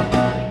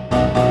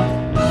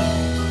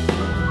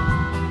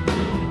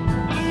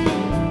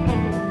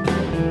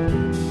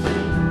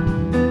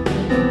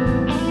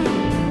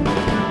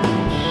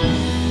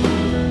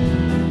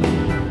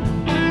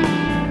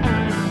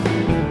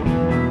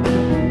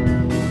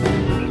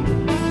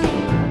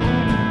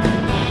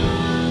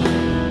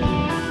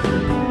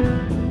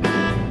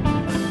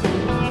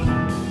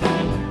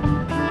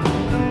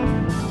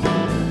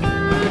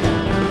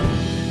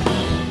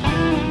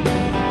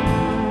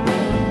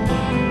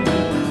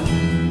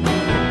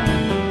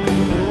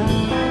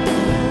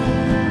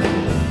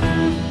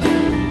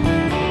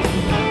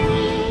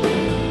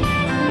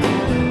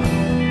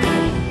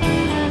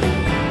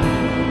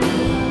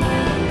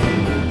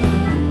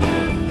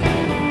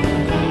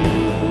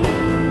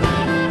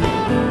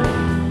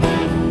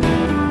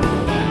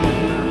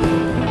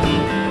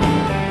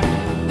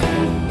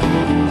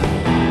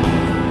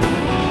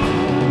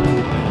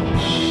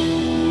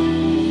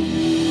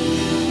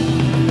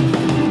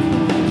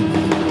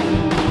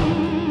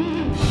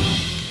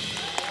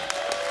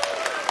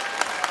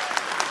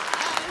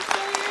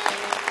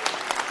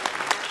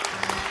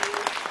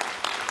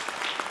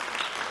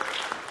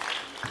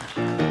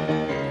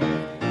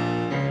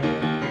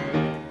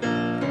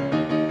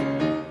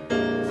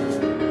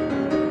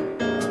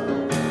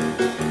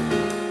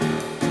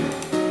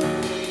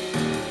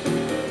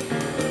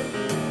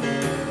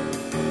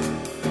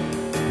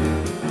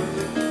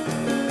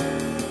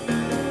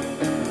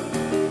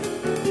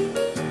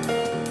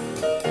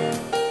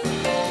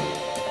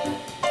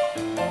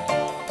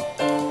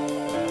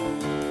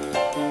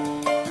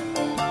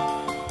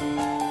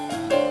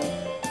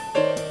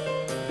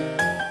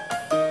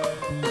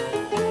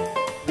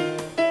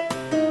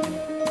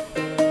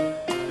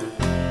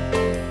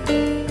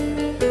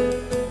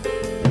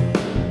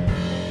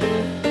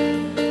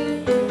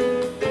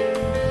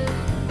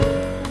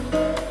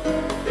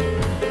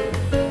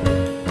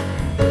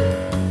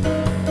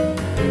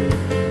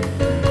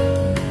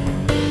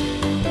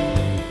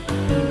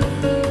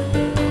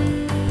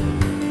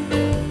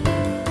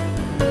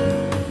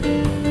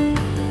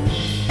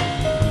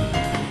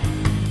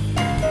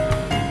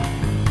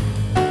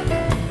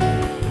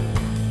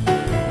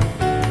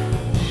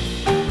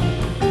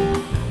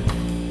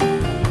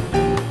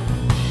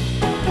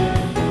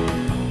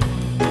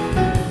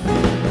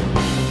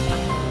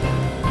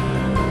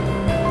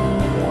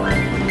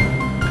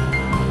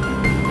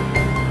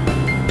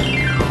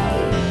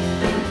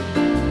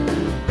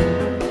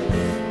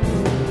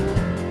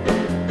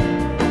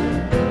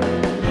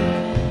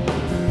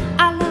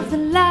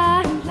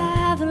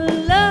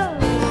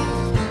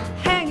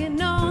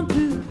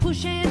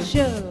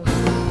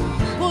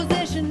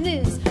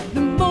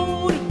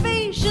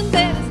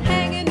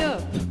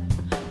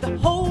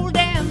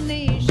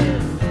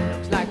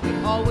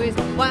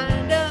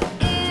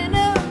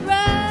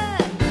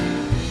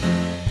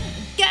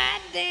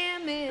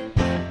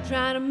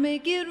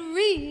 Make it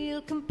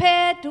real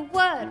compared to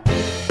what?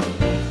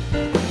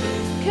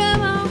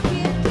 Come on,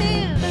 get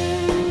in.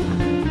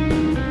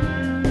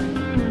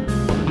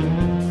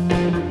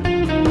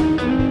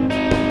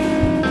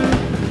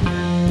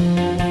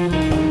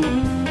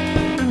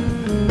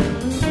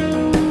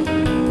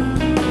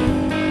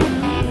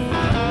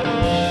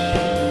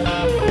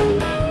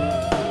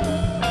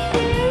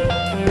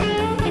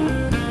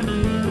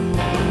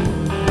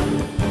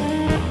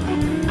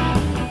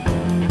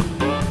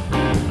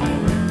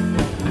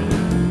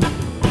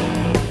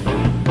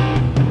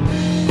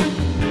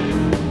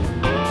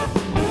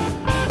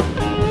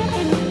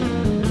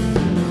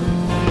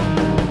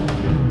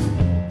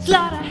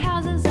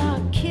 Slaughterhouses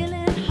are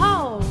killing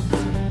hogs.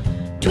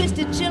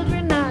 Twisted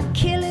children are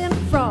killing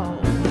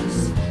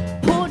frogs.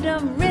 Poor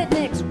dumb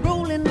rednecks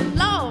rolling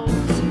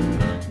logs.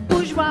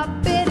 Bourgeois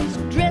Betty's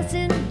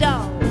dressing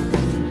dogs.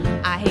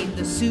 I hate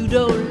the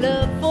pseudo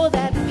love for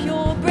that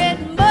purebred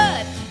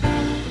mud.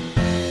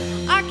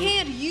 I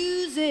can't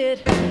use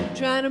it.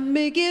 Trying to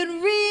make it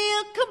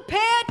real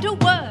compared to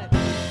what?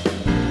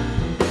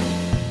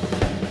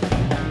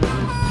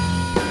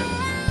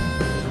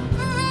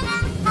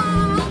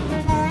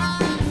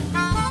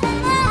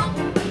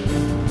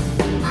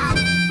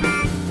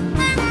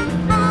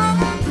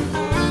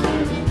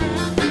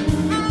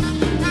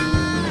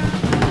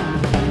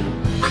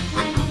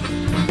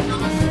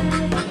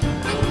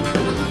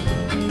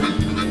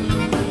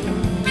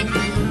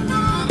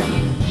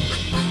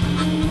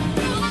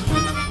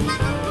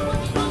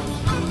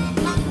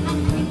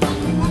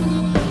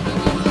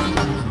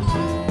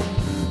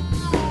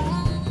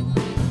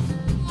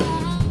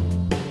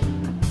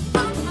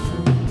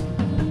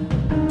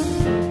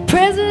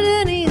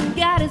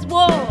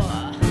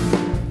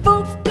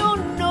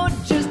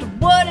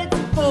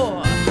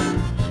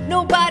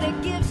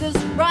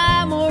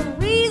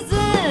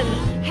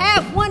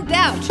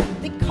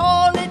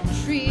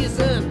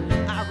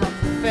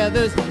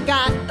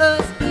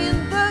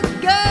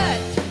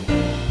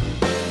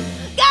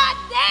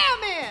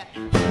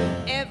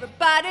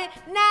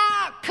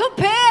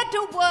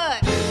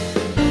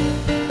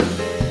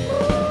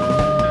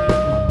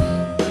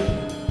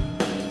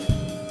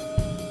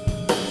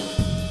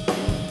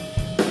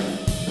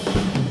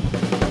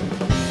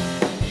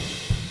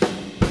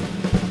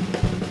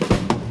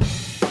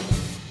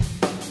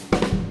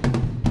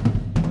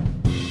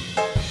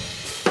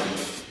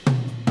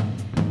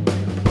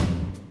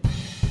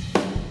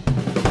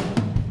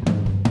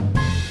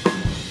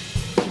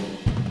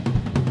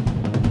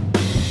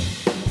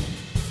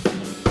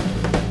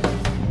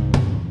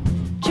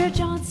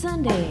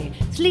 Sunday,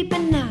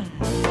 sleeping night,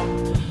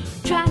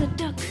 trying to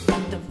duck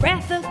the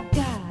wrath of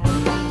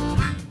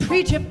God.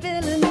 Preacher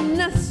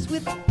filling us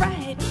with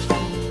pride,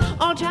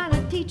 all trying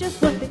to teach us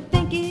what they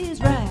think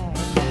is right.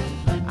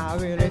 I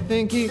really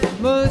think he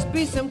must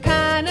be some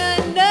kind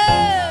of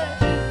nut.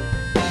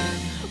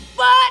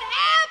 What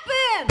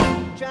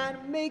happened? Trying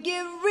to make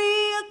it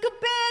real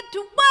compared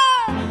to what?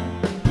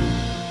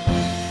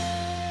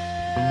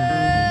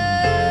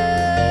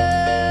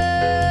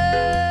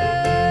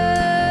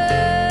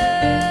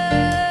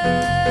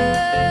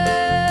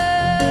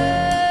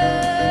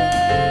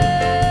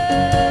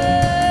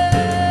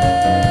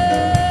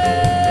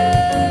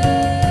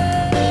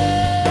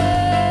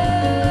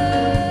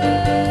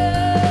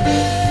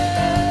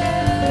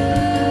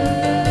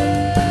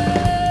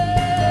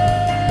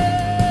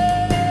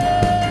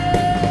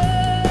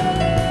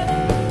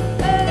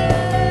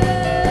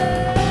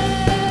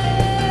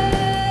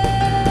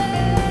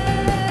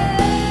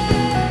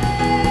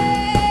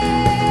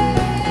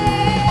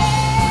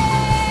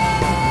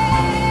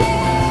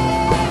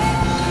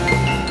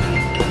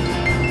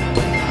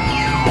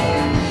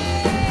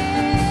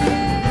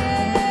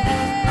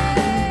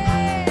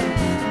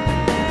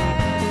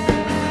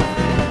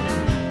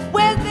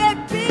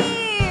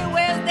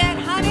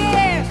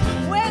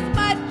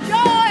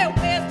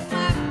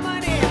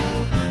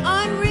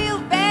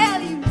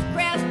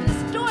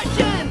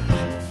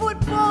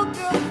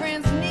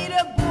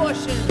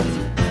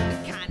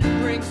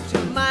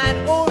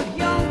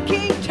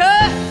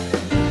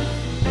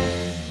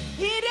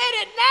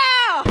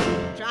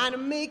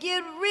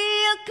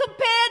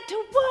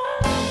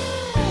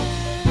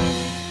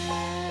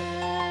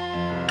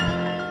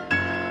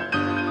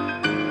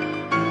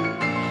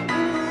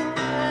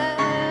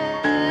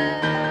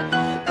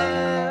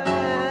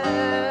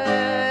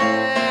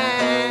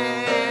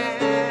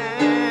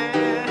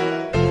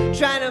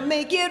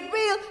 Make it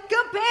real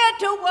compared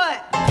to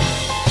what?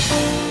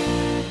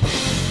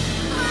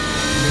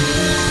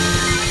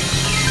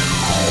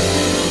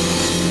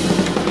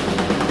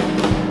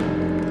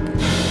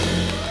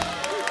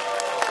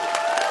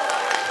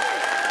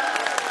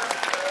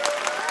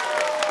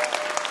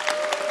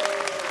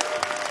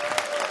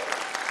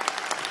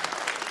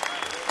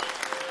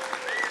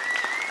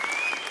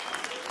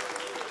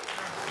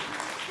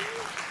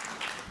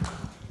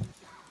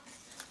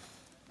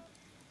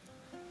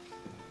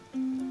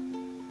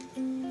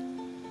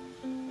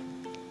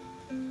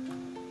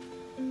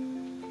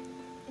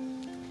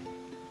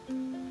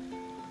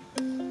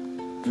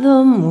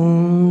 The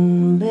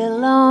moon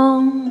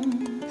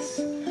belongs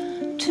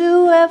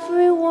to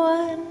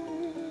everyone.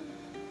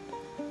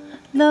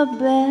 The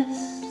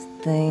best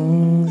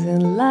things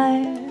in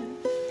life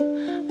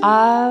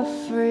are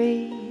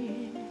free.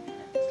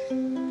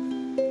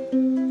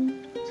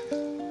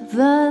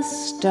 The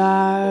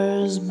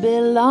stars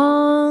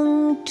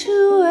belong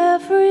to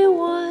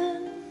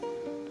everyone.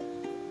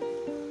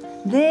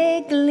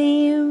 They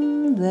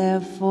gleam there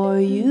for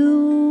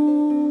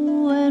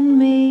you and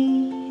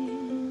me.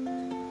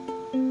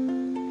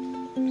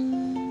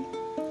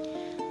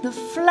 The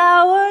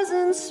flowers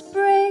in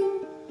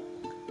spring,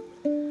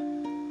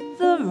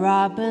 the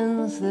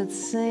robins that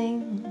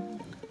sing,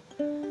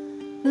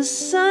 the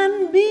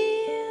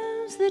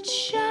sunbeams that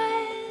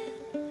shine,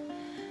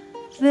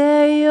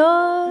 they're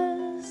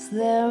yours,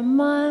 they're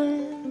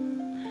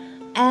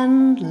mine,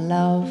 and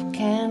love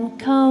can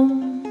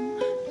come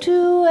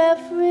to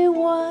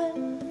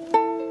everyone.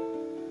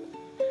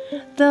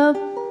 The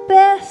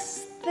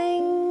best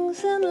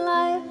things in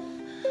life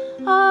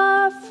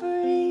are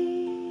free.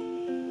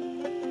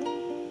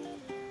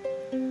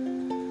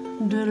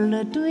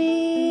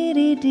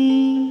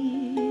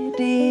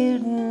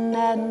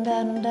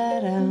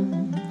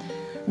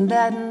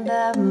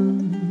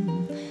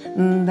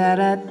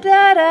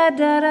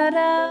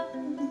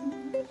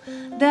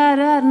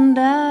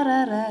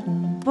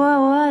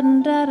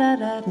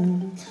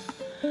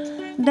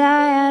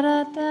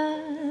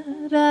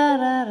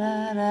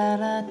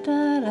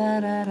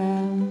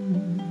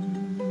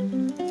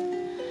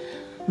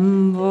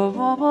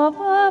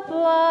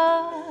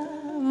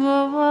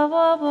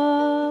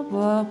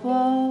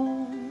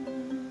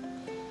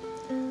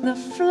 The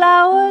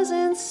flowers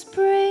in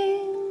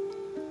spring,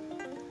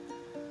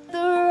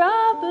 the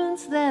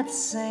robins that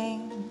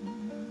sing,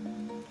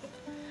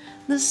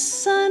 the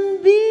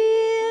sunbeams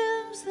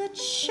that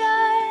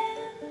shine,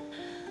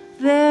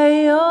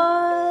 they're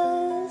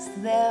yours,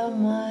 they're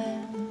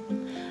mine,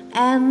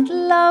 and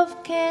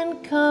love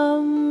can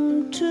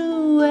come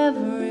to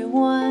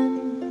everyone.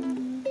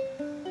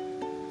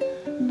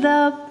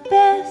 The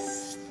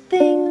best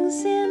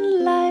things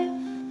in life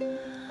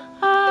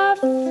are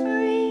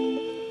free.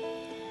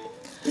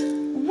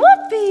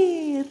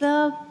 Whoopee!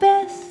 The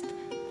best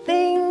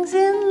things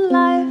in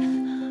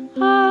life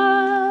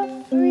are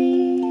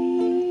free.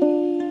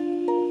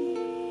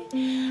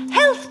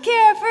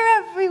 Healthcare for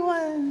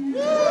everyone.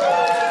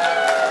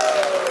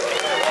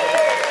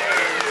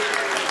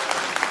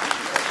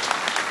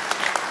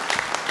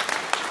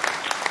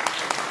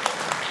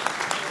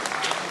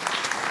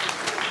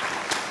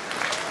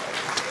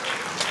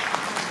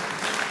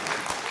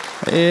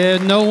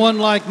 And no one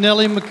like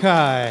Nellie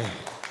McKay.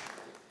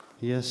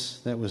 Yes,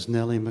 that was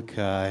Nellie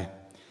McKay.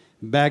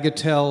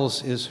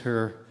 Bagatelles is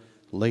her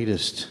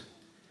latest.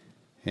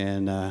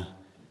 And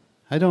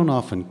I don't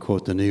often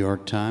quote the New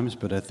York Times,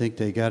 but I think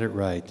they got it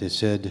right. They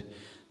said,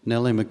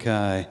 Nellie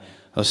McKay,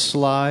 a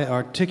sly,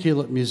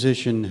 articulate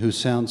musician who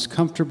sounds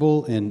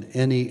comfortable in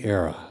any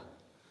era.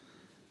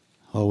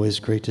 Always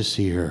great to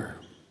see her.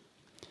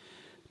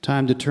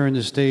 Time to turn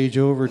the stage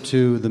over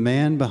to the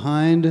man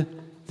behind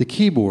the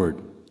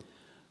keyboard,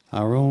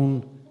 our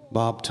own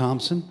Bob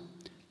Thompson,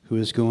 who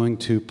is going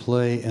to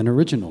play an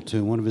original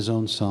tune, one of his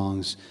own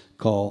songs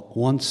called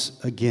Once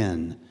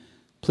Again.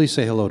 Please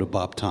say hello to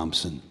Bob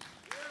Thompson.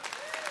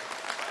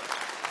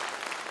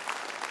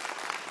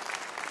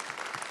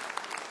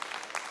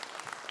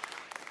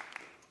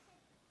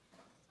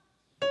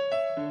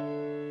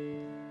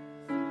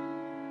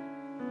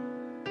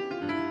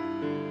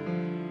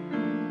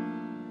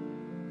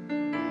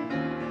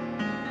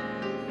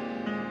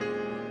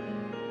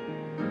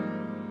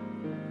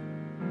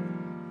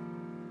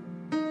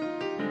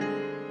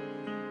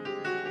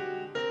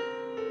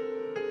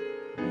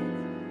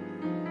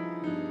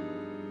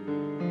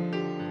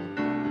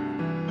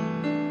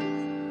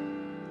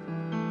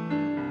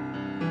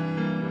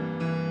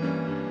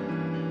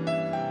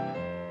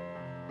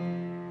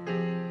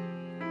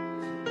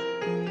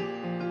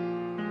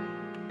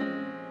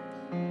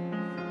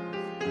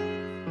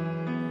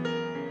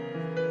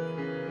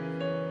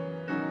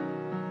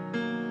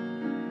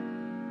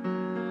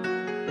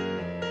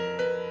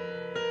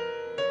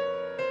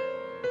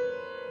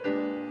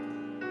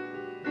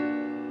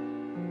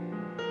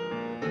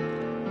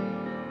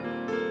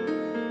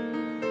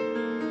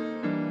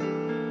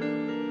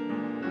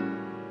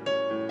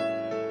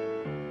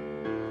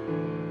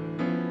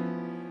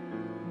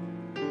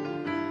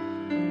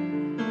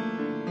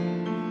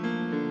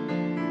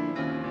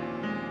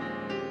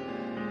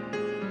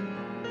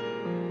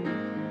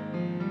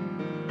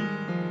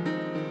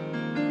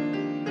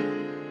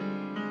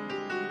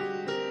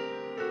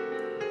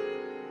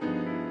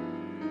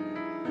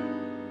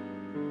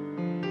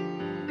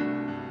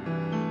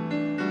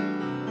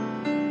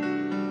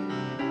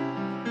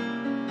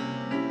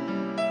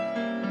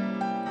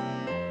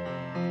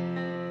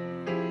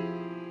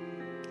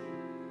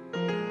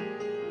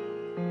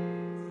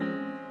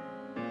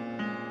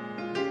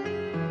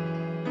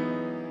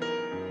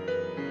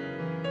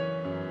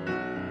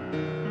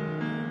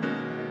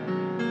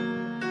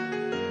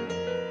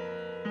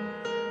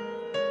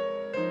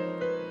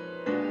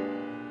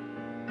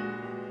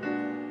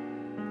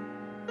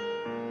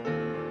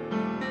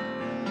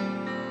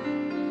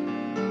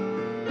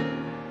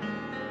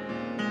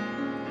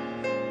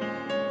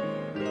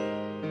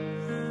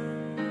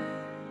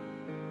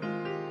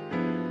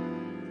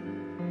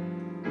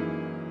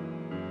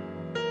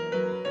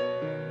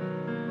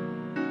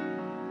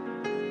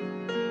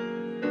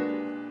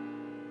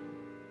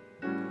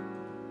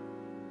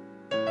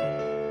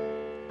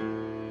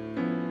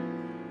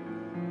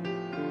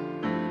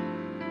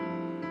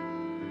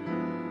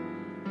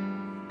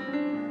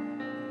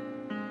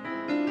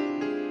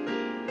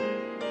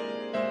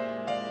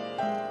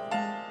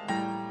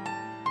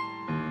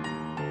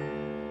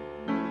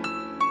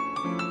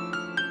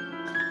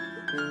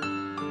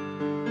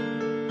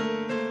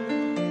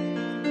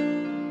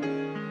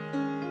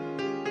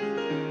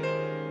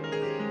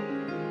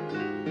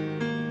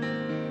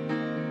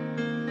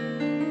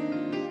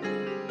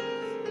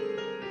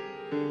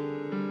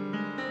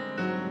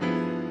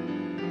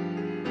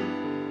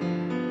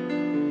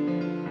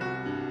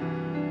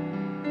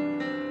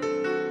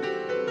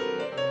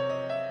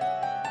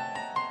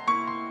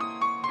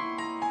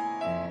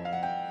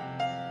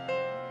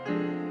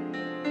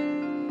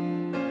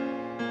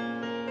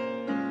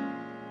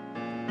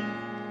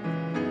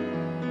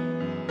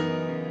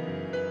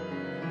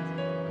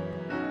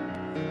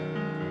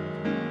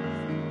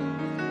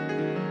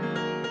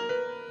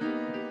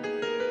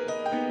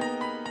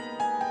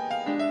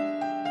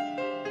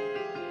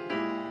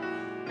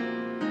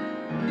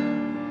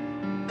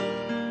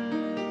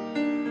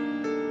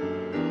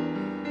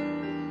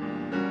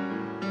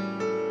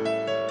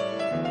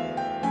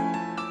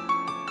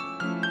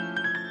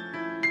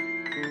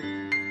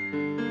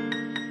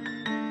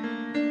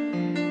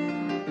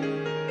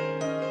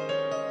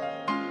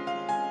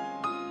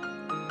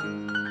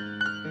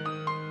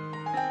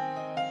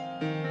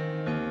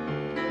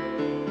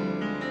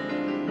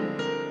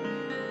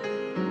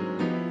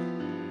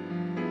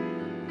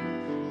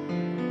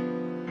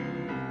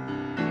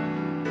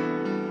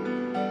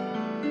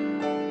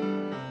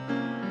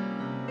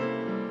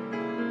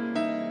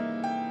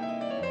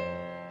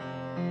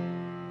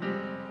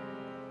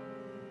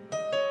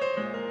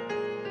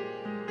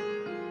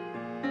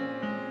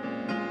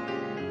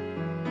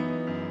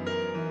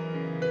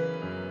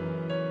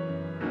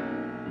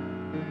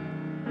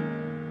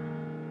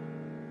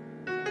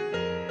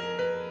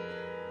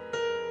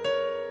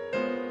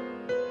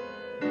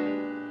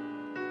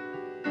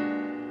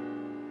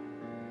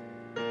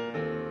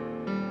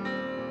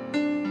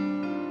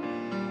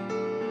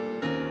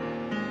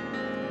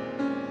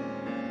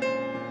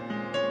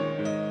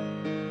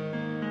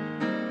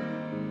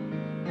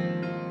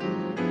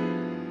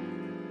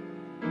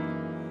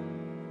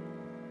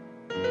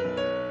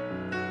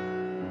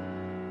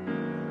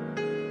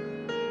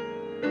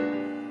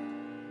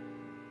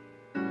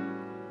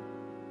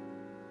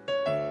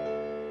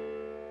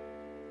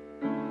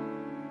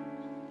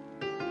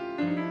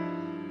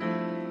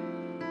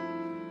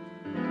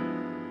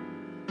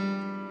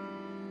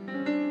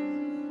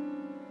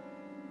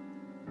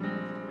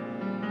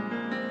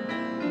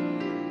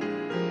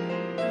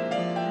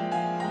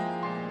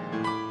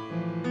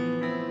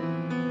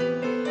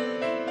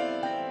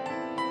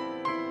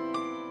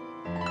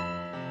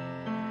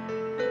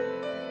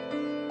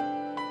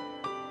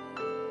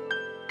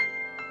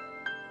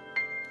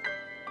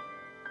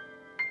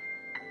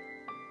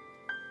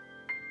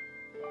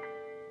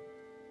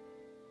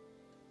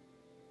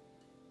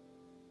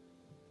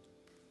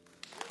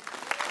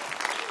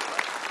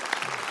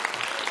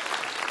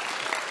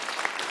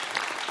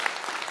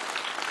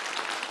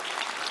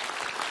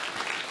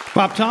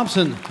 Bob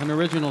Thompson, an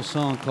original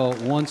song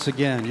called Once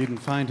Again. You can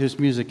find his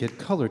music at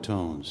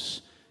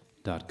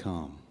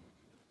colortones.com.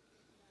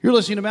 You're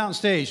listening to Mountain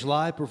Stage,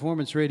 live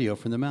performance radio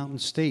from the Mountain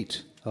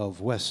State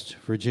of West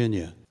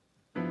Virginia.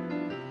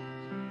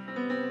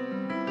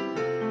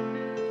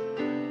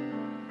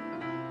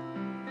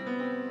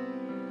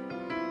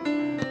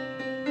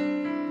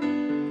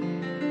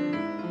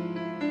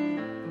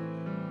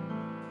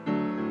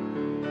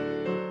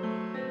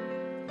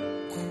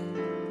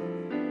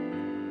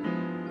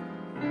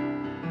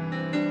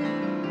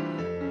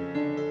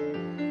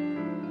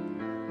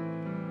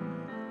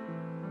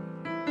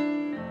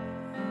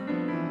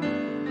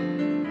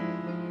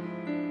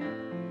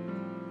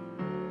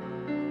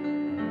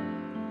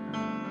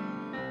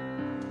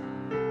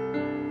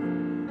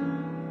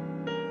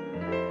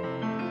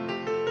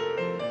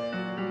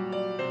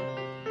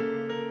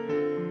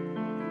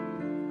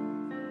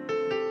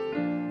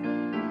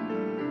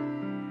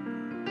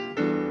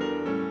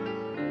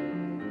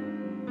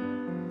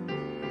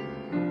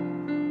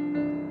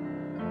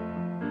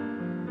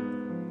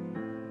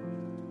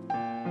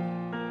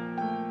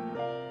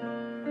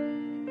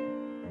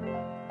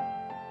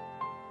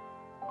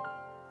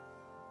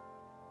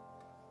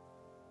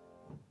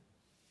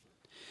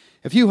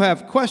 If you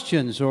have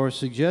questions or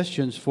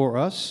suggestions for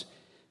us,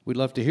 we'd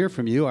love to hear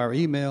from you. Our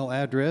email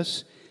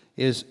address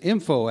is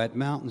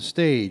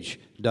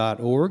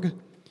info@mountainstage.org.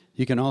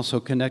 You can also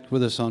connect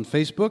with us on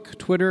Facebook,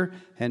 Twitter,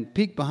 and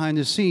peek behind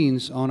the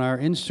scenes on our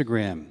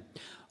Instagram.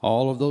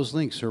 All of those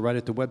links are right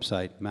at the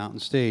website,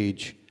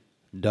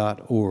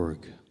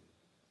 mountainstage.org.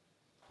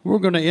 We're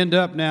going to end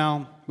up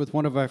now with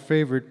one of our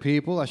favorite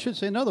people. I should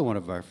say another one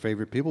of our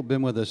favorite people,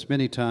 been with us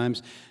many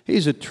times.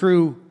 He's a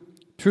true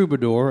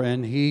troubadour,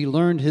 and he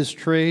learned his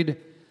trade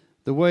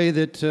the way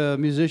that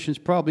musicians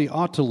probably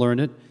ought to learn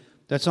it.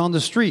 That's on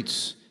the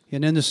streets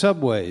and in the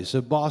subways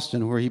of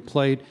Boston, where he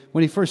played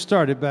when he first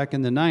started back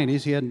in the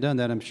 90s. He hadn't done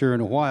that, I'm sure,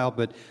 in a while,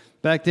 but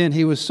back then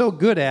he was so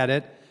good at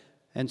it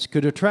and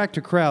could attract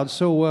a crowd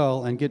so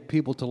well and get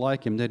people to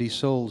like him that he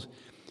sold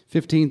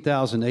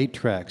 15,000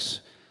 8-tracks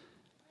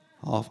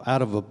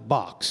out of a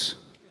box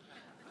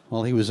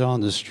while he was on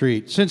the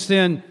street. Since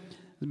then,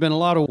 there's been a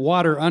lot of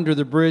water under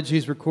the bridge.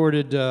 He's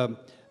recorded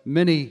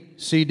many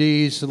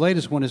CDs. The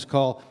latest one is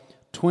called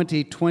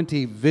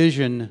 2020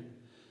 Vision.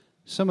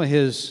 Some of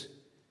his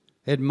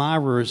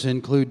admirers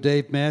include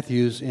Dave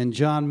Matthews and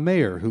John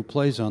Mayer, who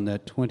plays on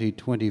that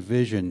 2020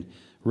 Vision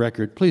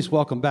record. Please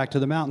welcome back to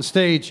the Mountain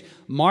Stage,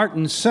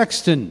 Martin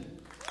Sexton.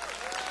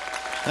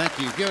 Thank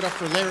you. Give it up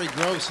for Larry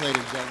Gross,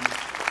 ladies and gentlemen.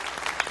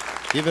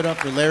 Give it up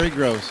for Larry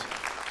Gross.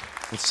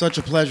 It's such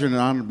a pleasure and an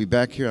honor to be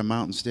back here on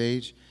Mountain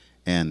Stage,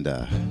 and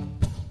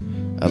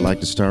I'd like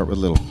to start with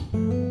a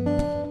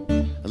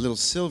little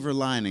silver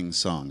lining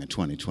song in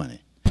 2020.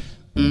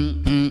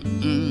 Can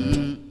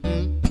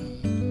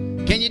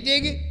you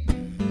dig it?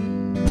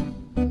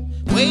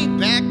 Way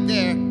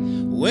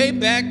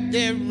back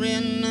there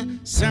in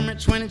summer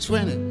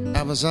 2020,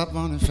 I was up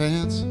on the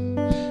fence.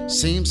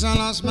 Seems I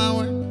lost my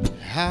way,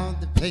 how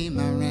to pay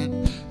my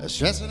rent.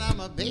 Stressing out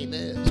my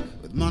babies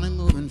with money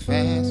moving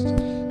fast.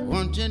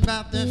 Wondering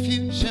about the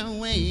future,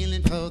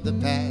 wailing for the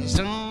past.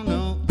 Oh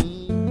no.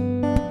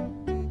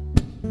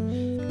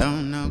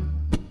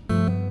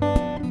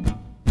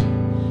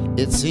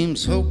 It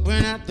seems hope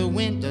went out the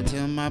window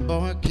till my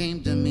boy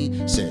came to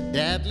me. Said,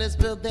 Dad, let's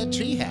build that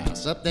tree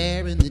house up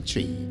there in the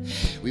tree.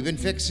 We've been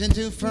fixing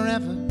to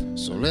forever,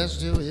 so let's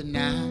do it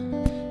now.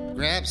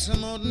 Grab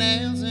some old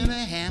nails and a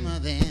hammer,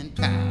 then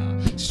pow.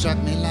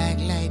 Struck me like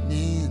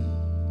lightning,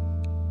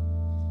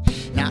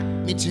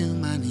 knocked me to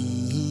my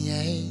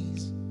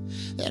knees.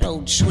 That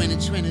old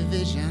 2020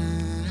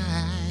 vision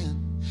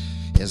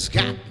has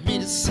got me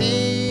to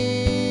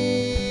say,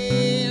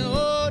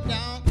 hold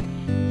on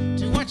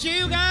to what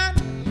you got,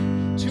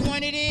 to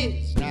what it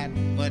is, not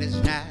what it's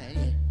not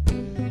yet.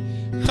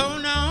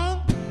 Hold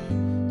on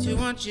to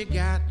what you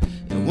got,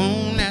 it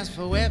won't last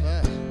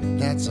forever,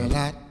 that's a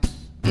lot.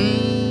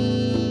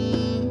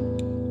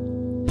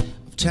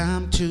 Of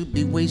time to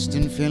be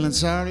wasting, feeling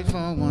sorry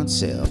for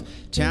oneself.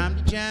 Time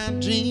to drown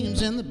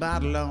dreams in the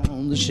bottle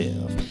on the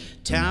shelf.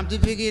 Time to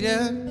pick it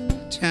up,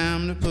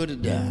 time to put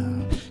it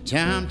down.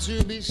 Time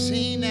to be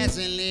seen as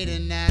a lady,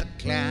 not a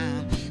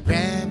clown.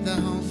 Grab the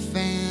whole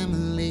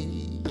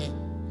family,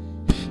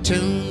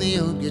 tune the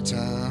old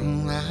guitar,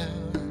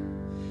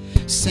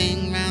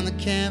 sing round the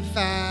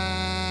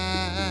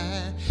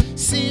campfire,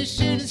 see a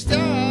shooting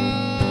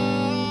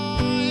star.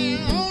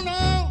 Hold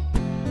on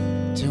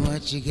to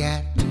what you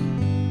got,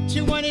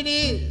 to what it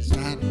is,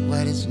 not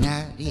what it's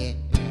not yet.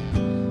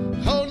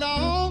 Hold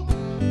on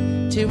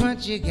to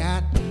what you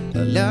got.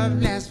 Love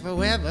lasts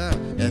forever,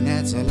 and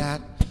that's a lot.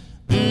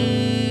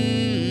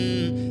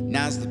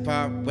 Now's the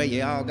part where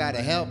you all gotta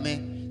help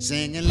me.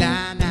 Singing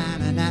la na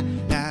na na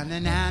la na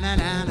na na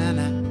na na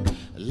na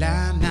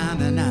la na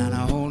na na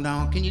na. Hold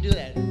on, can you do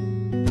that?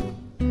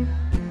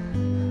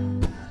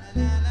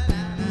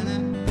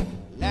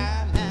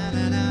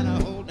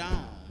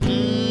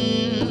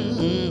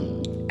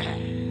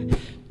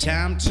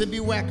 Time to be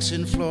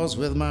waxing floors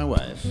with my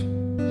wife.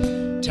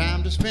 Time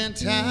to spend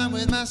time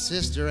with my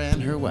sister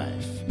and her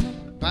wife.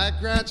 Bike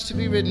rides to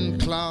be ridden,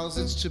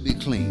 closets to be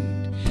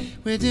cleaned.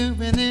 We're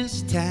doing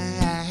this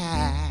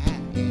time.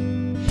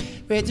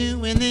 We're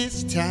doing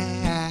this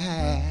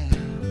time.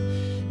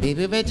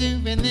 Baby, we're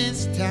doing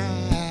this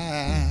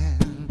time.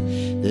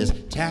 This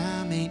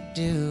time ain't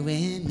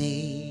doing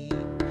me.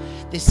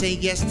 They say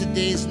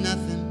yesterday's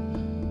nothing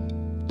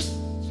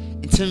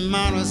and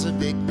tomorrow's a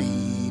big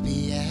baby,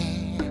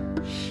 yeah.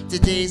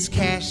 Today's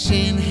cash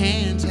in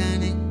hand,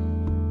 honey.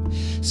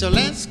 So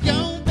let's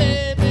go,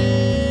 baby,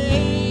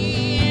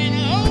 and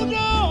hold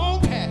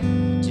on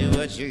to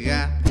what you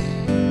got,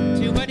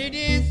 to what it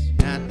is,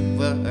 not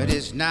what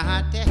is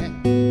not.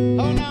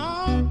 Hold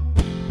on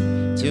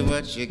to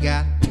what you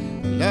got.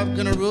 Love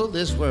gonna rule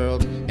this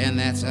world, and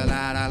that's a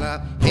lot of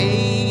love.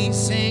 Hey,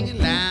 sing it,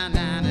 la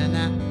na na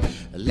na,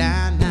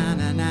 la na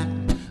na na,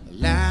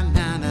 la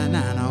na na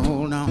na na.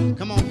 Hold on,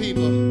 come on,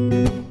 people.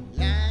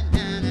 La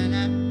na na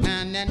na,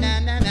 na na na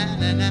na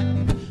na na,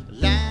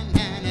 la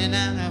na na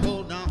na na.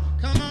 Hold on,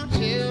 come on,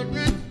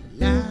 children.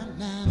 La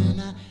na na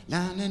na,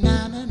 la na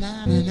na na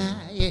na na,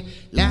 yeah,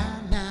 la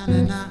na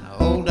na na.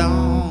 Hold on.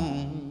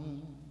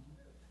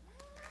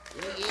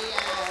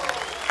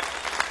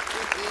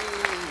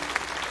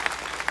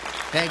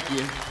 Thank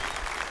you.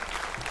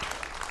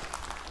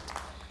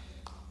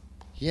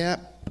 Yeah,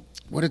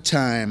 what a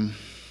time.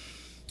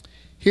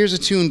 Here's a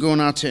tune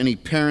going out to any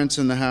parents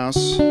in the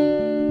house.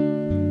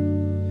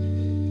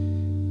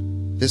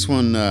 This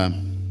one,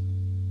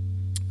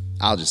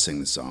 I'll just sing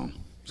the song.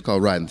 It's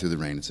called Riding Through the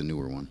Rain. It's a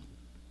newer one.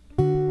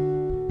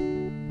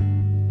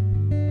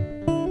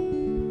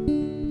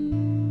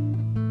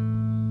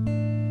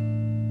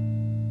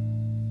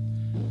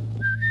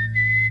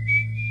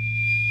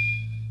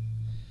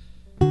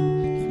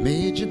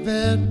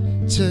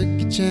 Took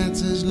your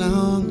chances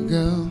long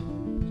ago.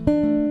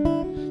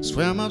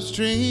 Swam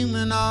upstream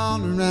and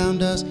all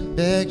around us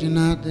begged you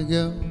not to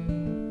go.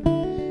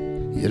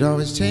 You'd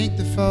always take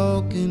the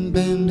folk and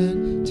bend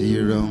it to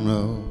your own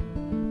road.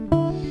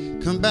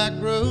 Come back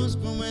roads,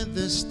 but with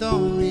the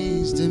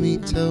stories to be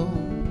told.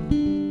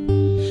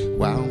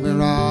 While we're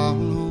all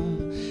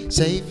home,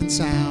 safe and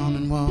sound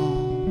and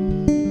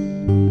warm,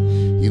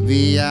 you'll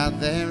be out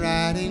there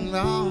righting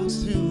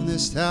wrongs through the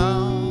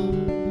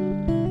storm.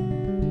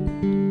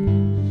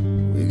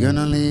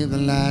 Gonna leave the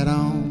light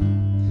on.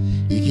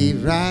 You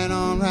keep right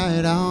on,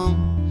 right on.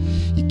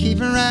 You keep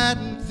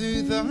riding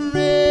through the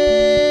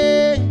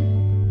rain.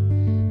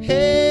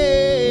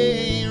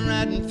 Hey,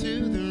 riding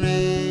through the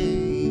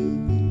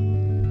rain.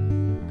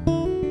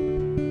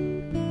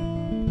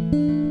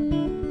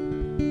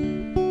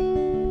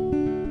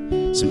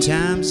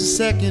 Sometimes the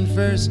second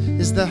verse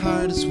is the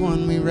hardest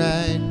one we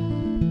write.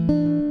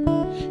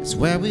 It's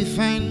where we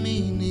find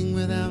meaning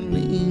without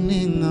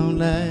leaning on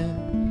light.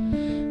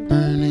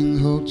 Burning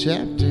whole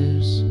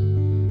chapters,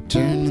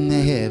 turning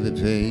the heavy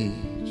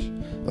page,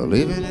 or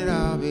leaving it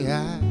all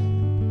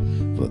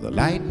behind for the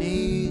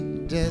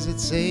lightning, desert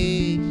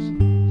sage,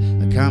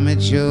 a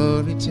comet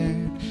your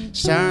return,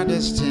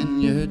 stardust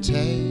in your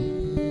tail,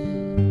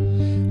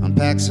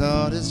 unpacks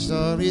all the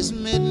stories,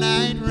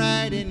 midnight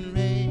riding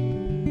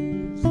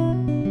rains.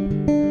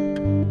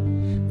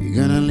 You're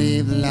gonna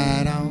leave the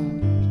light on,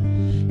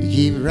 you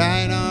keep it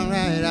right on,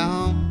 right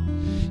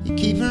on, you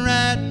keep it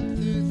riding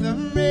through the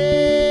rain.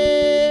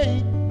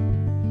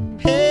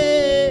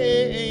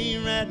 Hey,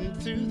 riding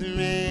through the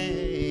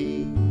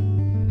rain.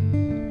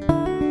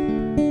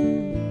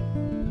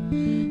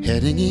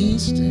 Heading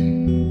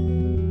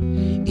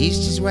eastern.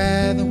 East is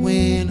where the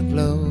wind will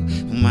blow.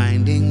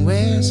 Winding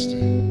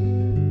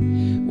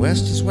western.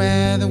 West is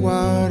where the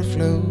water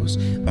flows.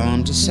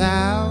 On to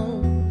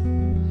south.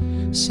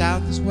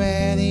 South is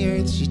where the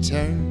earth she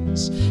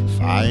turns.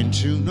 Fine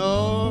to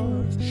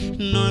north.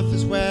 North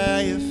is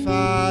where your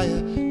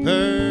fire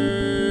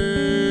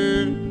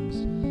burns.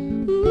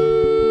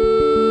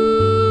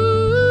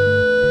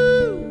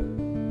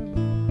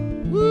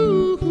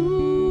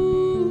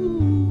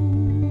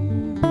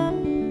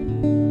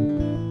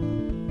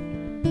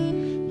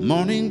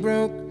 Morning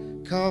broke,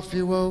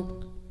 coffee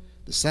woke,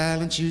 the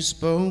silence you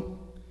spoke.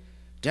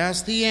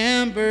 Douse the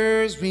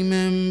embers,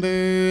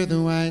 remember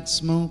the white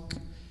smoke.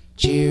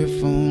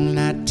 Cheerful,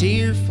 not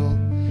tearful,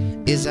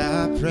 is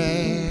our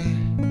prayer.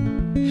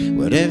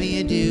 Whatever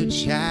you do,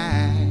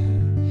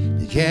 child,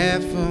 be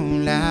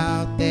careful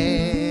out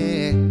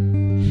there.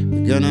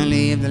 We're gonna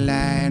leave the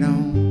light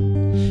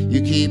on.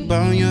 You keep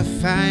on your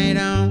fight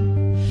on.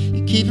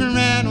 You keep it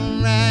right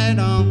on, right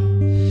on.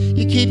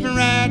 You keep it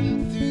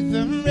riding through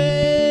the rain.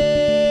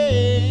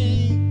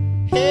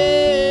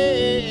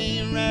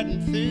 Hey,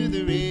 riding through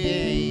the rain.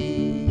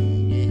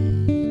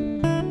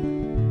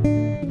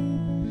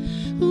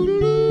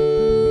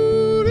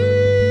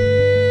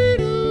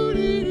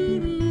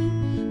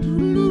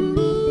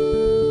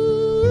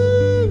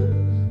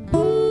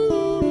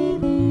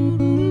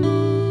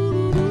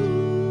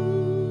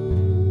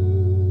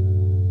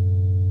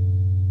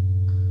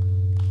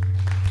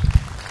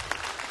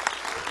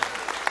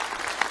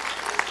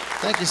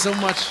 Thank you so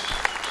much.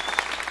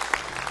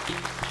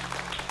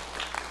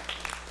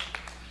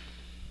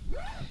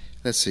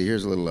 Let's see,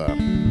 here's a little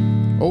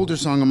older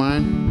song of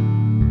mine.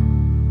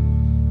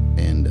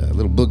 And a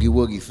little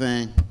boogie-woogie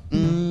thing.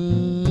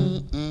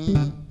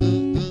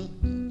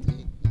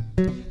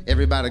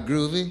 Everybody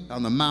groovy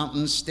on the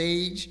mountain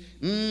stage.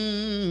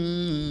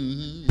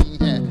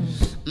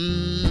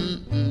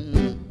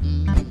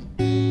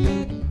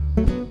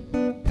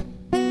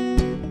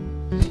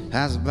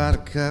 How's about a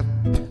cup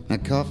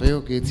of coffee,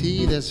 okay,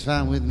 tea? That's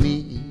fine with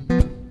me.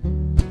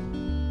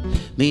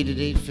 Meet at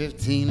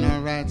 8:15,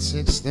 alright,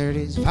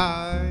 6:30's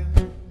fine.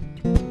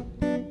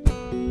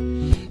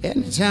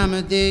 Any time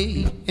of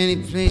day, any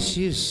place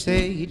you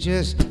stay,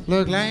 just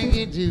look like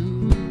you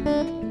do.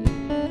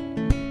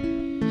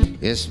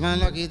 It's my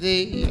lucky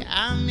day,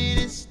 I'm in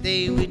to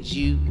stay with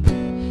you.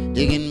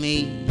 Digging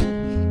me,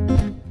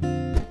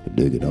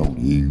 dig it on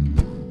you.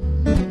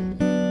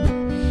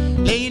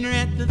 Later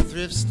at the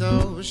thrift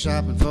store,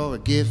 shopping for a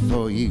gift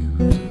for you.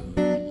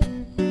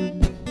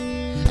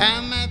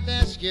 I might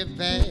ask you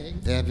back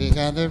that we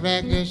got the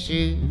record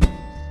shoes.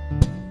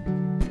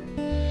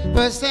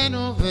 What's that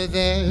over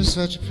there?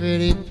 Such a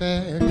pretty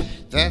pair.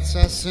 That's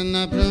us in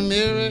the blue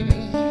mirror.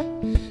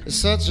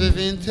 Such a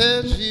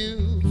vintage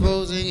view,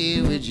 posing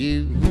here with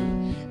you.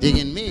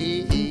 Digging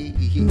me,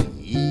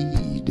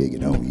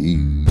 digging on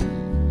you.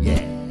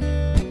 Yeah.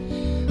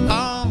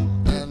 All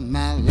of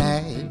my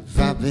life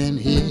I've been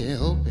here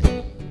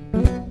hoping.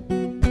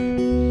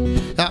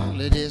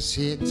 All of this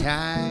here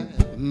time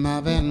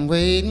I've been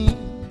waiting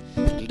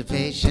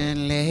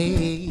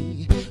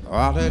patiently.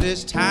 All of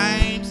this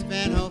time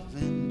spent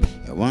hoping,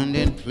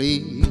 wondering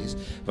please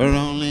for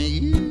only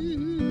you.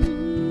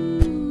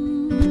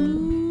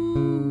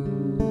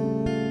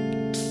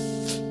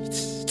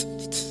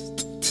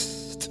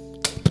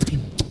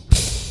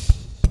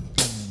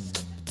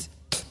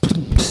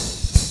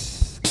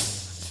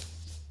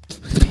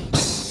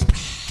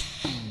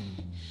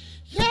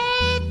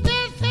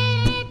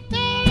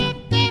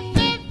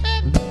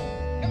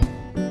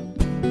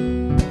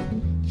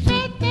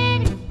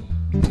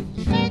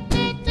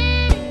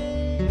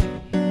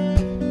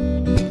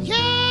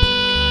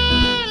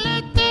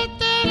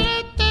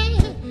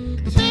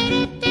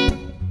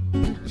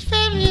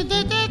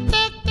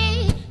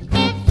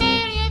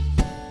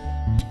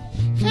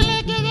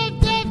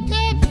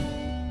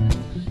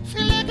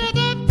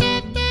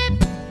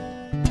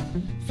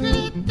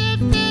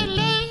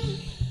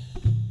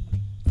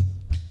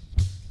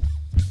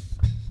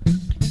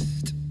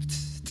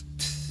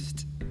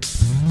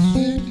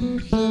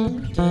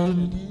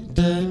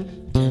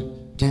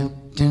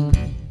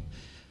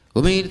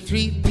 We meet at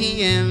 3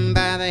 p.m.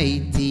 by the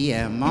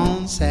ATM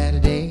on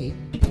Saturday.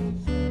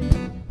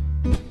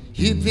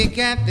 You pick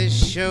out the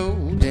show,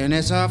 then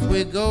it's off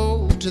we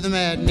go to the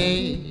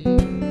matinee.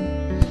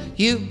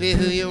 You be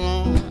who you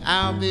want,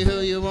 I'll be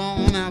who you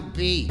want, I'll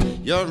be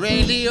your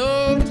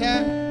radio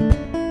type.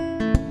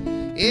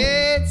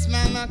 It's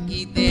my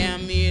lucky day, I'm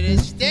here to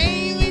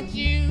stay with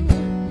you,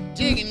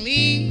 digging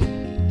me,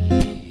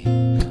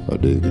 I'm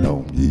digging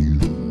on you.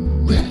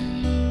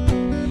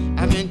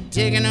 I've been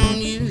digging on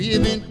you,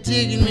 you've been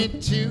digging me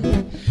too,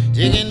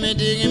 digging me,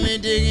 digging me,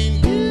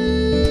 digging you.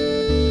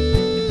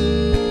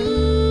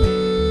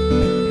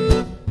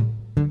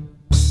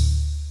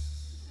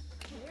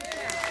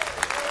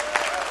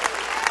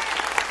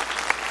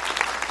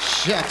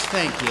 Shucks,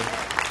 thank you.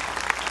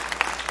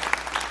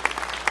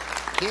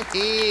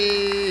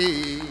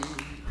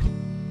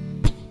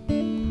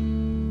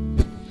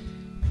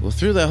 Well,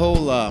 through that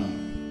whole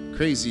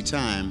crazy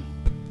time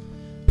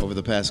over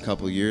the past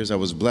couple of years, I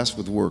was blessed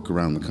with work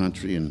around the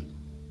country, and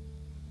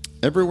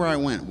everywhere I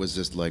went was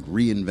just like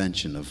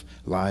reinvention of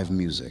live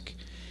music.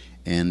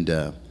 And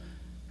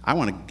I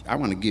want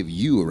to give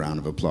you a round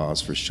of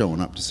applause for showing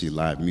up to see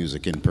live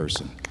music in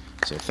person.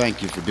 So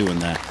thank you for doing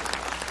that.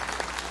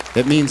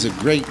 It means a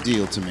great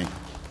deal to me.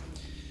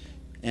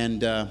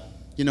 And,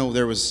 you know,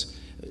 there was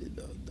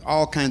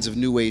all kinds of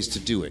new ways to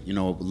do it. You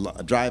know,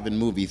 drive-in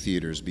movie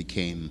theaters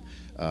became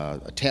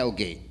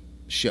tailgate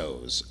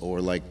shows, or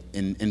like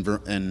in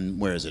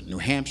where is it? New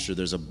Hampshire,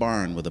 there's a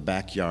barn with a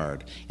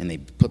backyard, and they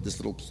put this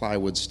little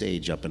plywood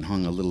stage up and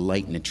hung a little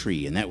light in a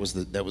tree, and that was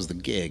the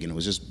gig, and it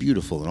was just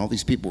beautiful, and all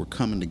these people were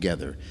coming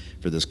together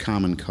for this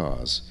common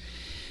cause.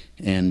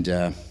 And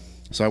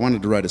so I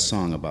wanted to write a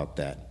song about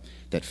that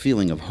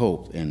feeling of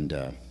hope and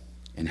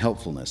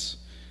helpfulness,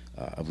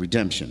 of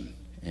redemption,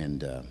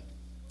 and it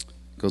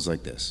goes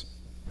like this.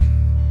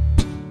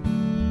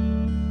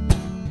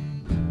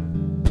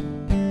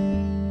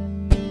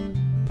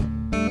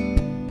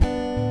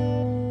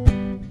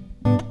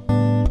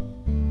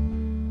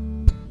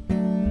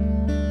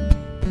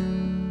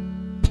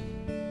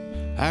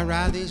 I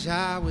ride these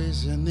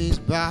highways and these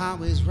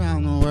byways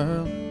round the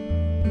world,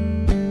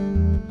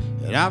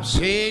 and I've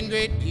seen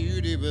great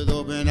beauty with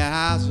open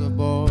eyes of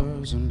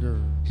boys and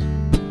girls.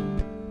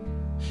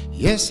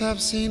 Yes, I've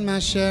seen my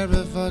share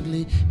of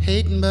ugly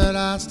hating, but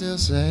I still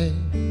say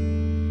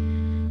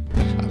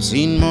I've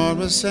seen more of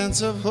a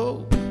sense of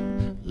hope,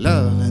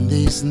 love, and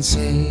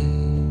decency.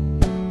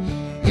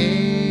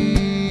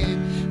 Yeah,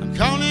 I'm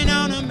calling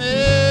on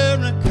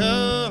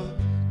America,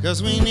 'cause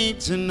 'cause we need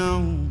to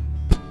know.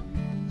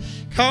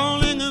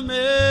 Calling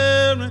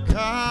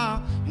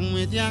America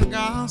with your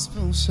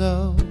gospel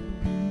soul.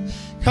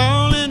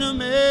 Calling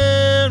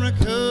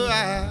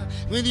America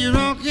with your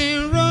rock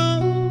and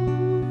roll.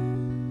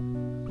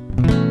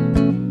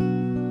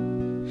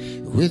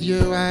 With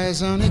your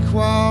eyes on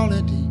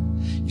equality,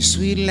 your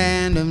sweet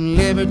land of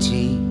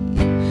liberty.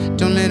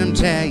 Don't let them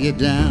tear you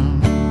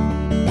down.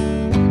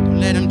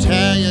 Don't let them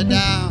tear you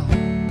down.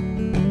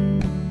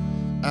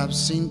 I've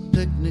seen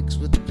picnics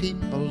with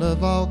people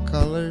of all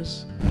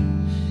colors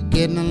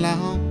getting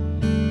along.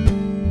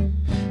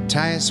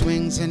 Tire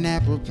swings and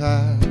apple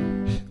pie,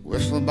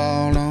 wiffle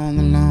ball on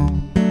the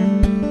lawn.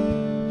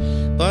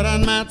 But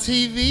on my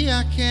TV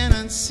I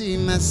cannot see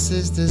my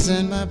sisters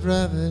and my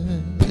brothers,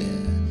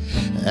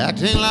 yeah,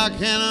 acting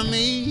like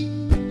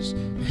enemies,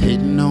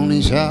 hating on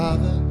each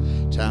other.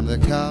 Time to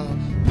call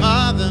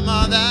mother,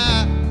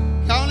 mother,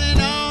 calling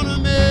on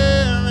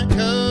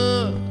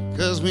America,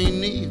 'cause we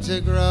need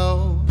to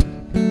grow.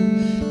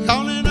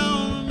 Calling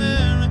on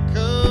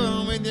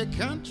America with your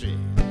country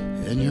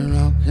and your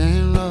rock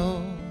and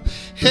roll.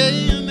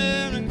 Hey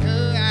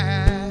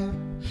America,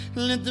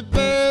 let the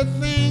bad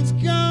things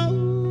go.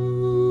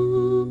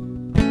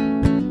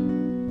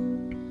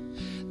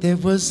 There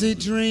was a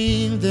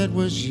dream that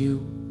was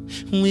you.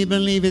 We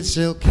believe it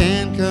still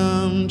can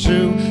come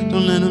true.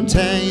 Don't let them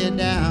tear you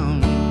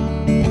down.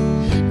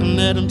 Don't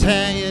let them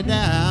tear you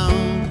down.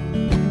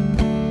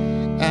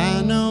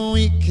 I know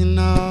we can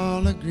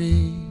all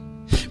agree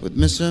with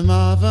Mr.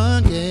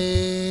 Marvin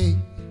Gaye.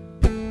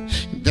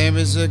 There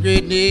is a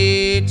great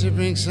need to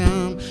bring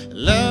some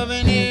love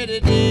in here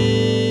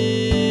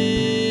today.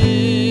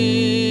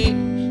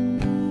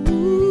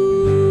 Ooh,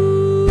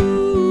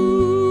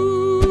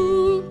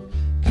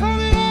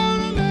 calling on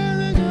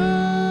America,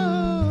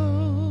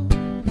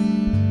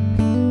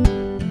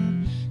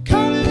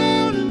 calling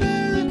on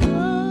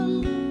America.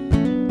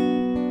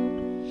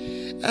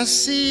 I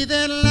see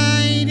that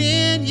light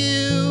in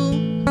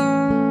you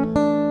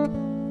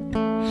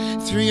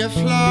through your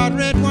flawed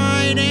red,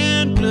 white,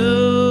 and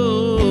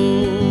blue.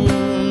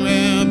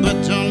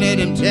 Let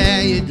them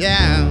tear you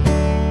down.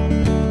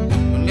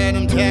 Don't let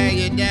them tear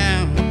you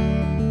down.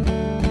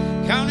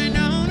 Counting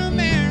on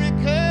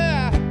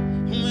America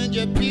with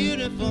your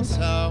beautiful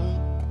song.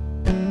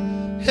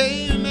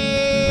 Hey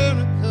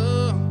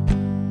America,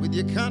 with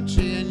your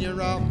country and your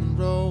rock and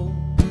roll.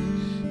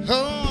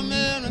 Oh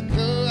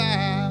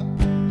America,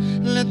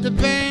 let the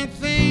bad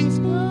things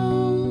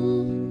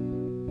go.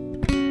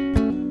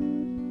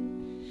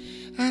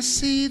 I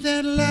see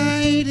that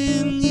light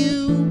in you.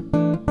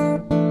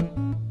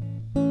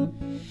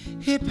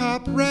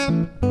 Hip-hop, rap,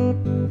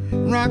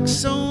 rock,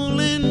 soul,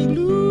 and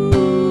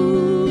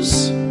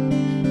blues.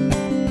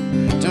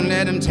 Don't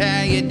let them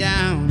tear you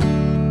down.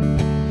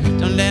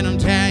 Don't let them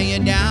tear you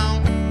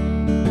down.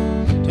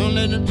 Don't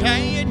let them tear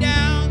you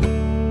down.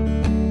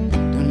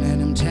 Don't let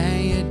them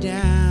tear you down.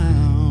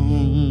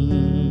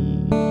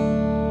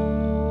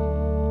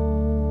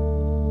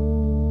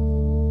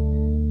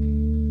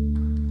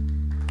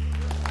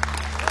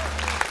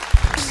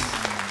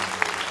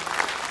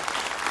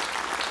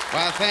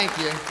 Well, thank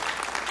you.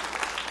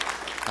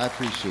 I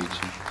appreciate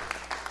you.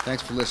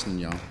 Thanks for listening,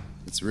 y'all.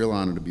 It's a real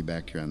honor to be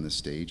back here on this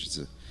stage.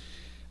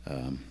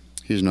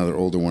 Here's another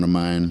older one of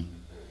mine.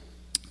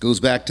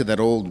 Goes back to that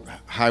old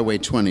Highway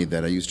 20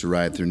 that I used to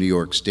ride through New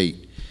York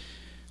State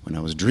when I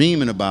was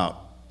dreaming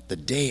about the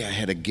day I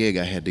had a gig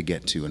I had to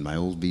get to in my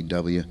old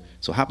VW.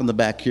 So hop in the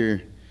back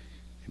here,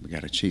 and we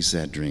got to chase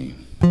that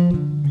dream.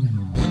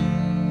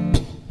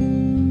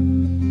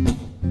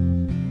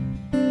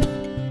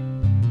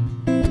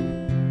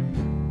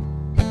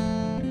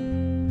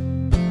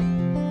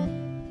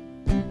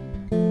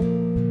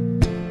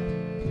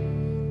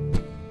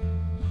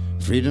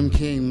 Freedom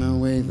came my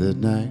way that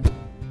night,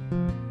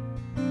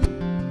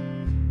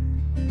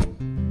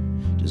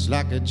 just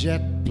like a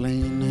jet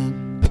plane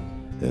in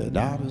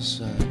out of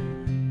sight.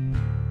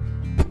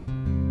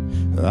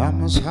 I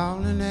was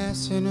hauling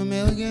ass at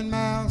 1,000,000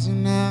 miles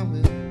an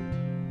hour,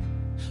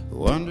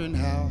 wondering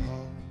how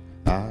hard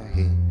I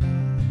hit.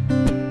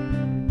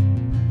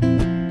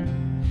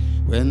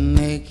 When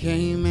they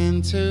came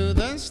into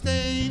the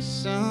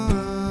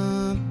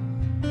station,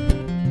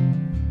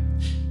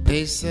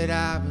 they said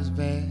I was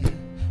bad,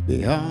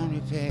 beyond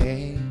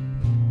repair.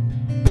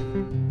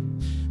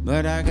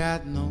 But I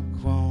got no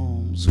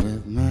qualms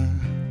with my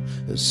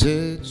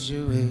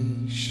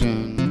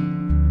situation.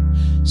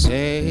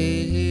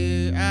 Say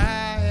here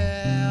I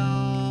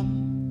am.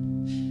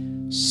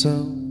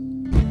 So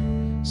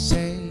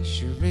say,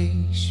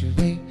 Cherie,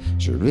 Cherie,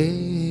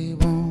 Cherie,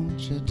 won't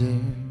you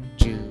dare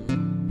to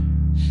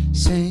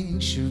sing,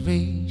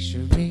 Cherie,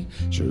 Cherie,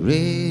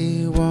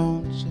 Cherie,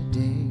 won't you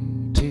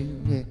dare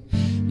to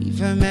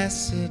leave a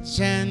message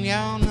and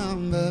your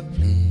number,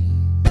 please.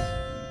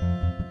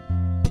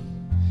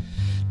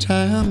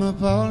 Time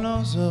up all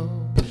those old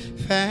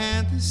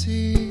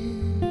fantasies.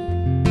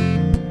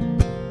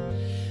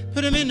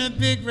 Put them in a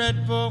big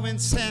red bow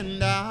and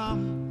send out,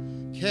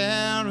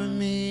 carry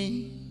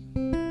me.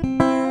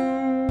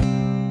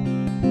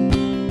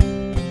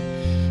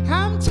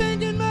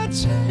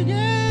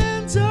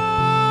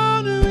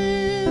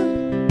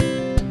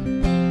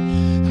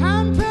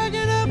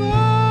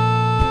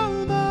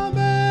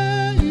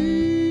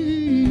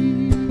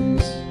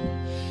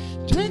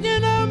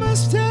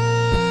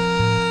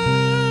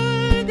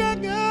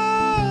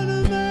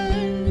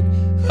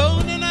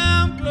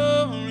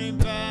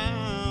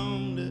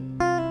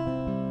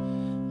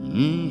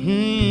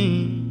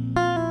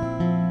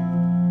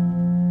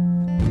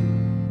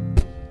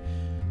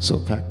 So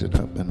I packed it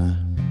up and I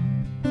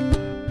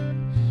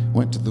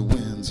went to the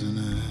winds and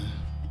I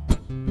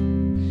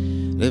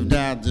lived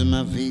out to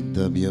my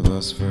VW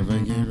bus for a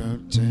year or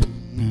two.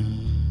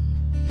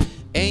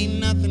 Ain't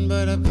nothing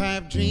but a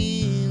pipe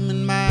dream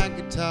in my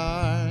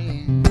guitar.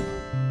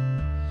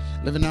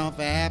 Living off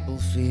apple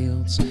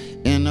fields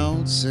and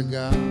old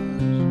cigars.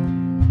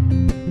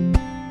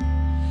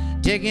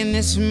 Taking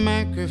this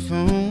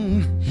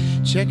microphone,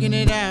 checking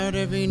it out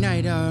every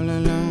night all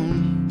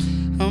alone.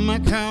 On my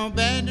car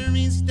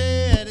battery's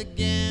dead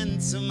again,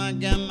 so I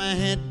got my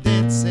head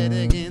dead set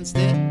against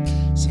it.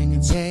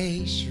 Singing,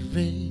 say,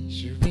 Cherie,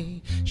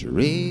 Cherie,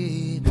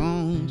 Cherie,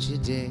 won't you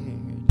dare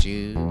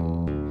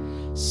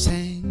to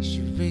sing,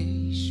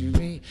 Cherie,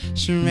 Cherie,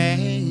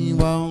 Cherie,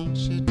 won't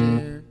you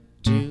dare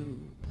to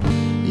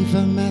leave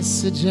a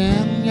message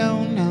and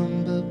your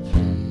number,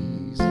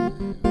 please.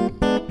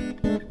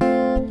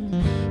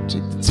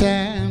 Take the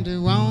time to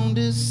want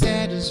to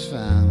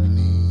satisfy me.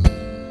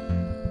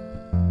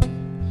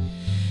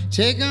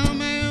 Take all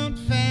my own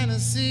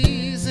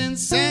fantasies and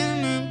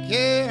send them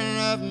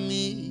care of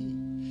me.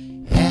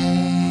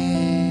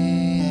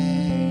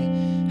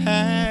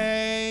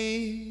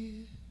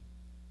 Hey,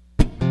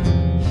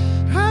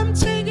 I'm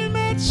taking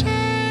my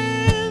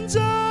chance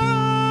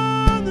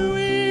on the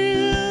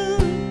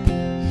wheel.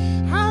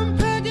 I'm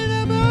packing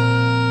up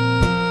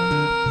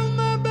all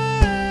my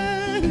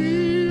bags,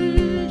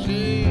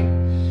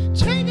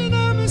 taking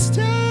a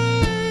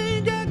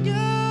mistake I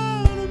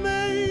gotta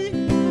make.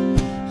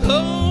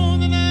 Oh,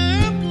 that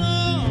I'm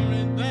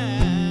glory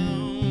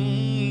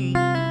bound.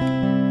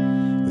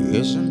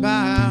 Yes, I'm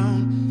bound.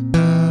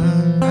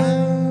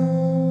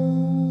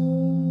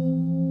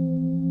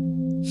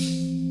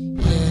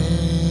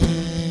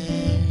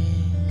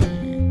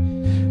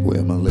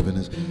 Where my living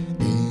is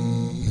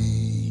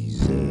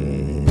easy.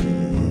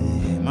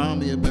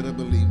 Mama, you better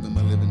believe that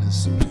my living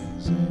is so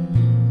easy.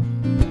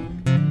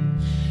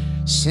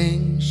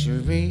 Sing,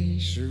 Cherie,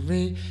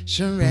 Cherie,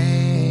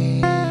 Cherie.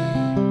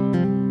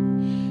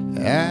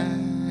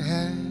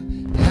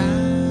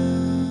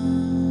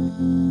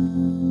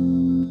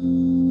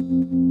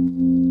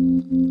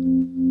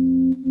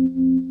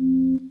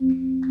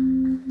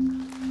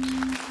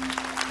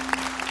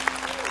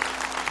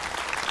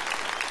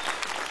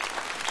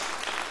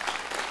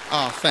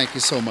 Oh, thank you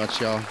so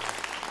much, y'all.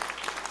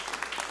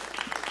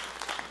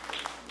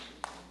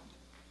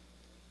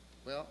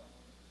 Well,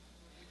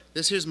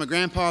 this here's my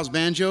grandpa's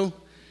banjo,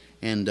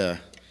 and I'm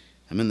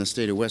in the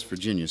state of West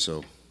Virginia,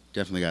 so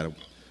definitely got to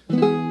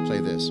play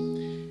this.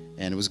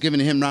 And it was given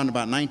to him around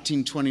about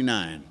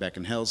 1929, back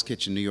in Hell's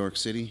Kitchen, New York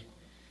City.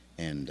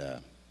 And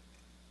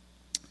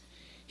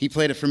he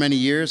played it for many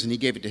years, and he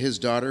gave it to his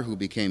daughter, who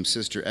became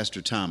Sister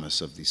Esther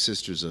Thomas of the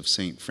Sisters of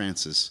St.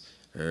 Francis,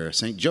 or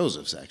St.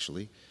 Joseph's,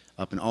 actually,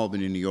 up in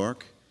Albany, New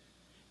York.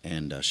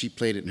 And she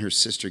played it in her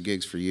sister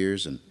gigs for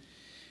years, and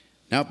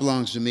now it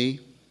belongs to me.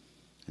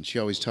 And she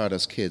always taught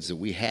us kids that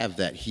we have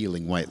that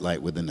healing white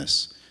light within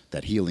us,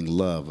 that healing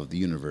love of the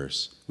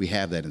universe. We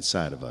have that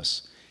inside of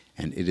us,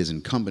 and it is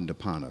incumbent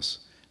upon us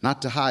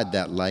not to hide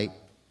that light,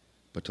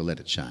 but to let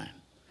it shine.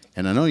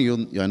 And I know you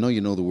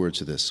know the words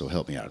to this, so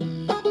help me out.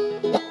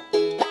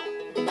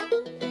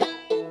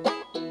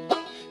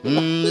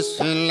 This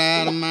little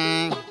light of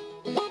mine,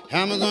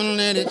 how am I gonna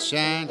let it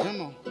shine?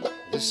 Come on.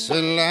 This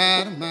little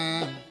light of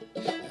mine,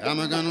 how am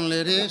I gonna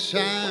let it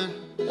shine?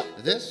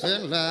 This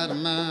little light of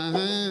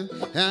mine,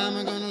 how am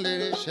I gonna let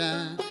it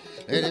shine?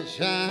 Let it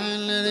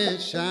shine, let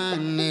it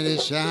shine, let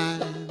it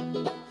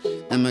shine.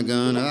 Am I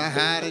gonna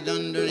hide it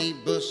under a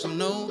bushel?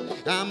 No.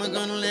 How am I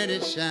gonna let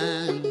it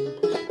shine?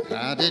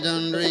 Hide it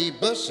under a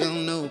bushel?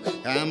 No.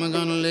 How am I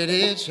gonna let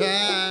it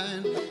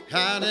shine?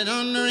 Hide it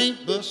under a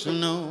bushel?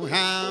 No.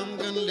 How am I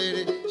gonna let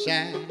it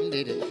shine?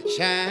 Let it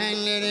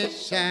shine, let it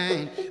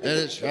shine, let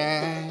it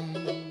shine.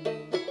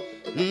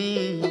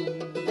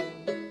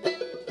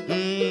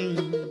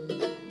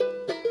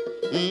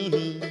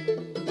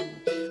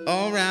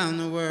 All around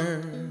the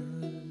world.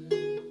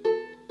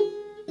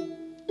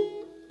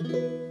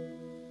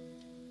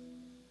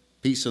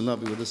 Peace and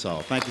love be with us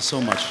all. Thank you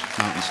so much,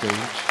 Mountain Stage.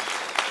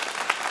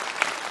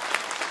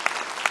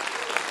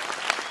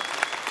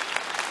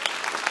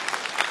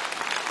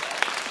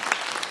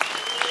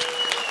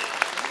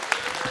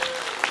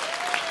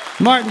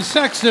 Martin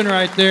Sexton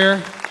right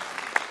there.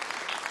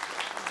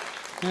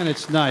 And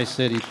it's nice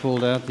that he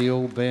pulled out the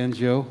old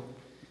banjo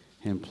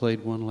and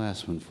played one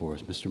last one for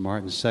us, Mr.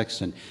 Martin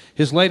Sexton.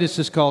 His latest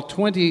is called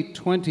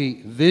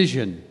 2020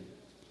 Vision.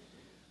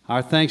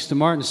 Our thanks to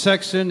Martin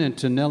Sexton and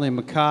to Nellie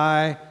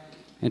Mackay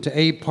and to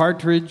Abe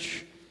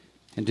Partridge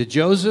and to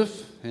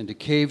Joseph and to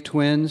Cave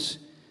Twins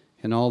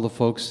and all the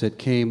folks that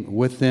came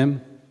with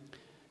them.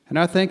 And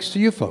our thanks to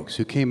you folks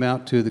who came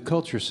out to the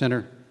Culture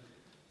Center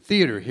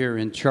Theater here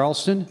in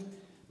Charleston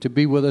to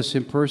be with us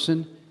in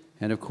person.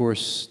 And, of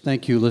course,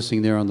 thank you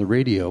listening there on the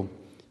radio,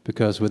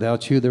 because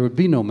without you, there would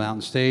be no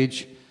Mountain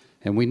Stage.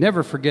 And we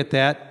never forget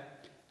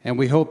that. And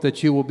we hope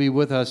that you will be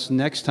with us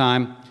next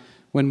time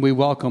when we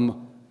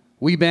welcome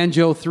Wee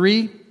Banjo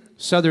 3,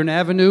 Southern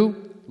Avenue,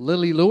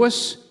 Lily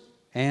Lewis,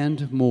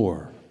 and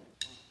more.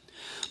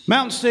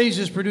 Mountain Stage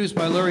is produced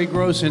by Larry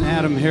Gross and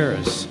Adam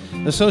Harris.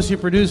 Associate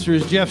producer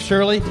is Jeff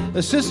Shirley.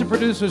 Assistant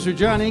producers are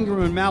John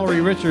Ingram and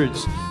Mallory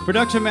Richards.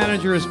 Production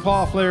manager is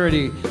Paul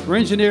Flaherty. We're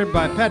engineered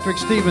by Patrick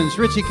Stevens,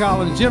 Richie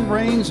Collins, Jim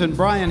Raines, and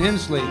Brian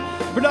Hensley.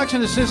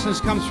 Production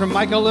assistance comes from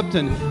Michael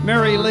Lipton,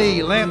 Mary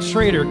Lee, Lance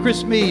Schrader,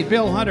 Chris Mead,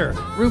 Bill Hunter,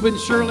 Reuben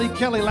Shirley,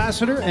 Kelly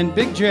Lassiter, and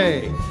Big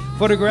J.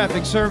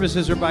 Photographic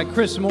services are by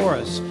Chris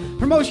Morris.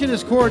 Promotion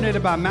is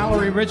coordinated by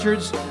Mallory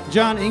Richards,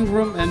 John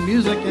Ingram, and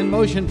Music in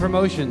Motion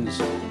Promotions.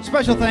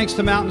 Special thanks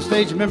to Mountain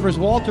Stage members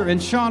Walter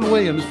and Sean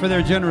Williams for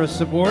their generous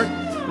support.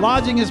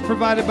 Lodging is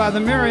provided by the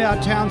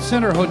Marriott Town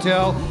Center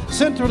Hotel,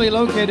 centrally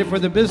located for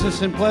the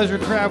business and pleasure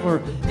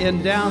traveler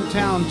in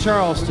downtown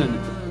Charleston.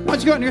 Why don't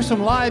you go out and hear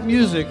some live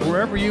music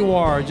wherever you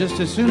are just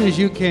as soon as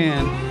you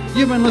can.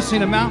 You've been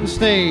listening to Mountain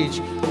Stage,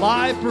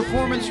 live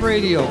performance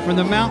radio from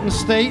the Mountain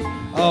State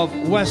of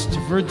West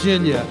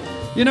Virginia.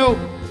 You know,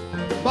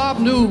 Bob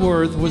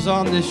Newworth was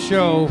on this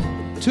show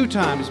 2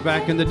 times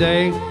back in the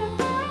day,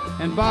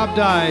 and Bob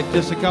died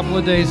just a couple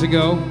of days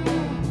ago.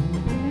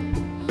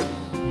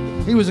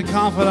 He was a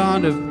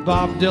confidant of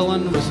Bob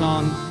Dylan, was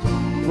on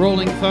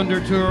Rolling Thunder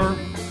Tour.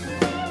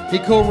 He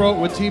co-wrote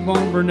with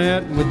T-Bone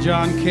Burnett and with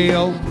John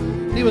Cale.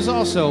 He was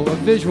also a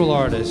visual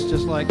artist,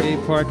 just like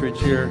Dave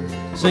Partridge here,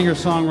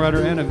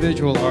 singer-songwriter and a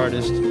visual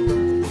artist.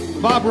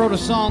 Bob wrote a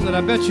song that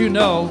I bet you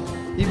know,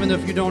 even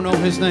if you don't know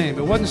his name.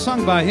 It wasn't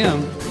sung by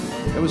him.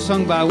 It was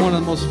sung by one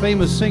of the most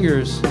famous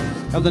singers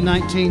of the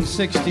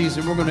 1960s,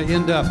 and we're going to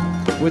end up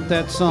with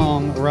that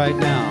song right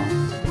now.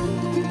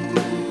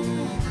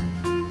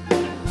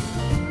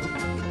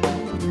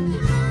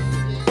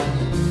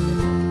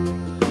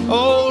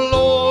 Oh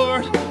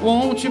Lord,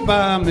 won't you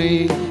buy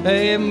me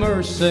a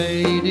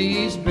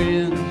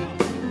Mercedes-Benz?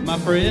 My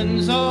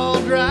friends all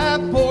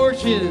drive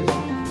Porsches,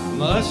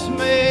 must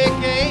make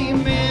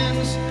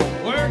amends.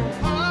 Work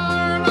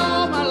hard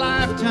all my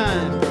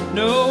lifetime,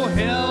 no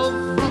help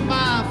from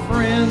my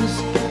friends.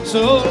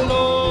 So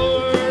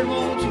Lord,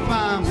 won't you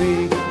buy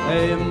me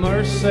a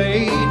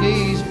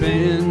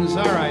Mercedes-Benz?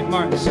 All right,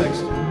 Martin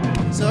Sexton.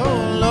 So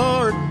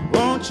Lord,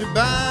 won't you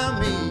buy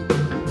me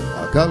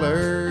a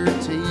color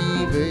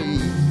TV?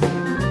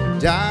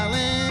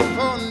 Dialing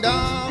for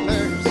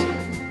dollars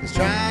is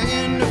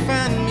trying to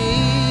find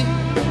me.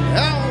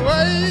 I'll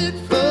wait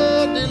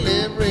for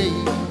delivery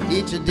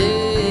each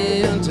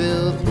day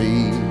until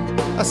 3.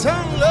 So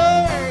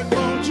Lord,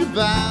 won't you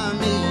buy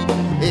me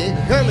a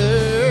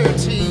color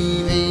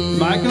TV?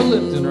 Michael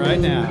Lipton right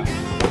now.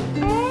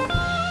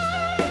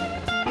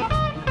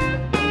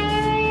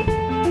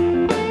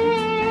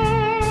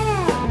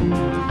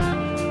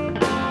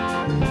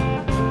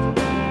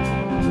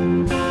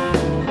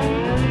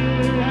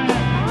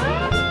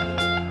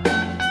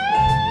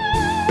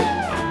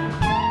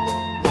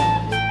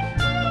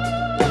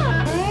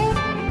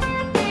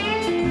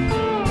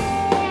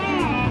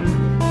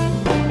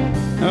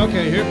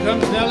 Okay, here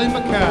comes Nellie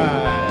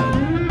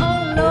McKay.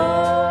 Oh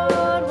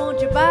Lord,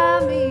 won't you buy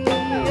me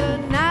a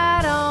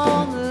night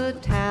on the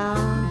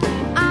town?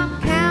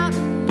 I'm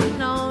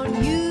counting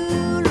on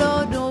you,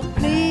 Lord, don't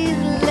please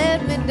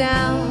let me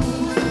down.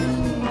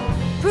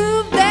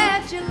 Prove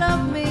that you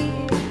love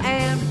me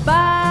and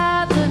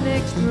buy the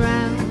next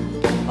round.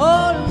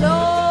 Oh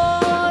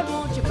Lord,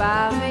 won't you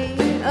buy me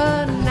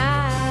a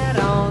night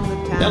on the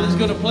town? Nellie's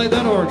gonna play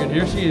that organ.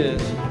 Here she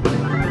is.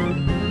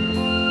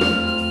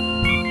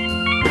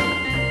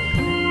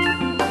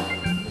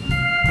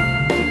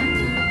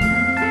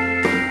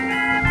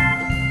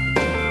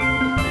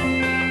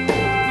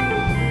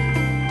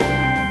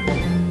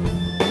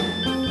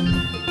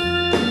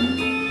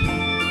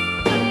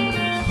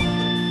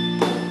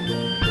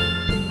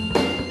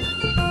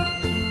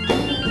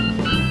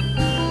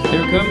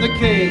 Here come the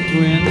Cave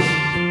Twins.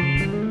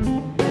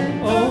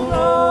 Oh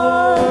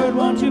Lord,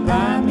 won't you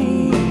buy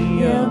me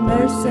a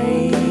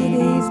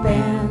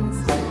Mercedes-Benz?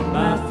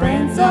 My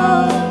friends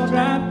all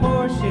drive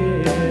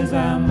Porsches,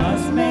 I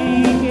must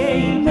make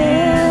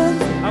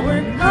amends. I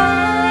work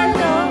hard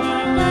all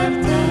my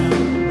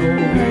lifetime, no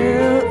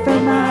help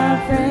from my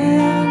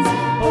friends.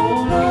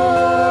 Oh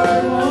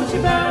Lord, won't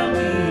you buy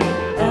me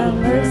a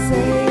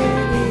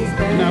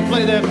Mercedes-Benz? Now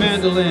play that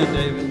mandolin,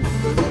 David.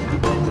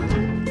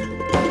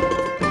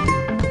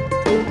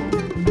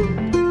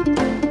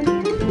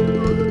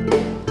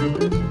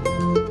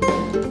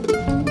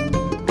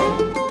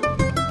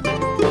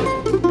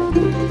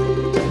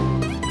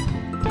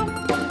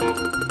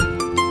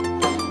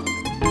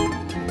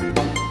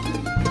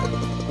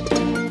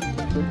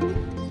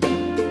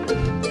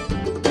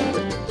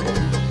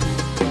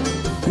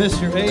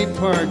 Mr. A.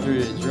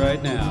 Partridge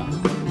right now.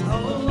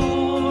 Oh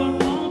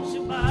Lord, won't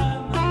you buy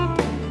me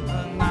a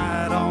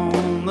night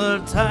on the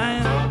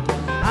town?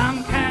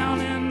 I'm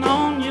counting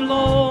on you,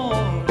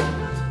 Lord.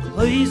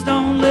 Please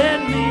don't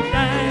let me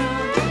down.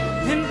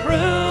 And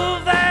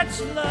prove that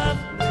you love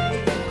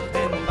me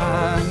and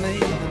buy me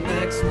the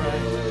next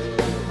round.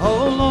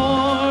 Oh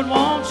Lord,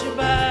 won't you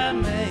buy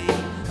me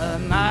a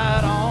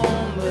night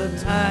on the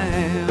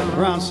town?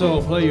 Brown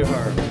Soul, play your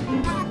harp.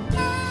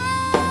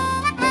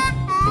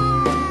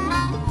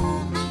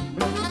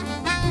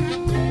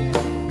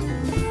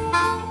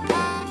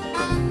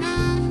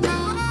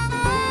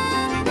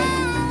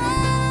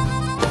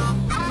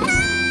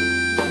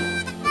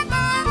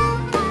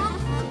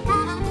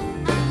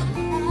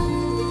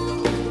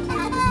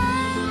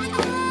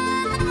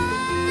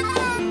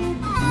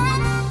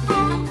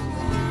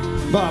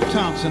 Bob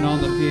Thompson on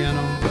the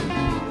piano.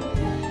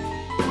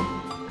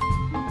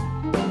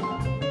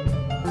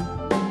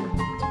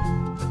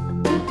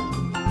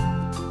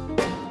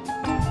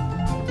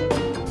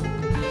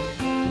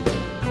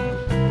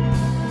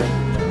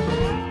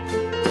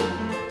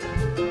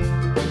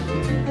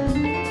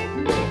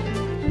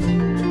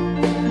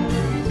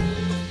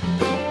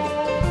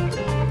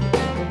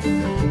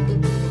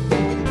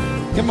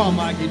 Come on,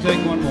 Mikey,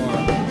 take one more.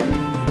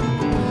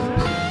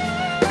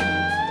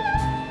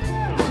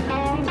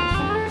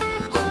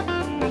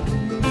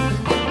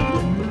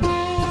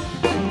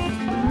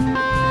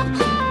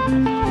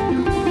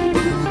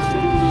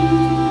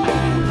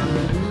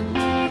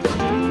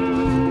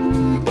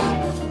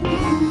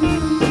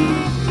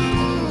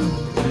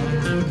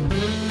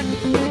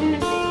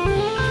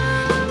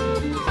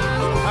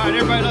 All right,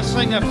 everybody, let's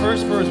sing that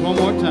first verse one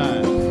more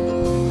time.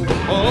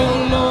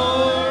 Oh,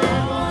 Lord,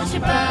 won't you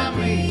buy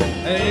me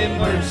a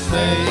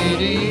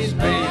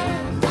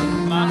Mercedes-Benz?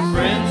 My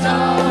friends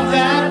all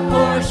got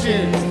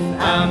Porsches,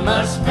 I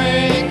must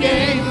make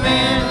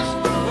amends.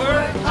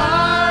 Work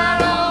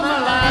hard all my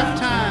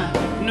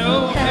lifetime,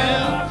 no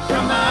help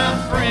from my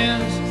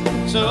friends.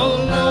 So,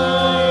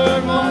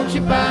 Lord, won't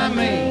you buy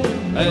me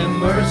a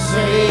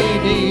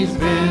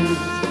Mercedes-Benz?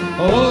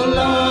 Oh,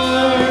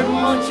 Lord,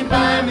 won't you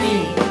buy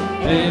me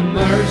a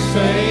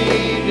Mercedes-Benz?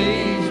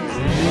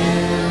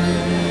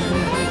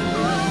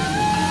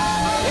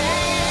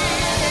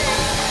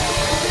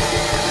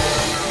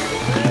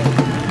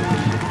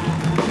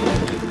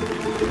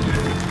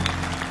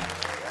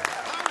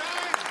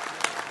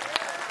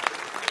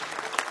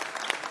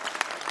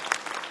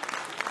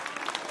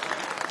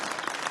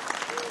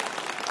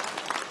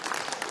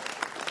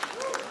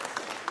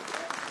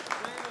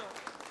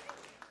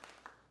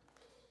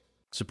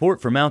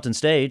 Support for Mountain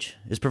Stage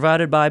is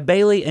provided by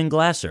Bailey and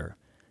Glasser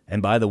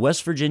and by the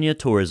West Virginia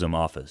Tourism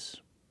Office.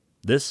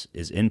 This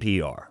is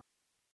NPR.